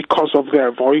because of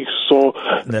their voice. So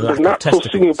the natural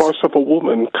singing voice of a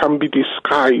woman can be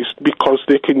disguised because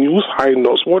they can use high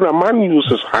notes. When a man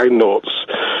uses high notes,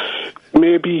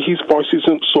 maybe his voice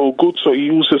isn't so good, so he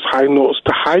uses high notes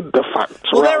to hide the fact.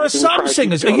 Well, there are some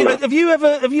singers. Have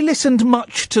you listened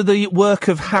much to the work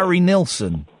of Harry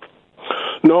Nilsson?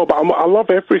 No, but I love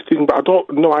everything, but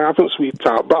I haven't,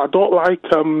 sweetheart, but I don't like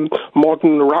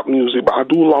modern rap music, but I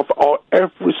do love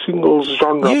every single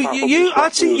genre.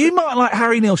 You might like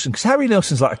Harry Nilsson, because Harry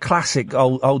Nilsson's like a classic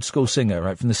old school singer,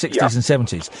 right, from the 60s and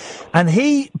 70s. And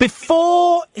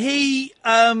before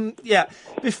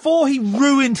he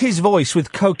ruined his voice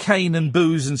with cocaine and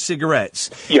booze and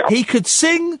cigarettes, he could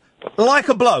sing like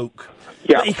a bloke,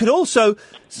 but he could also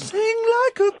sing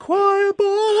like a choir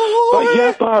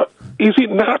boy. But is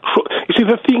it natural? You see,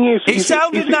 the thing is... It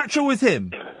sounded natural with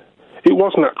him. It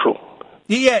was natural.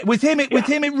 Yeah, with him it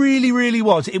really, really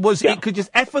was. It could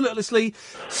just effortlessly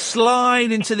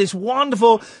slide into this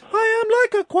wonderful, I am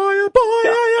like a choir boy,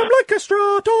 I am like a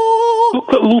strato.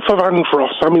 Look at Luther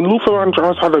Vandross. I mean, Luther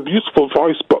Vandross had a beautiful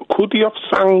voice, but could he have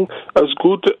sang as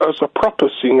good as a proper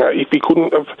singer if he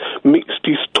couldn't have mixed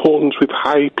his tones with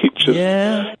high pitches?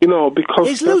 Yeah. You know, because...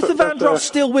 Is Luther Vandross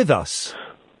still with us?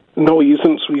 No, he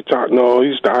isn't, sweetheart. No,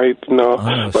 he's died. No.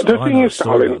 But the thing is,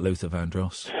 darling, Luther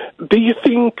Vandross. Do you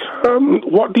think?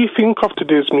 What do you think of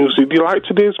today's music? Do you like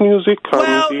today's music?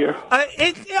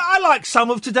 I like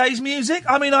some of today's music.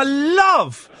 I mean, I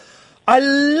love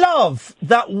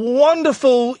that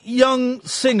wonderful young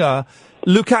singer,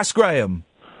 Lucas Graham.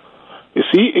 You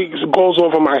see, it goes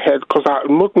over my head because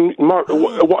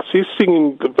what's his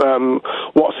singing?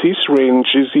 What's his range?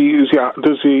 Is he a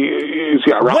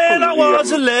rapper? When I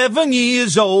was 11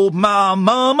 years old, my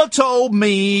mama told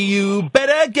me you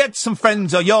better get some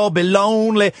friends or you'll be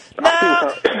lonely.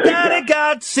 Now, Daddy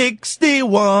got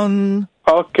 61.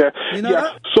 Okay. You know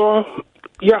that? So.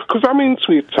 Yeah, because I mean,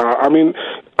 sweetheart. I mean,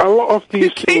 a lot of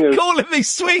these singers... You keep calling me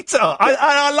sweetheart.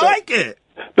 I like it.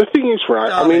 The thing is, right,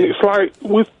 darling. I mean, it's like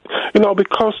with,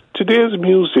 because today's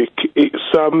music,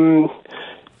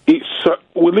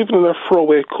 we're living in a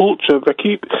throwaway culture. They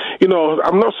keep,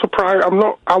 I'm not surprised. I'm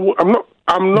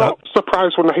not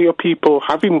surprised when I hear people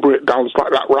having breakdowns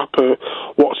like that rapper,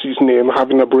 what's his name,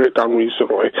 having a breakdown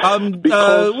recently.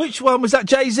 Which one was that?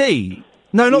 Jay-Z?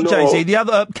 No, not Jay-Z, the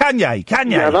other, Kanye.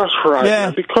 Yeah, that's right.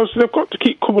 Yeah. Because they've got to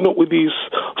keep coming up with these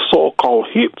so-called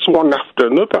hits one after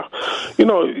another.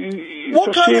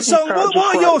 What kind of song, what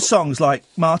are your songs like,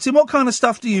 Martin? What kind of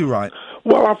stuff do you write?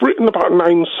 Well, I've written about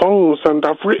 9 songs, and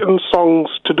I've written songs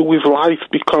to do with life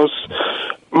because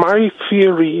my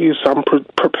theory is I'm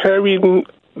preparing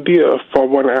the earth for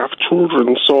when I have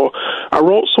children. So I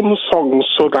wrote some songs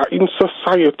so that in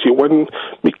society, when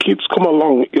my kids come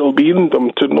along, it'll be in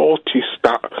them to notice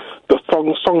that the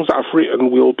songs that I've written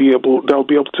they'll be able to,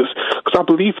 because I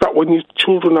believe that when your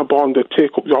children are born, they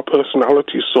take up your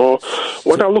personality. So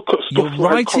when I look at stuff you're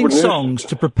writing songs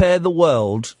to prepare the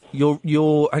world. You're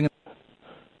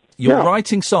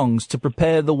writing songs to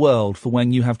prepare the world for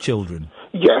when you have children.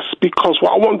 Yes, because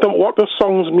what the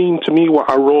songs mean to me, what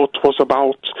I wrote was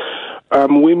about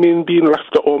women being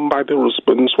left at home by their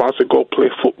husbands whilst they go play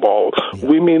football,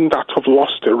 women that have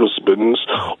lost their husbands,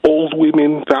 old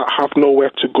women that have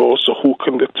nowhere to go, so who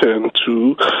can they turn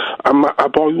to? A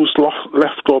boy who's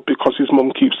left up because his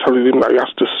mum keeps telling him that he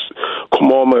has to come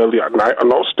home early at night and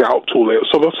not stay out too late.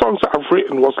 So the songs that I've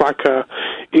written was like a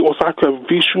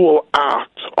visual art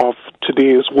of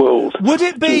today's world. Would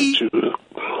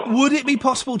it be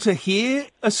possible to hear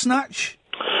a snatch?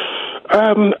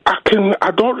 I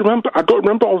don't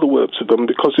remember all the words of them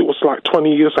because it was like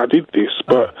 20 years I did this,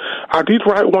 but I did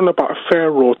write one about a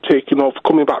pharaoh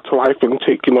coming back to life and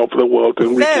taking over the world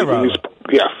and Pharaoh?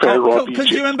 Pharaoh. Could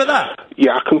you remember that?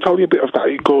 Yeah, I can tell you a bit of that.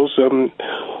 It goes,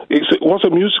 it was a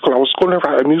musical. I was going to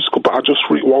write a musical, but I just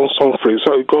wrote one song for it.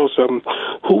 So it goes,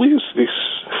 who is this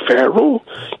Pharaoh?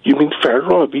 You mean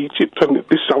Pharaoh of Egypt? And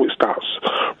this is how it starts.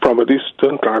 From a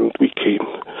distant land we came,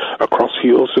 across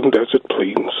hills and desert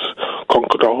plains,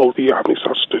 conquered all the armies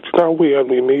that stood in our way, and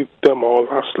we made them all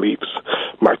our slaves.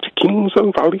 Mighty kings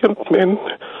and valiant men,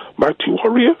 mighty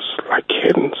warriors like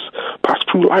hens, passed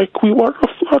through like we were a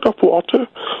flood of water.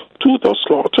 To the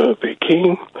slaughter they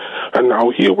came, and now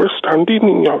here we're standing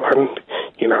in your land,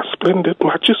 in our splendid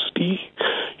majesty.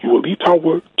 You will eat our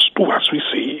words, do as we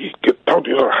say, get down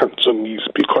your hands and knees,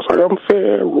 because I am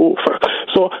Pharaoh.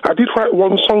 So I did write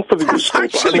one song for the musical.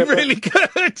 That's actually really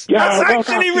good. Yeah, That's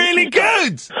actually really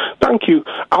good. thank you.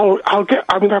 I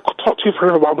could talk to you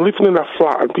forever, but I'm living in a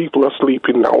flat and people are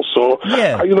sleeping now, so...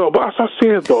 Yeah. But as I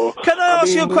say, though... Can I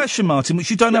ask you a question, Martin,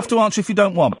 which you don't have to answer if you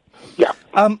don't want? Yeah.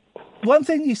 One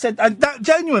thing you said, and that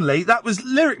genuinely, that was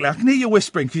lyrically, I can hear you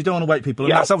whispering because you don't want to wake people,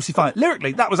 and that's obviously fine.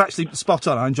 Lyrically, that was actually spot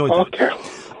on. I enjoyed that.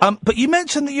 Okay. But you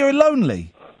mentioned that you're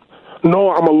lonely.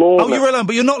 No, I'm alone. Oh, you're alone,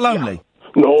 but you're not lonely? Yeah.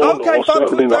 No, okay, fine.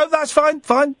 Certainly not. No, that's fine.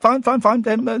 Fine.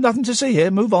 Nothing to see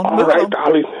here. Move on. All right,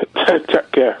 darling.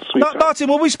 Take care, sweetheart. Martin,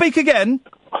 will we speak again?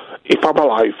 If I'm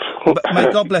alive.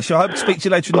 Mate, God bless you. I hope to speak to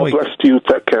you later in the week. God bless you.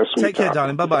 Take care, sweetheart. Take care,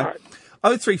 darling. Bye-bye.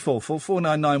 0344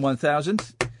 499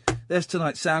 1000. There's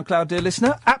tonight's SoundCloud, dear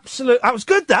listener. Absolute. That was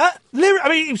good, that. I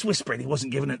mean, he was whispering. He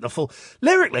wasn't giving it the full...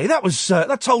 Lyrically, that was...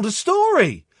 that told a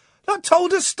story.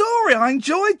 I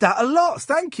enjoyed that a lot.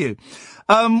 Thank you.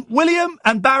 William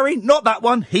and Barry, not that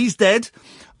one. He's dead.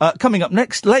 Coming up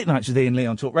next, Late Nights with Iain Lee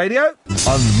on Talk Radio.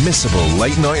 Unmissable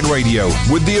late night radio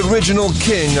with the original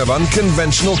king of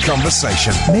unconventional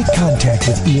conversation. Make contact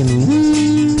with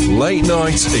Iain. Late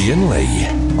Night Iain Lee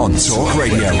on Talk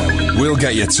Radio. We'll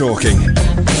get you talking.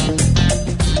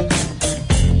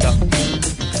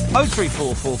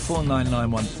 0344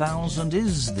 499 1000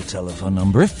 is the telephone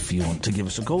number if you want to give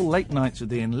us a call. Late Nights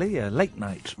with Iain Lee, a late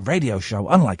night radio show,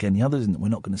 unlike any others, in that we're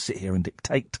not going to sit here and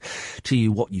dictate to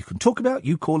you what you can talk about.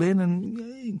 You call in and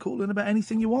you can call in about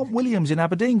anything you want. William's in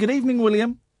Aberdeen. Good evening,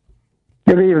 William.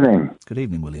 Good evening. Good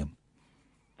evening, William.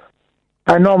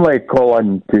 I normally call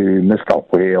in to Mr.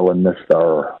 Whale and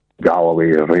Mr.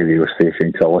 Galloway's radio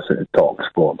station to listen to Talk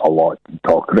Sport a lot and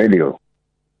Talk Radio.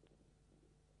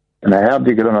 And I heard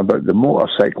you going on about the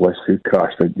motorcyclist who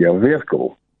crashed into your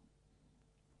vehicle.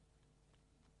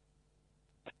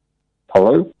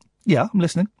 Hello? Yeah, I'm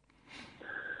listening.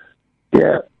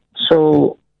 Yeah.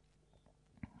 So,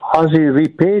 has he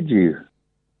repaid you?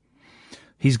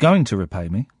 He's going to repay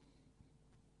me.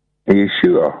 Are you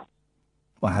sure?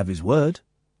 Well, I have his word.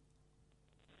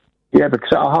 Yeah, because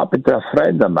it happened to a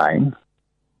friend of mine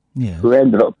who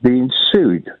ended up being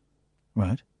sued.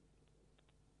 Right.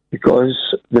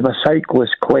 Because the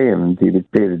motorcyclist claimed he would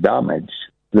pay the damage,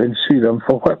 then sued him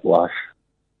for whiplash.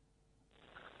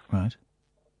 Right.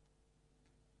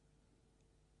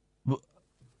 Well,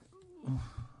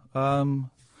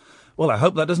 I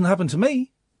hope that doesn't happen to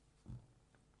me.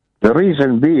 The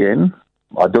reason being,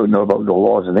 I don't know about the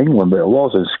laws in England, but the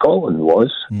laws in Scotland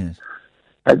was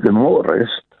that the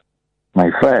motorist,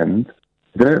 my friend,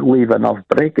 didn't leave enough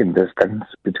braking distance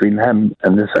between him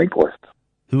and the cyclist.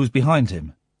 Who was behind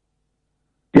him?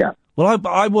 Yeah. Well,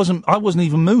 I wasn't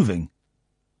even moving.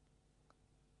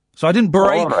 So I didn't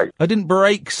brake. Right. I didn't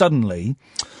brake suddenly.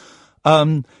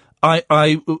 I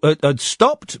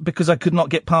stopped because I could not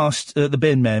get past the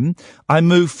bin men. I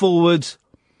moved forward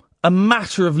a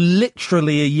matter of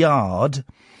literally a yard,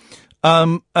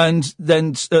 and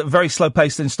then very slow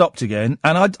pace, then stopped again.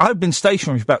 And I'd been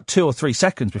stationary for about 2 or 3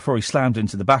 seconds before he slammed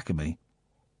into the back of me.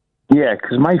 Yeah,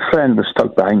 because my friend was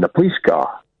stuck behind a police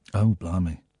car. Oh,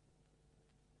 blimey.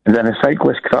 And then a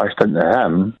cyclist crashed into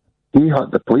him. He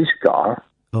hit the police car,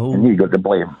 and he got the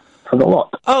blame for the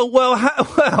lot. Oh,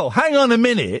 well, hang on a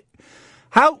minute.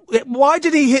 Why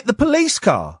did he hit the police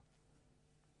car?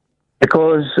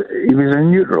 Because he was in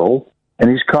neutral,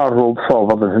 and his car rolled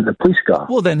forward and hit the police car.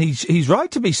 Well, then he's right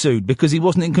to be sued because he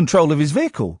wasn't in control of his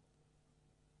vehicle.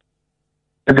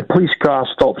 And the police car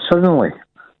stopped suddenly.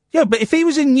 Yeah, but if he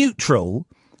was in neutral,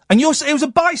 and it was a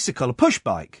bicycle, a push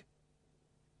bike.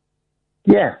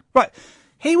 Yeah. Right.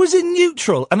 He was in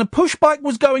neutral, and a push bike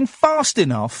was going fast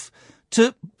enough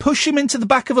to push him into the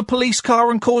back of a police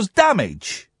car and cause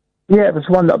damage. Yeah, it was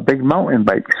one of the big mountain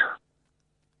bikes.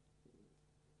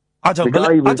 I don't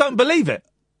believe it.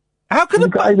 How can a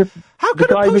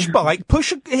push bike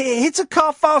hit a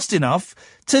car fast enough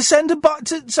to send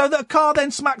so that a car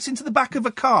then smacks into the back of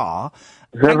a car?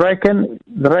 They reckon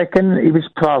he was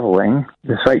travelling,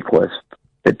 the cyclist,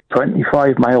 at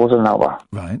 25 miles an hour.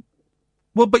 Right.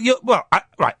 Well, but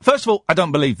right. First of all, I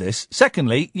don't believe this.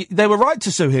 Secondly, they were right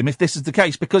to sue him if this is the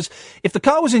case, because if the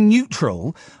car was in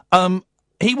neutral,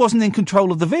 he wasn't in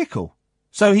control of the vehicle.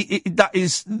 So that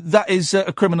is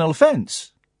a criminal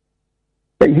offence.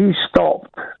 But he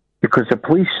stopped because the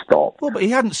police stopped. Well, but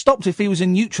he hadn't stopped if he was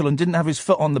in neutral and didn't have his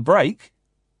foot on the brake.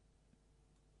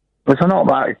 It's an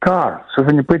automatic car, so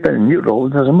when you put it in neutral,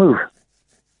 it doesn't move.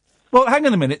 Well, hang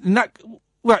on a minute. In that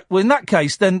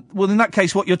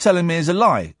case, what you're telling me is a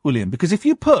lie, William. Because if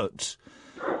you put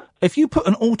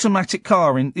an automatic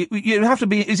car in, you have to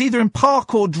be. It's either in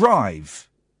park or drive.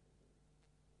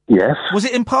 Yes. Was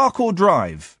it in park or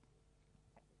drive?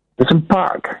 It's in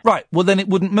park. Right. Well, then it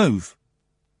wouldn't move.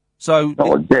 So.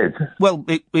 Well, it did. Well,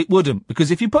 it wouldn't, because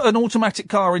if you put an automatic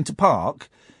car into park,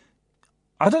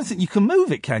 I don't think you can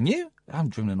move it, can you? I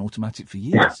haven't driven an automatic for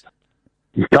years.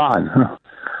 You can.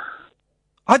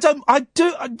 I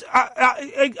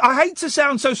hate to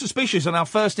sound so suspicious on our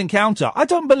first encounter. I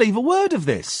don't believe a word of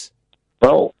this.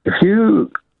 Well, if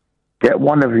you get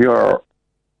one of your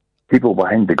people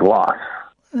behind the glass...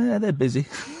 they're busy.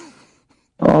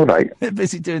 All right. They're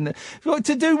busy doing that.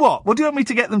 To do what? What do you want me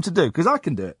to get them to do? Because I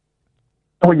can do it.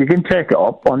 Oh, you can check it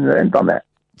up on the internet.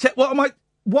 What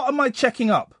am I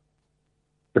checking up?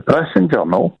 The Press and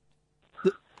Journal.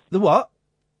 The what?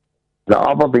 The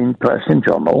Aberdeen Press and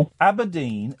Journal.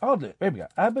 Aberdeen. Oh, look, here we go.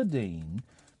 Aberdeen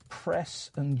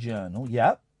Press and Journal.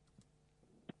 Yep.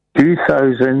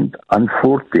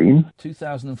 2014.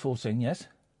 2014, yes.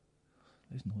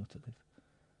 There's nowhere to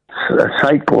A live.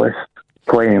 cyclist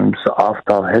claims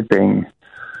after hitting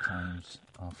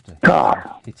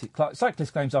car.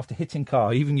 Cyclist claims after hitting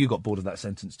car. Even you got bored of that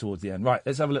sentence towards the end. Right,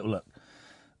 let's have a little look.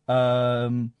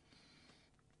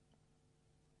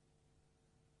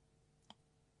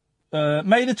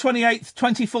 May the 28th,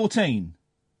 2014.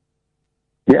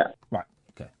 Yeah. Right,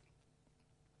 okay.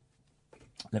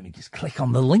 Let me just click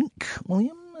on the link,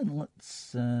 William, and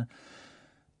let's... no,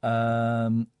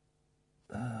 I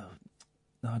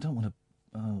don't want to...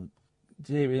 Oh,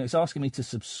 dear, it's asking me to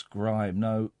subscribe.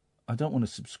 No, I don't want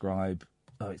to subscribe.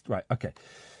 Oh, it's right, okay.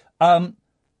 A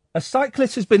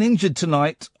cyclist has been injured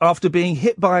tonight after being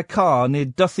hit by a car near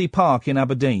Duthie Park in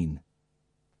Aberdeen.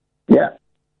 Yeah.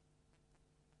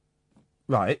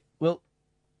 Right, well,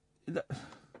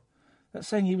 that's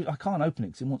saying I can't open it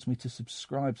because it wants me to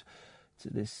subscribe to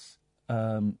this.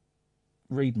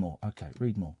 Read more. Okay,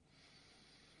 read more.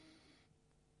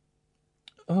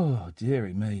 Oh,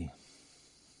 dearie me.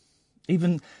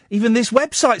 Even this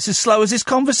website's as slow as this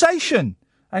conversation.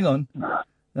 Hang on.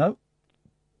 No.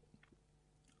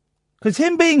 Because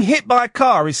him being hit by a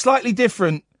car is slightly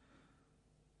different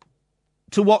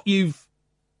to what you've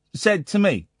said to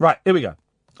me. Right, here we go.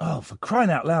 Oh, for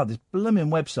crying out loud, this blooming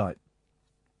website.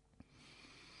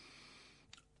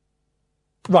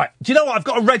 Right, do you know what? I've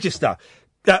got to register.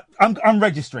 I'm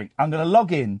registering. I'm going to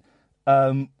log in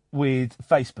with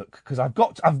Facebook because I've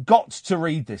got to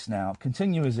read this now.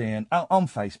 Continue as Iain on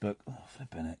Facebook. Oh,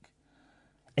 flipping heck.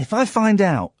 If I find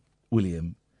out,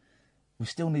 William, we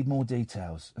still need more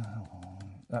details.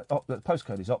 The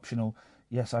postcode is optional.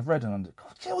 Yes, I've read and under.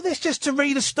 God, all this just to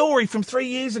read a story from 3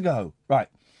 years ago. Right,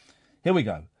 here we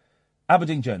go.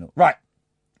 Aberdeen Journal. Right,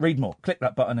 read more. Click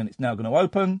that button and it's now going to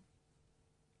open.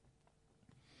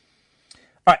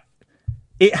 Right,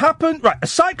 it happened. Right, a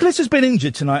cyclist has been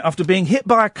injured tonight after being hit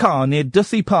by a car near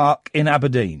Duthie Park in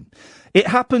Aberdeen. It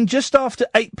happened just after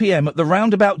 8 p.m. at the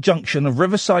roundabout junction of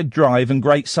Riverside Drive and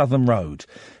Great Southern Road.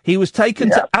 He was taken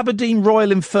to Aberdeen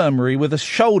Royal Infirmary with a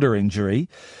shoulder injury.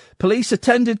 Police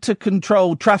attended to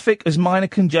control traffic as minor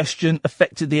congestion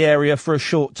affected the area for a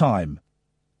short time.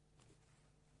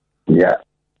 Yeah.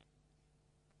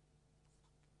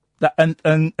 And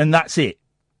that's it?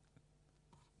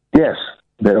 Yes.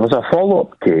 There was a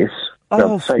follow-up case.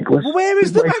 Oh, where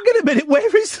is the... Hang on a minute,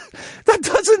 where is... That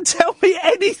doesn't tell me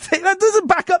anything. That doesn't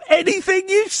back up anything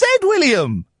you've said,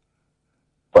 William.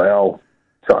 Well,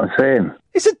 that's what I'm saying.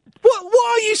 What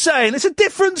are you saying? It's a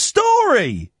different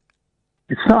story.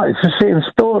 It's not. It's the same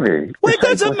story. Well, it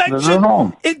doesn't mention...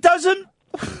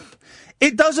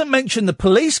 It doesn't mention the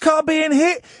police car being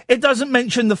hit. It doesn't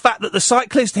mention the fact that the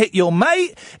cyclist hit your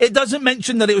mate. It doesn't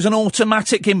mention that it was an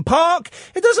automatic in park.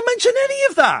 It doesn't mention any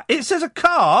of that. It says a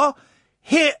car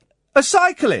hit a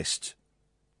cyclist.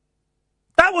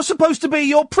 That was supposed to be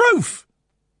your proof.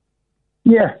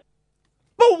 Yeah.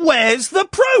 But where's the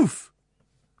proof?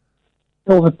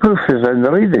 Well, the proof is in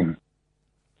the reading.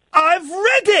 I've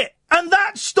read it. And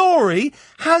that story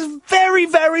has very,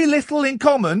 very little in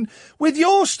common with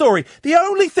your story. The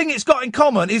only thing it's got in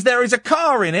common is there is a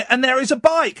car in it and there is a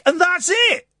bike. And that's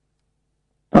it.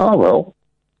 Oh, well.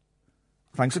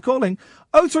 Thanks for calling.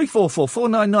 0344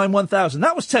 499 1000.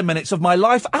 That was 10 minutes of my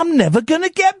life I'm never going to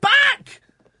get back.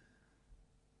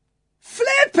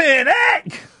 Flipping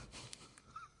heck.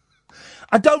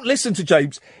 I don't listen to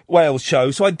James Wales'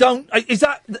 show, so I don't.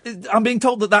 I'm being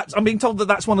told that that's one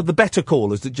of the better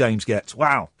callers that James gets.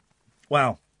 Wow.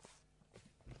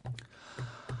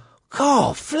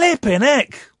 Oh, flipping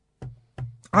heck.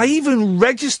 I even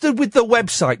registered with the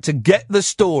website to get the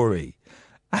story.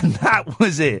 And that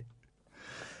was it.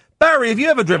 Barry, have you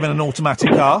ever driven an automatic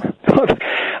car?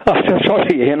 I'm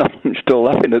sorry, Iain, I'm still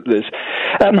laughing at this.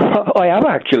 I have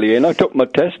actually, and I took my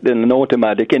test in an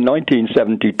automatic in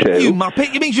 1972. You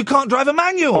muppet! It means you can't drive a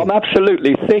manual. I'm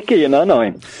absolutely thick, Ian, aren't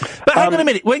I? But hang on a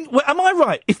minute. When am I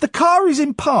right? If the car is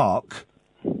in park,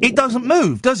 it doesn't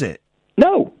move, does it?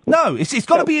 No. No, it's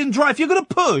got to be in drive. If you're going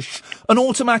to push an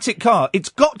automatic car, it's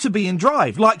got to be in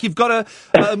drive. Like, you've got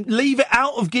to leave it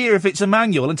out of gear if it's a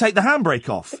manual and take the handbrake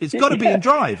off. It's got to be in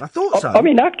drive. I thought so. I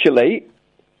mean, actually,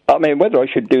 whether I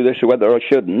should do this or whether I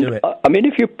shouldn't. Do it. I mean,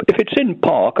 if it's in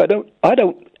park, I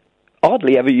don't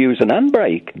hardly ever use an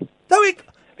handbrake. No, it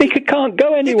can't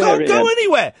go anywhere. It can't go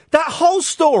anywhere. That whole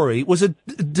story was a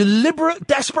deliberate,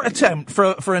 desperate attempt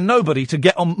for a nobody to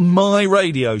get on my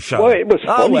radio show. Well, it was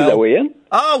funny though, Ian.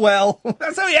 Oh, well.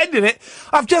 That's how he ended it.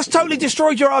 I've just totally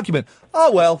destroyed your argument.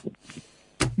 Oh, well.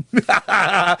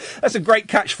 That's a great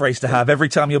catchphrase to have every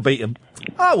time you're beaten.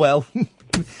 Oh, well.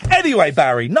 Anyway,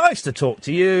 Barry, nice to talk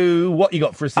to you. What you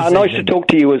got for us this evening? Nice to talk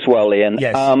to you as well, Ian.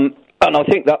 Yes. And I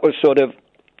think that was sort of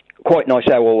quite nice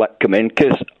how all that come in,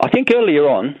 because I think earlier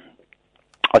on,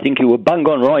 I think you were bang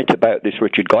on right about this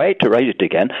Richard guy. I hate to raise it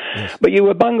again, but you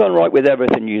were bang on right with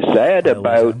everything you said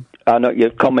about your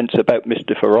comments about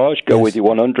Mr. Farage. Go with you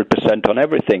 100% on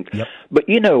everything. Yep. But,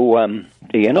 Ian,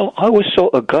 I was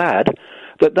sort of glad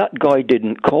that guy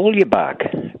didn't call you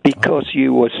back, because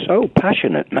you were so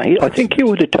passionate, mate. I think you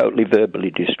would have totally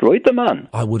verbally destroyed the man.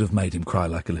 I would have made him cry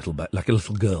like a little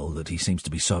girl that he seems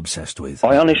to be so obsessed with.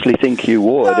 I honestly think you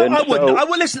would. No, I wouldn't.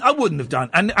 Listen, I wouldn't have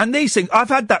done. And these things, I've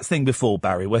had that thing before,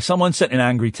 Barry, where someone sent an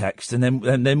angry text, and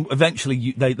then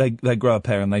eventually they grow a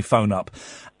pair and they phone up,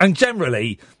 and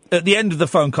generally, at the end of the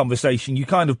phone conversation, you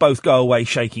kind of both go away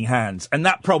shaking hands, and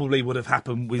that probably would have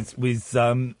happened with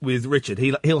Richard.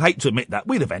 He'll hate to admit that.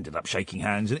 We'd have ended up shaking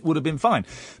hands, and it would have been fine.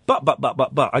 But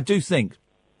I do think,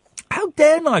 how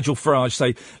dare Nigel Farage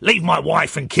say, leave my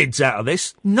wife and kids out of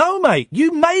this? No, mate,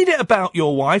 you made it about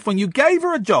your wife when you gave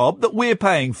her a job that we're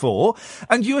paying for,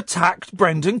 and you attacked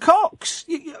Brendan Cox.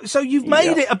 So you've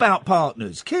made it about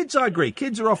partners. Kids, I agree,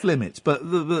 kids are off limits, but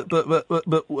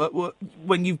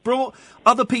when you've brought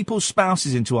other people's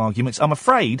spouses into arguments, I'm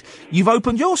afraid you've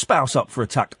opened your spouse up for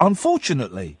attack,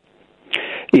 unfortunately.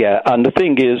 Yeah, and the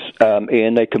thing is,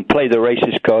 Ian, they can play the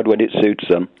racist card when it suits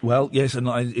them. Well, yes, and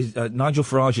Nigel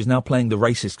Farage is now playing the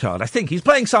racist card. I think he's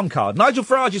playing some card. Nigel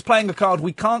Farage is playing a card.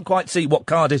 We can't quite see what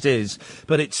card it is,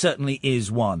 but it certainly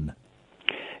is one.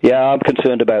 Yeah, I'm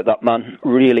concerned about that man.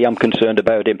 Really, I'm concerned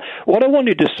about him. What I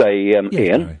wanted to say,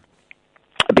 Ian,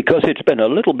 because it's been a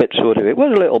little bit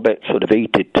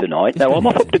heated tonight. Now, I'm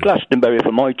off up to Glastonbury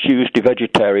for my Tuesday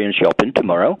vegetarian shopping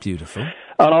tomorrow. Beautiful.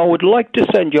 And I would like to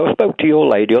send you, I spoke to your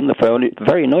lady on the phone. It's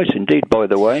very nice indeed, by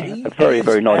the way. Very,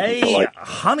 very nice and polite.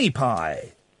 Honey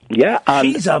pie. Yeah,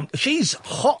 and she's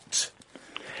hot.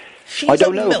 I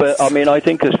don't know, but I mean, I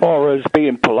think as far as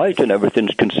being polite and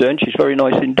everything's concerned, she's very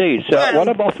nice indeed. So what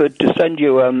I've offered to send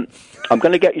you, I'm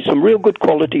going to get you some real good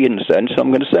quality incense. I'm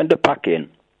going to send a pack in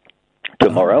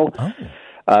tomorrow.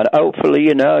 And hopefully,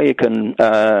 you can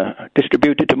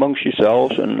distribute it amongst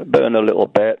yourselves and burn a little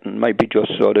bit and maybe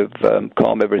just sort of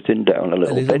calm everything down a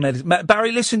little bit.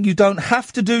 Barry, listen, you don't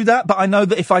have to do that, but I know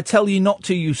that if I tell you not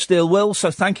to, you still will.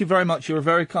 So thank you very much. You're a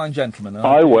very kind gentleman.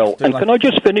 I will. And can I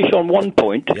just finish on one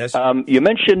point? Yes. You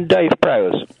mentioned Dave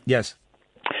Prowse. Yes.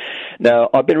 Now,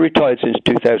 I've been retired since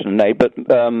 2008, but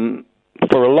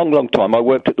for a long, long time, I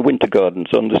worked at the Winter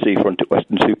Gardens on the seafront at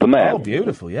Weston-super-Mare. Oh,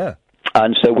 beautiful, yeah.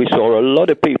 And so we saw a lot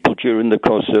of people during the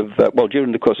course of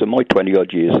my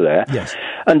 20-odd years there. Yes.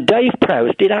 And Dave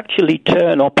Prowse did actually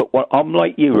turn up at what, I'm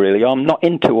like you really, I'm not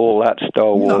into all that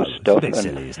Star Wars stuff. It's a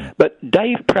bit silly, isn't it? But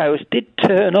Dave Prowse did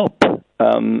turn up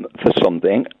for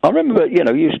something. I remember, he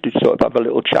used to sort of have a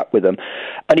little chat with him.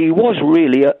 And he was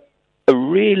really a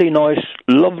really nice,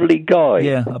 lovely guy.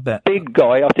 Yeah, I bet. Big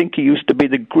guy. I think he used to be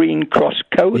the Green Cross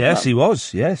coach. Yes, he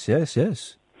was. Yes.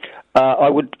 I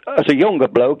would, as a younger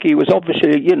bloke, he was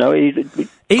obviously,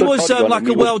 he was like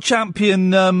a world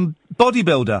champion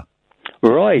bodybuilder.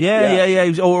 Right. Yeah. He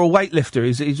was, or a weightlifter.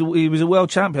 He was a world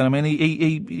champion. I mean,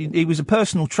 he was a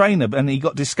personal trainer, and he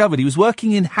got discovered. He was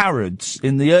working in Harrods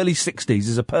in the early 60s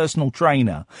as a personal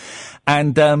trainer,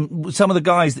 and some of the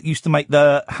guys that used to make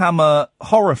the Hammer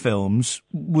horror films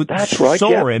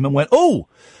saw him and went, "Oh,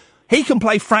 he can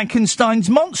play Frankenstein's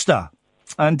monster,"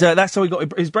 and that's how he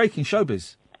got his break in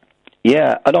showbiz.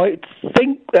 Yeah, and I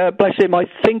think, bless him, I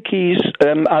think he's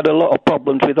had a lot of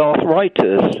problems with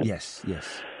arthritis. Yes.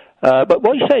 But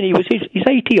what are you saying? He's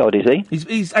 80-odd, is he?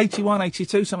 He's 81,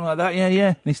 82, something like that, yeah.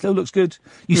 And he still looks good.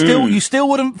 You still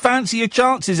wouldn't fancy your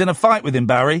chances in a fight with him,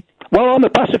 Barry? Well, I'm a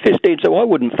pacifist, Dean, so I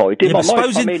wouldn't fight him. Yeah,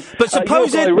 but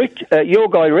your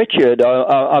guy Richard,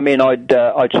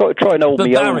 I'd sort of try and hold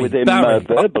me own with him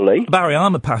verbally. Barry,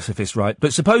 I'm a pacifist, right?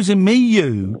 But supposing me,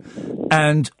 you,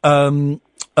 and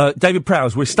David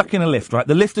Prowse, we're stuck in a lift, right?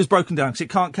 The lift has broken down because it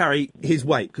can't carry his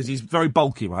weight because he's very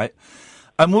bulky, right?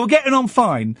 And we're getting on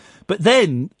fine, but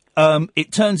then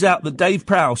it turns out that Dave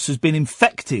Prowse has been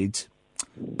infected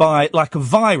by, like, a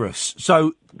virus,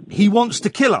 so he wants to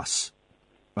kill us.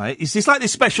 Right? It's like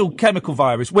this special chemical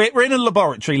virus. We're in a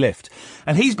laboratory lift,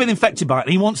 and he's been infected by it,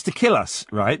 and he wants to kill us,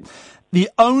 right? The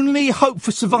only hope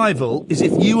for survival is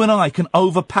if you and I can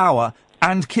overpower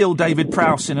and kill David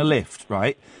Prowse in a lift,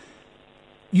 right?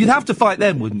 You'd have to fight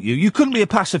them, wouldn't you? You couldn't be a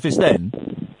pacifist then.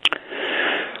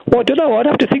 Well, I don't know. I'd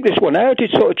have to think this one out.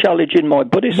 It's sort of challenging my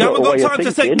buddy sort of way of thinking. No, I've got time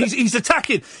to think. He's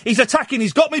attacking. He's attacking.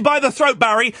 He's got me by the throat,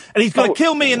 Barry, and he's going to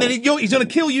kill me, and then he's going to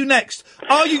kill you next.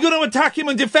 Are you going to attack him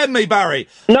and defend me, Barry?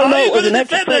 No, as an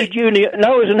ex-trade union,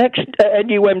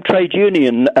 NUM trade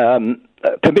union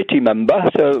committee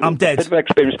member, so I'm dead. A bit of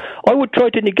experience, I would try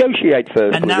to negotiate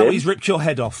first. And now he's ripped your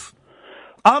head off.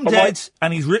 I'm dead,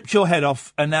 and he's ripped your head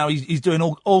off, and now he's doing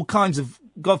all kinds of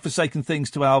godforsaken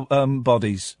things to our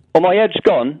bodies. Well, my head's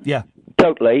gone. Yeah.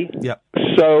 Totally. Yeah.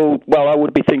 So, I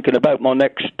would be thinking about my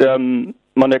next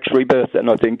rebirth then,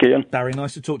 I think, Ian. Barry,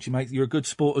 nice to talk to you, mate. You're a good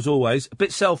sport as always. A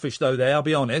bit selfish, though, there, I'll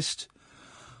be honest.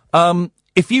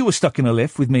 If you were stuck in a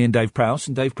lift with me and Dave Prowse,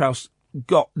 and Dave Prowse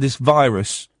got this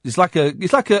virus, it's like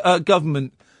a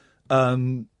government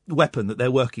weapon that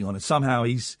they're working on, and somehow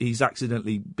he's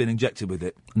accidentally been injected with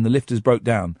it, and the lift has broke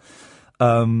down.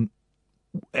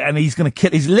 And he's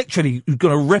literally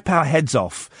going to rip our heads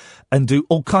off and do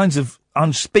all kinds of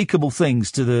unspeakable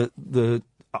things to the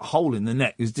hole in the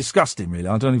neck. It's disgusting, really.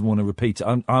 I don't even want to repeat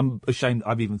it. I'm ashamed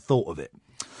I've even thought of it.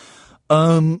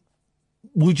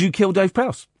 Would you kill Dave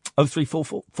Prowse?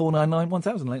 0344 499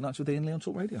 1000. Late Nights with Iain Lee on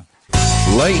Talk Radio.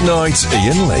 Late Night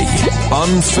Iain Lee.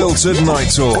 Unfiltered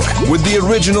night talk with the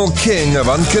original king of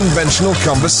unconventional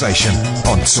conversation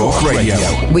on Talk Radio.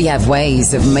 We have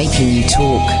ways of making you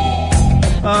talk.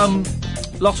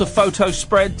 Lots of photo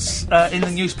spreads in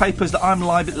the newspapers that I'm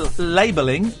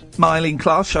labelling. Eileen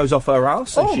Class shows off her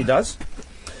arse, as she does.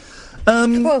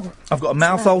 I've got a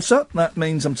mouth ulcer. That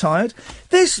means I'm tired.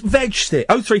 This veg stick.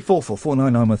 0344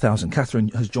 499 1000. Catherine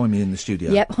has joined me in the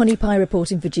studio. Yep, Honey Pie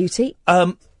reporting for duty.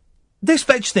 This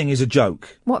veg thing is a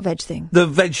joke. What veg thing? The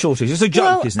veg shortage. It's a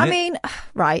joke, isn't it? I mean,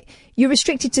 right. You're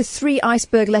restricted to 3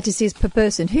 iceberg lettuces per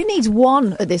person. Who needs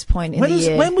 1 at this point in the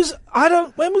year? When was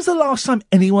the last time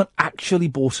anyone actually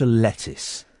bought a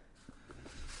lettuce?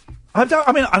 I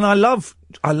love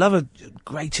a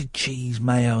grated cheese,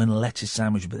 mayo, and a lettuce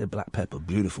sandwich with a bit of black pepper.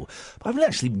 Beautiful. But I haven't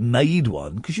actually made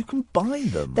one because you can buy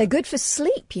them. They're good for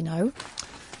sleep, you know.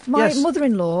 My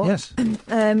mother-in-law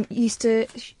used to...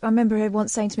 I remember her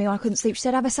once saying to me, I couldn't sleep. She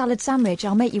said, have a salad sandwich,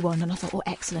 I'll make you one. And I thought,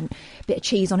 excellent. Bit of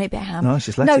cheese on it, bit of ham. No, it's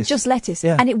just lettuce. No, just lettuce.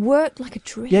 Yeah. And it worked like a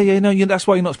dream. Yeah, no, that's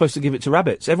why you're not supposed to give it to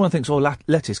rabbits. Everyone thinks,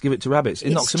 lettuce, give it to rabbits.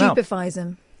 It knocks them out. It stupefies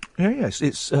them. Yeah, yes.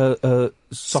 It's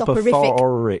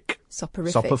soporific.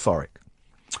 Soporific.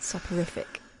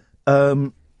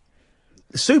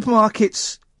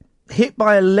 Supermarkets hit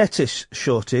by a lettuce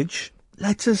shortage.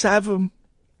 Let us have them.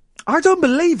 I don't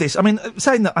believe this. I mean,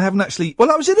 saying that I haven't actually...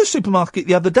 Well, I was in a supermarket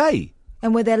the other day.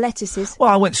 And were there lettuces?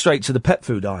 Well, I went straight to the pet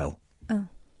food aisle. Oh.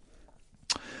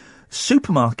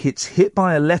 Supermarkets hit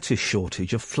by a lettuce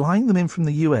shortage are flying them in from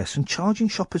the US and charging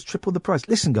shoppers triple the price.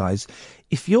 Listen, guys,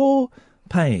 if you're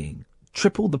paying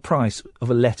triple the price of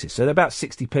a lettuce, so they're about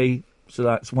 60p, so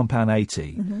that's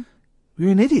 £1.80, you're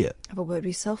an idiot. Have a word with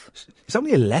yourself. It's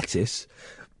only a lettuce.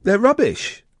 They're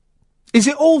rubbish. Is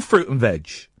it all fruit and veg?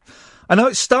 I know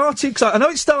it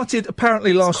started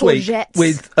apparently last week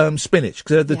with spinach,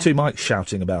 because I heard the two mics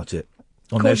shouting about it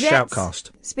on their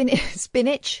shoutcast.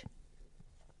 Spinach,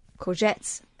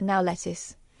 courgettes, and now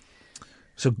lettuce.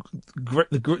 So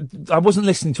I wasn't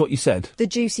listening to what you said. The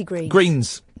juicy greens.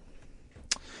 Greens.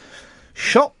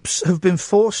 Shops have been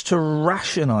forced to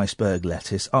ration iceberg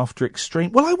lettuce after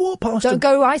extreme... Well, I walked past... Don't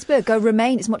go iceberg, go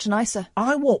romaine, it's much nicer.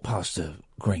 I walked past a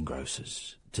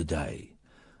greengrocer's today,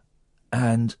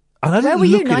 and I didn't Where were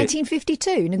you, look at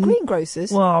 1952, in a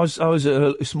greengrocer's? Well, I was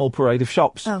at a small parade of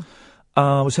shops. Oh.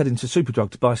 I was heading to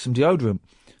Superdrug to buy some deodorant.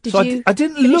 I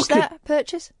didn't look that at...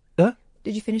 purchase? Huh?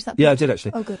 Did you finish that purchase? Yeah, I did,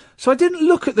 actually. Oh, good. So I didn't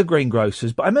look at the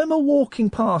greengrocers, but I remember walking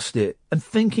past it and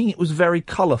thinking it was very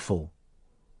colourful.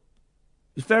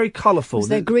 It's very colourful. Was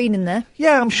there green in there?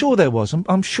 Yeah, I'm sure there was.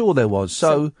 I'm sure there was.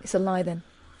 So it's a lie then.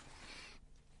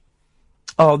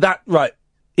 Oh, that right.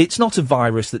 It's not a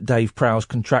virus that Dave Prowse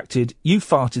contracted. You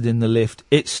farted in the lift,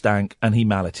 it stank, and he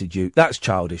malleted you. That's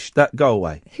childish. Go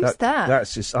away. Who's that?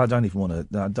 That's just, I don't even like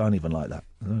that.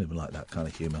 I don't even like that kind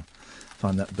of humour.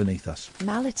 Find that beneath us.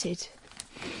 Malleted.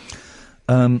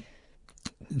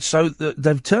 So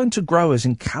they've turned to growers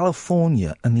in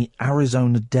California and the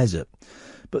Arizona desert.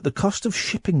 But the cost of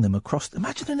shipping them across...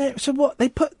 Imagine so what? They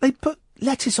put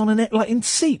lettuce on in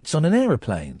seats on an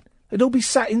aeroplane. It'd all be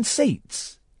sat in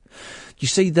seats. You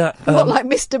see that... What, like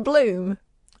Mr. Bloom?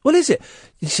 What is it?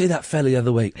 You see that fella the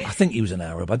other week? I think he was an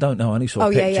Arab. I don't know. I only saw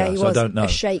a picture, he so was. I don't know. A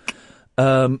sheikh.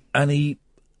 And he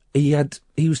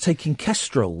was taking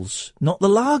kestrels, not the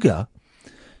lager,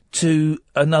 to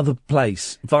another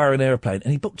place via an aeroplane,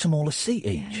 and he booked them all a seat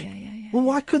each. Yeah. Well,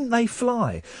 why couldn't they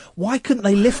fly? Why couldn't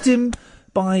they lift him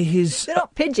by his... They're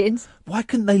not pigeons. Why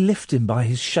couldn't they lift him by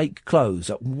his sheikh clothes,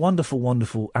 that wonderful,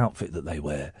 wonderful outfit that they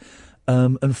wear,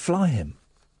 and fly him?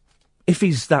 If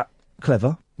he's that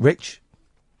clever, rich.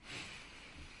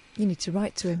 You need to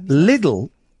write to him. Lidl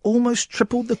almost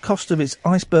tripled the cost of its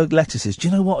iceberg lettuces. Do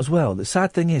you know what as well? The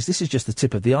sad thing is, this is just the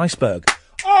tip of the iceberg.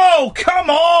 Oh, come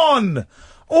on!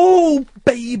 Oh,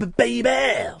 baby.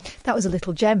 That was a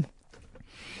little gem.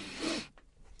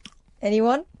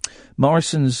 Anyone?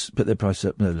 Morrison's put their price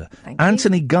up. Blah, blah.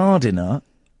 Anthony Gardiner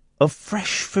of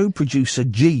fresh food producer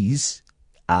G's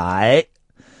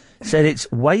said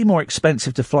it's way more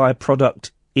expensive to fly a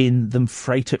product in than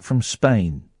freight it from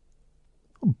Spain.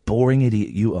 What a boring idiot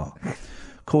you are.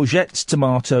 Courgettes,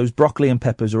 tomatoes, broccoli and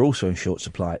peppers are also in short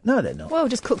supply. No, they're not. Well,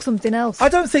 just cook something else. I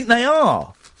don't think they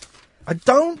are. I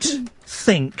don't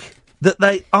think that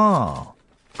they are.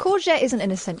 Courgette isn't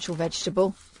an essential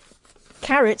vegetable.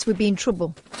 Carrots would be in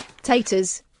trouble.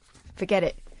 Taters, forget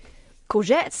it.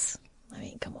 Courgettes? I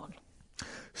mean, come on.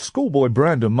 Schoolboy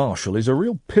Brandon Marshall is a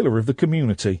real pillar of the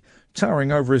community,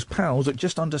 towering over his pals at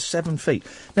just under 7 feet.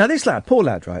 Now, this lad, poor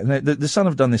lad, right, and the Sun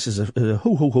have done this as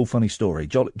a funny story.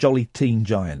 Jolly teen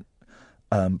giant.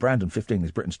 Brandon, 15,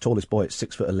 is Britain's tallest boy at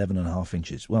 6'11.5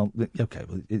 inches. Well, okay,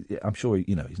 I'm sure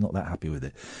he's not that happy with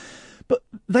it. But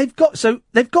they've got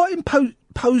him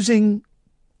posing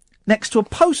next to a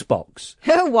post box.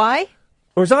 Why?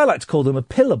 Or as I like to call them, a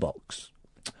pillar box.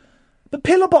 But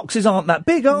pillar boxes aren't that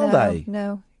big, are they?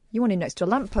 No. You want him next to a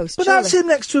lamppost, But surely. that's him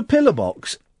next to a pillar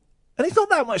box. And he's not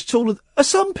that much taller. Are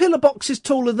some pillar boxes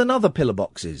taller than other pillar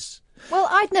boxes? Well,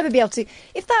 I'd never be able to...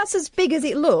 If that's as big as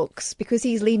it looks, because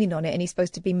he's leaning on it and he's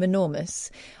supposed to be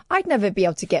enormous, I'd never be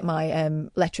able to get my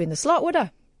letter in the slot, would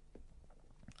I?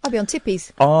 I'd be on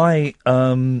tippies. I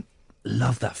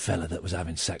love that fella that was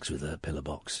having sex with a pillar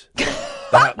box.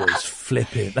 That was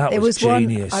flipping. That was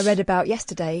genius. One I read about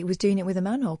yesterday. He was doing it with a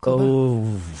manhole cover.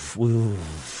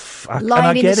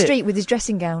 Lying in the street with his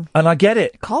dressing gown. And I get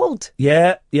it. Cold.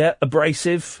 Yeah,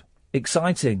 abrasive,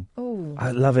 exciting. Oh,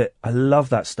 I love it. I love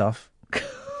that stuff.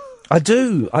 I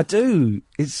do.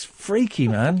 It's freaky,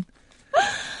 man.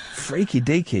 Freaky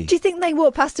deaky. Do you think they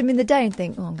walk past him in the day and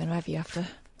think, I'm going to have you after?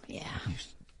 Yeah. You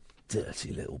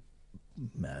dirty little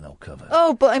manhole cover.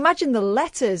 Oh, but imagine the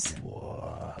letters.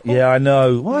 Yeah, I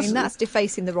know. I mean, that's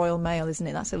defacing the Royal Mail, isn't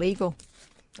it? That's illegal.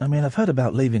 I mean, I've heard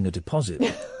about leaving a deposit.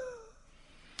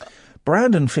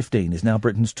 Brandon, 15, is now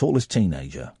Britain's tallest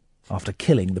teenager after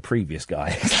killing the previous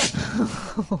guy.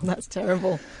 Oh, that's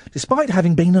terrible. Despite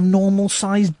having been a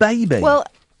normal-sized baby. Well,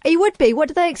 he would be. What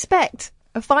do they expect?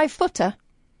 A 5-footer?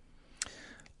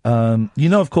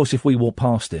 Of course, if we walk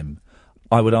past him,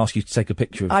 I would ask you to take a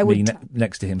picture of me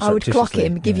next to him. I would clock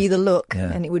him, give you the look,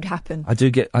 yeah. And it would happen. I do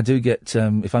get.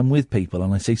 If I'm with people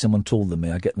and I see someone taller than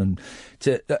me, I get them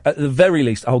to. At the very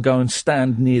least, I'll go and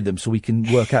stand near them so we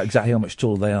can work out exactly how much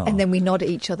taller they are. And then we nod at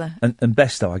each other. And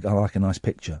best though, I like a nice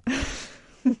picture.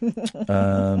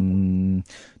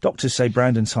 Doctors say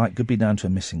Brandon's height could be down to a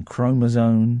missing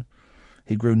chromosome.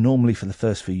 He grew normally for the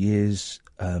first few years,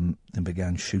 then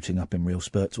began shooting up in real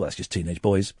spurts. Well, that's just teenage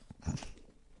boys.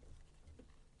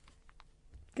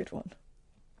 Good one.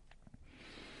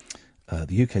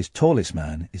 The UK's tallest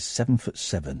man is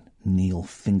 7'7", Neil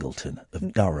Fingleton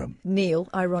of Durham. Neil,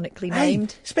 ironically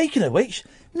named. Speaking of which,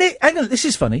 hang on, this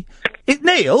is funny.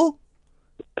 Neil?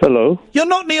 Hello? You're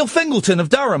not Neil Fingleton of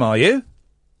Durham, are you?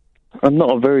 I'm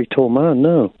not a very tall man,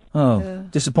 no. Oh,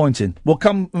 disappointing. We'll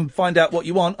come and find out what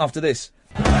you want after this.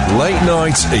 Late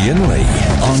night Iain Lee.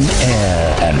 On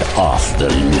air and off the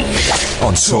leash.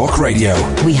 On Talk Radio.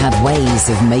 We have ways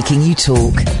of making you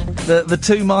talk. The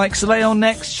two mics, are they on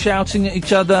next, shouting at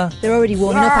each other? They're already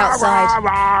warming up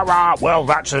outside. Well,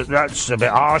 that's a bit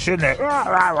harsh, isn't it?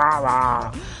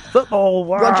 Football.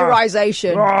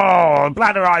 Rogerisation. Oh,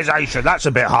 bladderisation. That's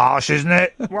a bit harsh, isn't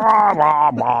it?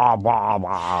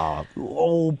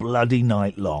 All bloody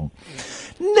night long.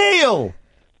 Neil!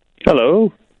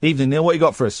 Hello. Evening, Neil. What you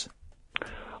got for us?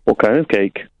 What kind of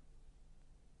cake?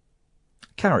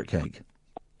 Carrot cake.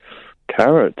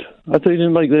 Carrot? I thought you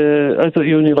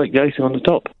only liked the icing on the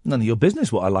top. None of your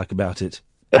business what I like about it.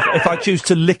 If I choose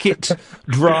to lick it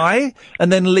dry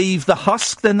and then leave the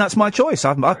husk, then that's my choice.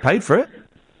 I've paid for it.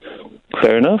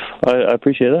 Fair enough. I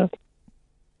appreciate that.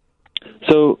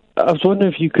 So, I was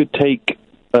wondering if you could take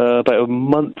about a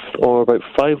month or about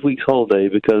 5 weeks holiday,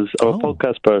 because I'm a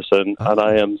podcast person and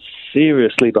I am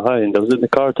seriously behind. I was in the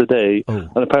car today and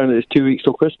apparently it's 2 weeks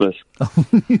till Christmas.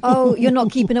 Oh, you're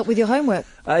not keeping up with your homework?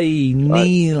 Hey,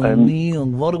 Neil,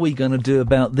 what are we going to do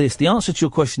about this? The answer to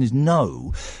your question is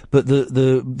no, but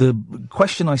the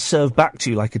question I serve back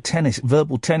to you like a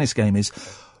verbal tennis game is,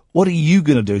 what are you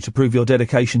going to do to prove your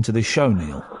dedication to this show,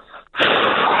 Neil?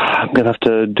 I'm going to have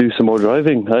to do some more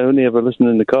driving. I only ever listen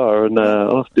in the car, and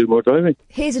I'll have to do more driving.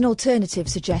 Here's an alternative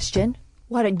suggestion.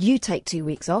 Why don't you take 2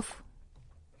 weeks off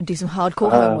and do some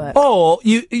hardcore homework? Or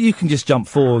you can just jump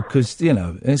forward, because,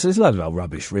 it's a lot of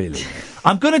rubbish, really.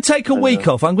 I'm going to take a week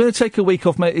off. I'm going to take a week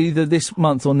off either this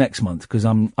month or next month, because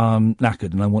I'm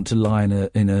knackered and I want to lie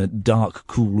in a dark,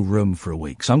 cool room for a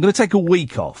week. So I'm going to take a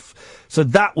week off. So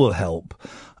that will help.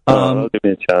 Give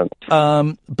me a chance.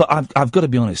 But I've got to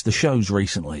be honest. The shows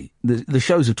recently, the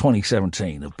shows of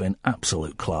 2017 have been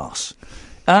absolute class,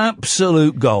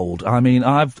 absolute gold. I mean,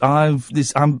 I'm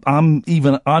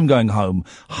going home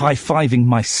high-fiving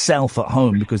myself at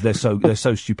home because they're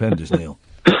so stupendous, Neil.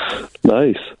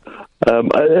 Nice.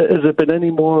 Has there been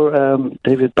any more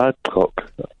David Badcock?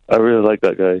 I really like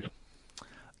that guy.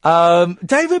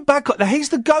 David Badcock. Now, he's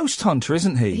the ghost hunter,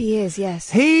 isn't he? He is,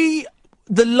 yes. I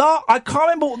can't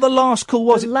remember what the last call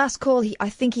was. The last call, I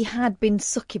think he had been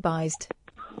succubised.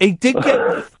 He did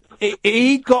get...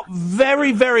 He got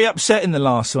very, very upset in the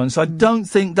last one, so I don't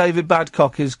think David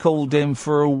Badcock has called in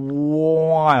for a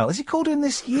while. Has he called in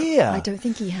this year? I don't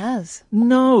think he has.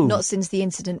 No. Not since the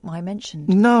incident I mentioned.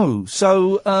 No.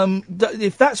 So,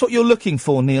 if that's what you're looking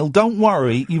for, Neil, don't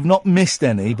worry. You've not missed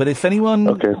any. But if anyone...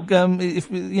 Okay.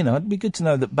 It'd be good to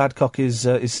know that Badcock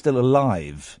is still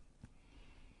alive.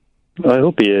 I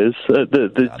hope he is.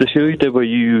 The show you did where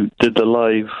you did the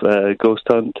live ghost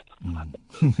hunt,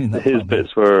 his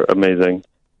bits were amazing.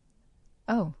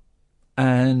 Oh.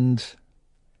 And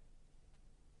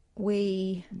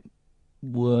we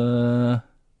were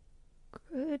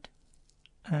good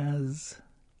as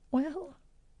well.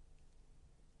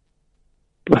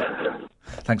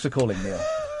 Thanks for calling, Neil.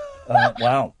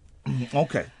 Wow.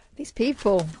 Okay. These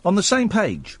people. On the same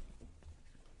page.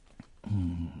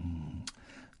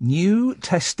 New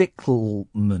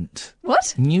testiclement.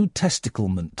 What? New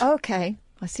testiclement. Okay.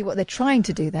 I see what they're trying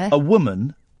to do there. A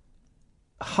woman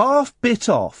half bit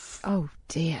off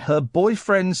her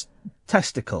boyfriend's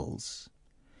testicles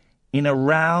in a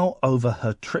row over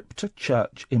her trip to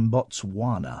church in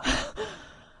Botswana.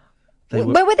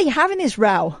 Where were they having this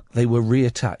row? They were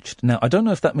reattached. Now, I don't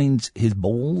know if that means his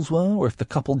balls were or if the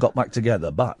couple got back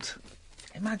together, but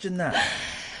imagine that.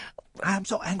 I'm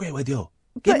so angry with you.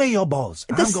 Give me your balls.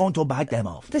 I'm going to bite them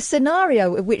off. The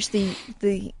scenario in which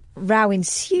the row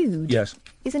ensued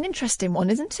is an interesting one,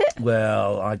 isn't it?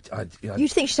 Well, You'd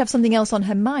think she'd have something else on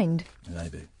her mind.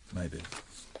 Maybe.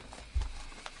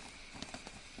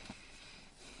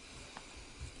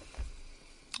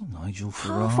 Nigel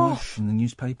Farage in the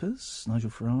newspapers. Nigel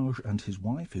Farage and his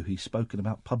wife, who he's spoken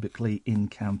about publicly in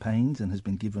campaigns and has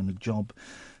been given a job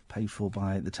paid for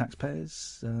by the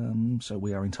taxpayers, so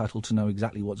we are entitled to know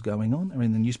exactly what's going on, are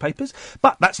in the newspapers.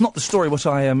 But that's not the story what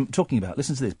I am talking about.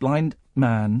 Listen to this. Bind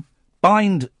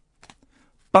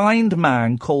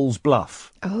man calls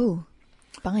bluff. Oh,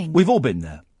 bind. We've all been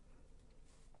there.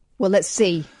 Well, let's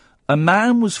see. A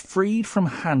man was freed from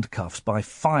handcuffs by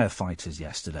firefighters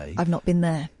yesterday. I've not been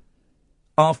there.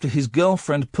 After his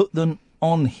girlfriend put them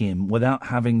on him without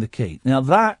having the key. Now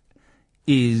that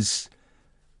is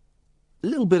a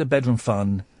little bit of bedroom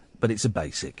fun, but it's a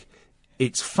basic.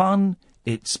 It's fun,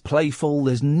 it's playful,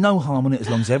 there's no harm in it as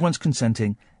long as everyone's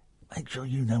consenting. Make sure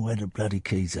you know where the bloody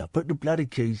keys are. Put the bloody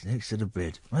keys next to the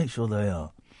bed. Make sure they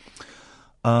are.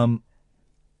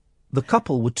 The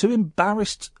couple were too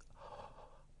embarrassed...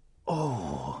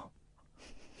 Oh.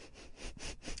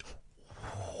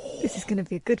 This is going to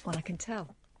be a good one, I can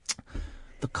tell.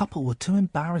 The couple were too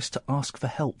embarrassed to ask for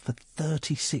help for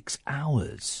 36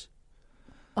 hours.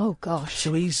 Oh gosh!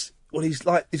 So he's got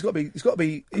to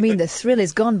be. I mean, the thrill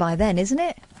is gone by then, isn't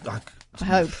it? I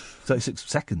hope. 36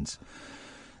 seconds.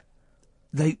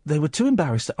 They were too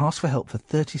embarrassed to ask for help for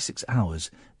 36 hours,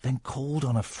 then called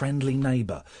on a friendly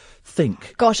neighbour.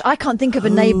 Think. Gosh, I can't think of a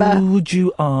neighbour. Who would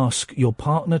you ask your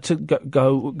partner to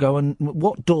go and...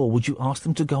 What door would you ask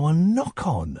them to go and knock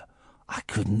on? I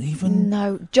couldn't even...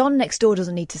 No, John next door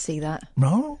doesn't need to see that.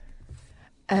 No?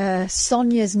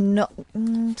 Sonia's not...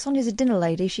 Sonia's a dinner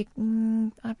lady. She's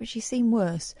seen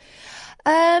worse.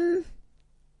 Dear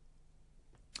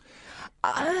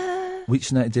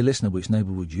listener, which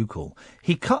neighbour would you call?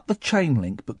 He cut the chain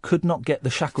link but could not get the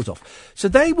shackles off. So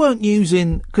they weren't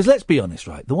using... Because let's be honest,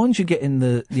 right? The ones you get in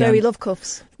the Fairy love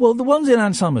cuffs. Well, the ones in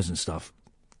Ann Summers and stuff,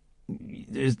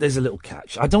 there's a little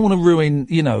catch. I don't want to ruin,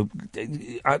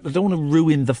 I don't want to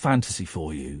ruin the fantasy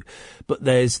for you, but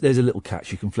there's a little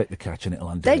catch. You can flick the catch and it'll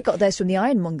undo They've got theirs from the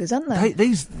ironmongers, haven't they?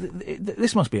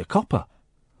 This must be a copper.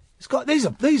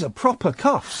 These are proper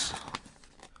cuffs.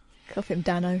 Cuff him,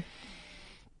 Dano.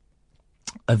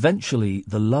 Eventually,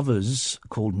 the lovers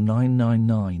called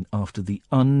 999 after the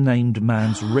unnamed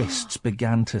man's wrists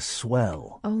began to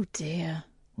swell. Oh, dear.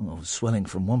 Well, swelling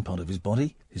from one part of his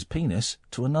body, his penis,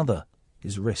 to another,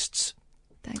 his wrists.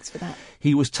 Thanks for that.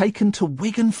 He was taken to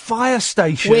Wigan Fire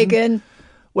Station. Wigan.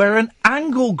 Where an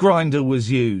angle grinder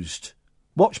was used.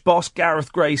 Watch boss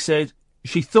Gareth Gray said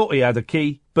she thought he had a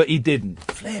key, but he didn't.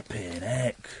 Flippin'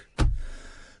 heck.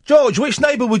 George, which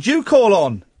neighbour would you call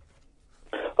on?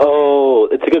 Oh,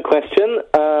 it's a good question,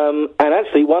 and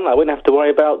actually one I wouldn't have to worry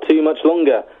about too much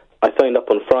longer. I phoned up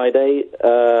on Friday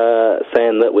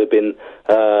saying that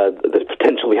there's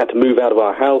potential we had to move out of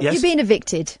our house. You've been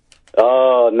evicted.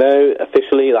 Oh, no,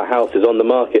 officially the house is on the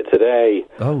market today.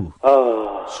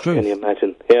 Oh. It's true. Can you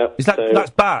imagine? Yeah.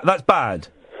 That's bad? That's bad?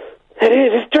 It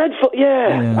is, it's dreadful,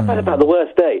 yeah. I've had about the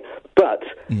worst day. But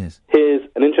here's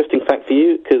an interesting fact for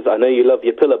you, because I know you love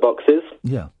your pillar boxes.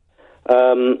 Yeah.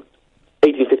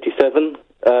 1857,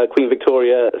 Queen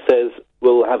Victoria says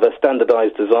we'll have a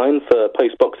standardised design for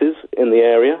post boxes in the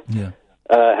area. Yeah.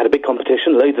 Had a big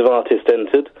competition, loads of artists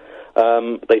entered.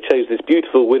 They chose this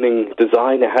beautiful winning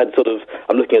design. It had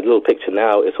I'm looking at a little picture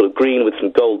now, it's sort of green with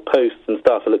some gold posts and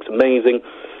stuff. It looks amazing.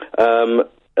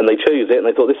 And they chose it and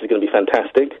they thought this is going to be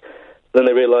fantastic. Then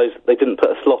they realised they didn't put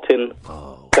a slot in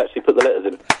to actually put the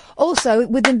letters in. Also,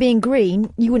 with them being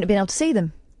green, you wouldn't have been able to see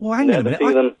them. Well, hang on a minute.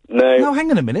 See them? No. No, hang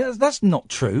on a minute. That's not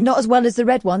true. Not as well as the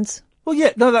red ones. Well,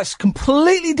 yeah, no, that's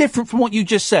completely different from what you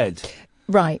just said.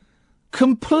 Right.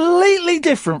 Completely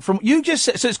different from what you just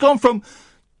said. So it's gone from,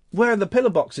 where are the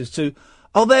pillar boxes, to,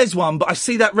 oh, there's one, but I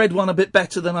see that red one a bit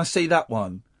better than I see that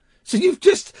one. So you've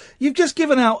just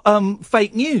given out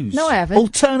fake news. No, I haven't.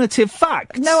 Alternative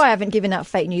facts. No, I haven't given out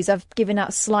fake news. I've given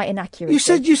out slight inaccuracy.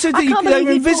 You said that they were invisible. I can't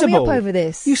believe you put me up over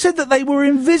this. You said that they were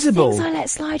invisible. Things I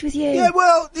let slide with you. Yeah,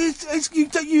 well,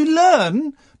 you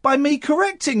learn by me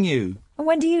correcting you. And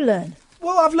when do you learn?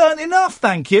 Well, I've learnt enough,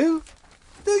 thank you.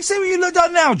 Do you see what you've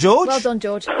done now, George? Well done,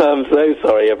 George. I'm so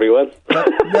sorry, everyone.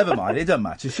 Never mind, it doesn't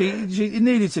matter. It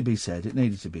needed to be said. It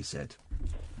needed to be said.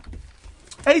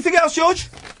 Anything else, George?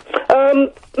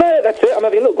 No, that's it. I'm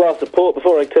having a little glass of port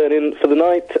before I turn in for the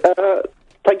night.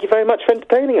 Thank you very much for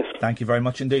entertaining us. Thank you very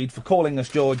much indeed for calling us,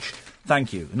 George.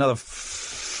 Thank you. Another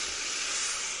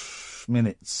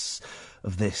minutes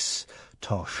of this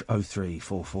tosh.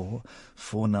 0344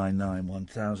 499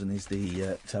 1000 is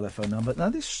the telephone number. Now,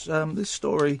 this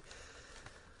story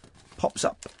pops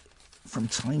up from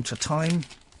time to time.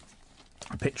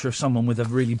 A picture of someone with a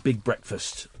really big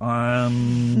breakfast.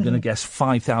 I'm going to guess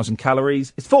 5,000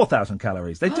 calories. It's 4,000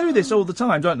 calories. They do this all the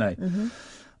time, don't they?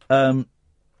 Mm-hmm.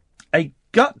 A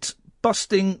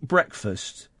gut-busting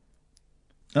breakfast,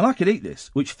 and I could eat this,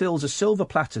 which fills a silver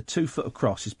platter 2 foot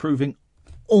across, is proving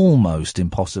almost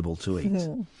impossible to eat.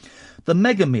 Mm. The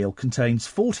mega meal contains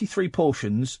 43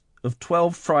 portions of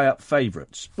 12 fry-up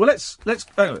favourites. Well, let's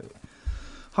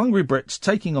Hungry Brits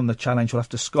taking on the challenge will have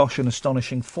to squash an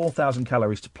astonishing 4,000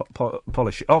 calories to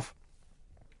polish it off.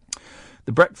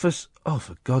 The breakfast,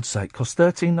 for God's sake, costs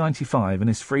 $13.95 and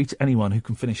is free to anyone who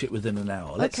can finish it within an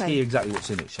hour. Let's hear exactly what's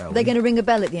in it, shall we? They're going to ring a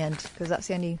bell at the end, because that's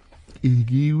the only...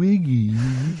 Iggy wiggy.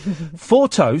 4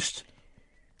 toast,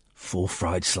 4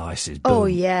 fried slices. Boom. Oh,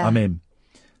 yeah. I'm in.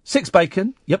 6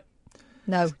 bacon. Yep.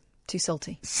 No, too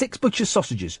salty. 6 butcher's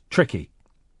sausages. Tricky.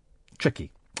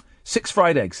 6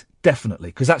 fried eggs. Definitely,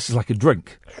 because that's like a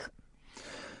drink.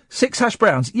 6 hash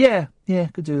browns. Yeah,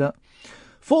 could do that.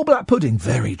 4 black pudding.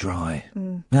 Very dry.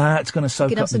 Nah, it's going to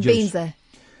soak up the juice. You could have some beans there.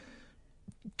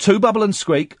 2 bubble and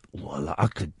squeak. Well, I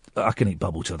can eat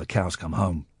bubble till the cows come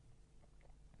home.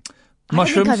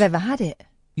 Mushrooms. I don't think I've ever had it.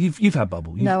 You've had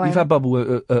bubble. No, you've had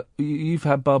bubble. You've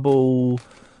had bubble.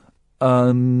 I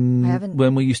haven't.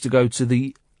 When we used to go to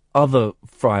the other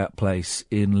fry-up place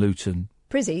in Luton.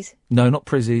 Prizzies? No, not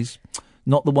Prizzies.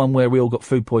 Not the one where we all got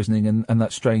food poisoning and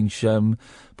that strange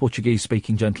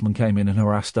Portuguese-speaking gentleman came in and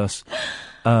harassed us.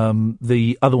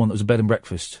 The other one that was a bed and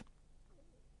breakfast.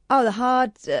 Oh, the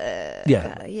hard...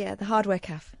 yeah, the hardware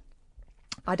cafe.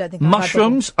 I don't think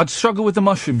mushrooms. I'd struggle with the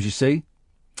mushrooms, you see.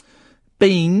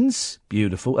 Beans.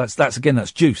 Beautiful. That's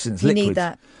juice and it's liquid. You need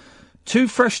that. 2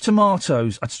 fresh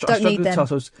tomatoes. I'd struggle with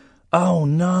tomatoes. Oh,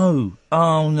 no.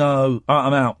 All right,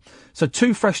 I'm out. So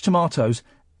 2 fresh tomatoes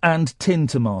and tin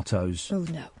tomatoes. Oh,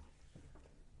 no.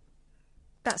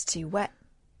 That's too wet.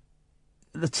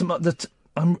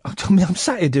 I'm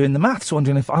sat here doing the maths,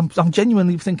 wondering if I'm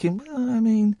genuinely thinking,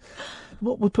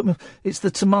 what would put me... It's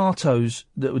the tomatoes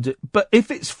that would do... But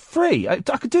if it's free, I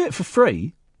could do it for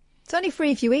free. It's only free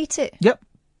if you eat it. Yep.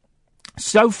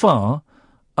 So far,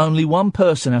 only one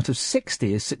person out of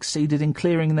 60 has succeeded in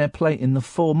clearing their plate in the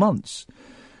 4 months.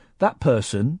 That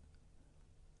person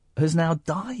has now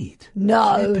died.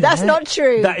 No, that's not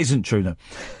true. That isn't true, no.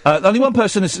 Only one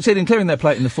person has succeeded in clearing their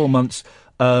plate in the 4 months.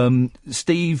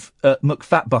 Steve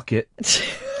McFatbucket.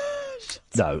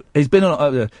 No, he's been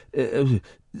on...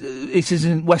 This is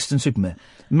in Weston-super-Mare.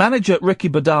 Manager Ricky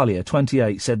Badalia,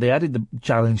 28, said they added the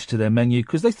challenge to their menu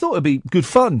because they thought it'd be good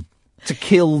fun to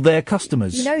kill their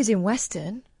customers. You know who's in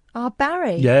Weston?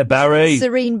 Barry. Yeah, Barry.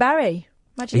 Serene Barry.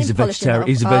 Imagine he's him a vegetarian.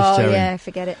 He's a vegetarian. Oh, yeah,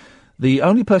 forget it. The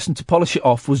only person to polish it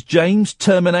off was James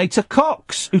Terminator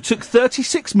Cox, who took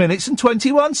 36 minutes and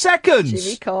 21 seconds.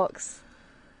 Jimmy Cox.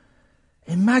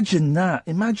 Imagine that.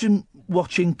 Imagine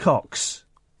watching Cox.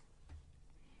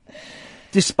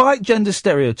 Despite gender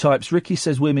stereotypes, Ricky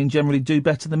says women generally do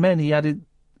better than men. He added,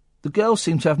 the girls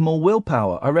seem to have more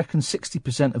willpower. I reckon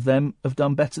 60% of them have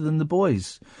done better than the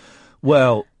boys.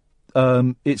 Well,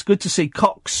 it's good to see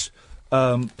Cox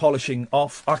polishing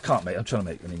off. I'm trying to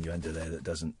make an innuendo there that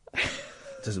doesn't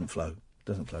flow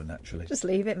naturally. Just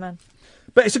leave it, man.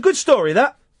 But it's a good story,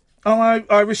 that.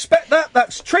 I respect that.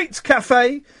 That's Treats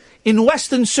Cafe in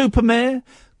Weston-super-Mare.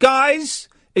 Guys,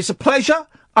 it's a pleasure.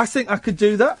 I think I could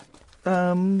do that.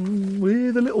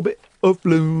 With a little bit of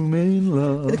blooming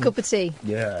love. With a cup of tea.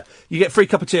 Yeah. You get free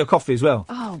cup of tea or coffee as well.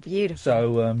 Oh, beautiful.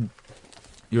 So,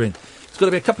 you're in. It's got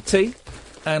to be a cup of tea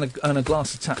and a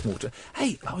glass of tap water.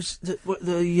 Hey, I was the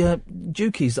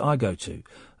Dukies that I go to.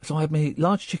 So I had my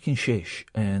large chicken shish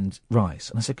and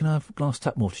rice. And I said, can I have a glass of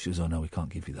tap water? She goes, oh, no, we can't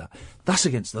give you that. That's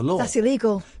against the law. That's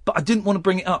illegal. But I didn't want to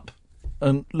bring it up.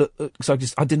 And look, so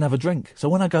I didn't have a drink. So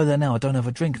when I go there now, I don't have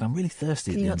a drink, and I'm really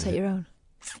thirsty. Can you not take your own?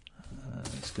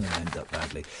 It's going to end up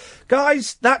badly.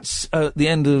 Guys, that's the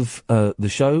end of the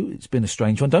show. It's been a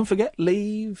strange one. Don't forget,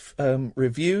 leave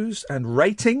reviews and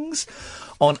ratings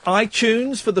on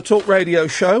iTunes for the Talk Radio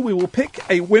show. We will pick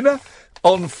a winner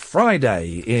on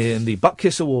Friday in the Butt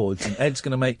Kiss Awards, and Ed's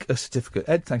going to make a certificate.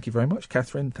 Ed, thank you very much.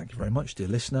 Catherine, thank you very much. Dear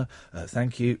listener,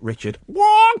 thank you. Richard.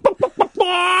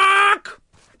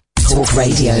 Talk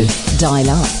Radio. Dial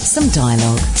up some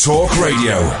dialogue. Talk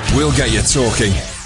Radio. We'll get you talking.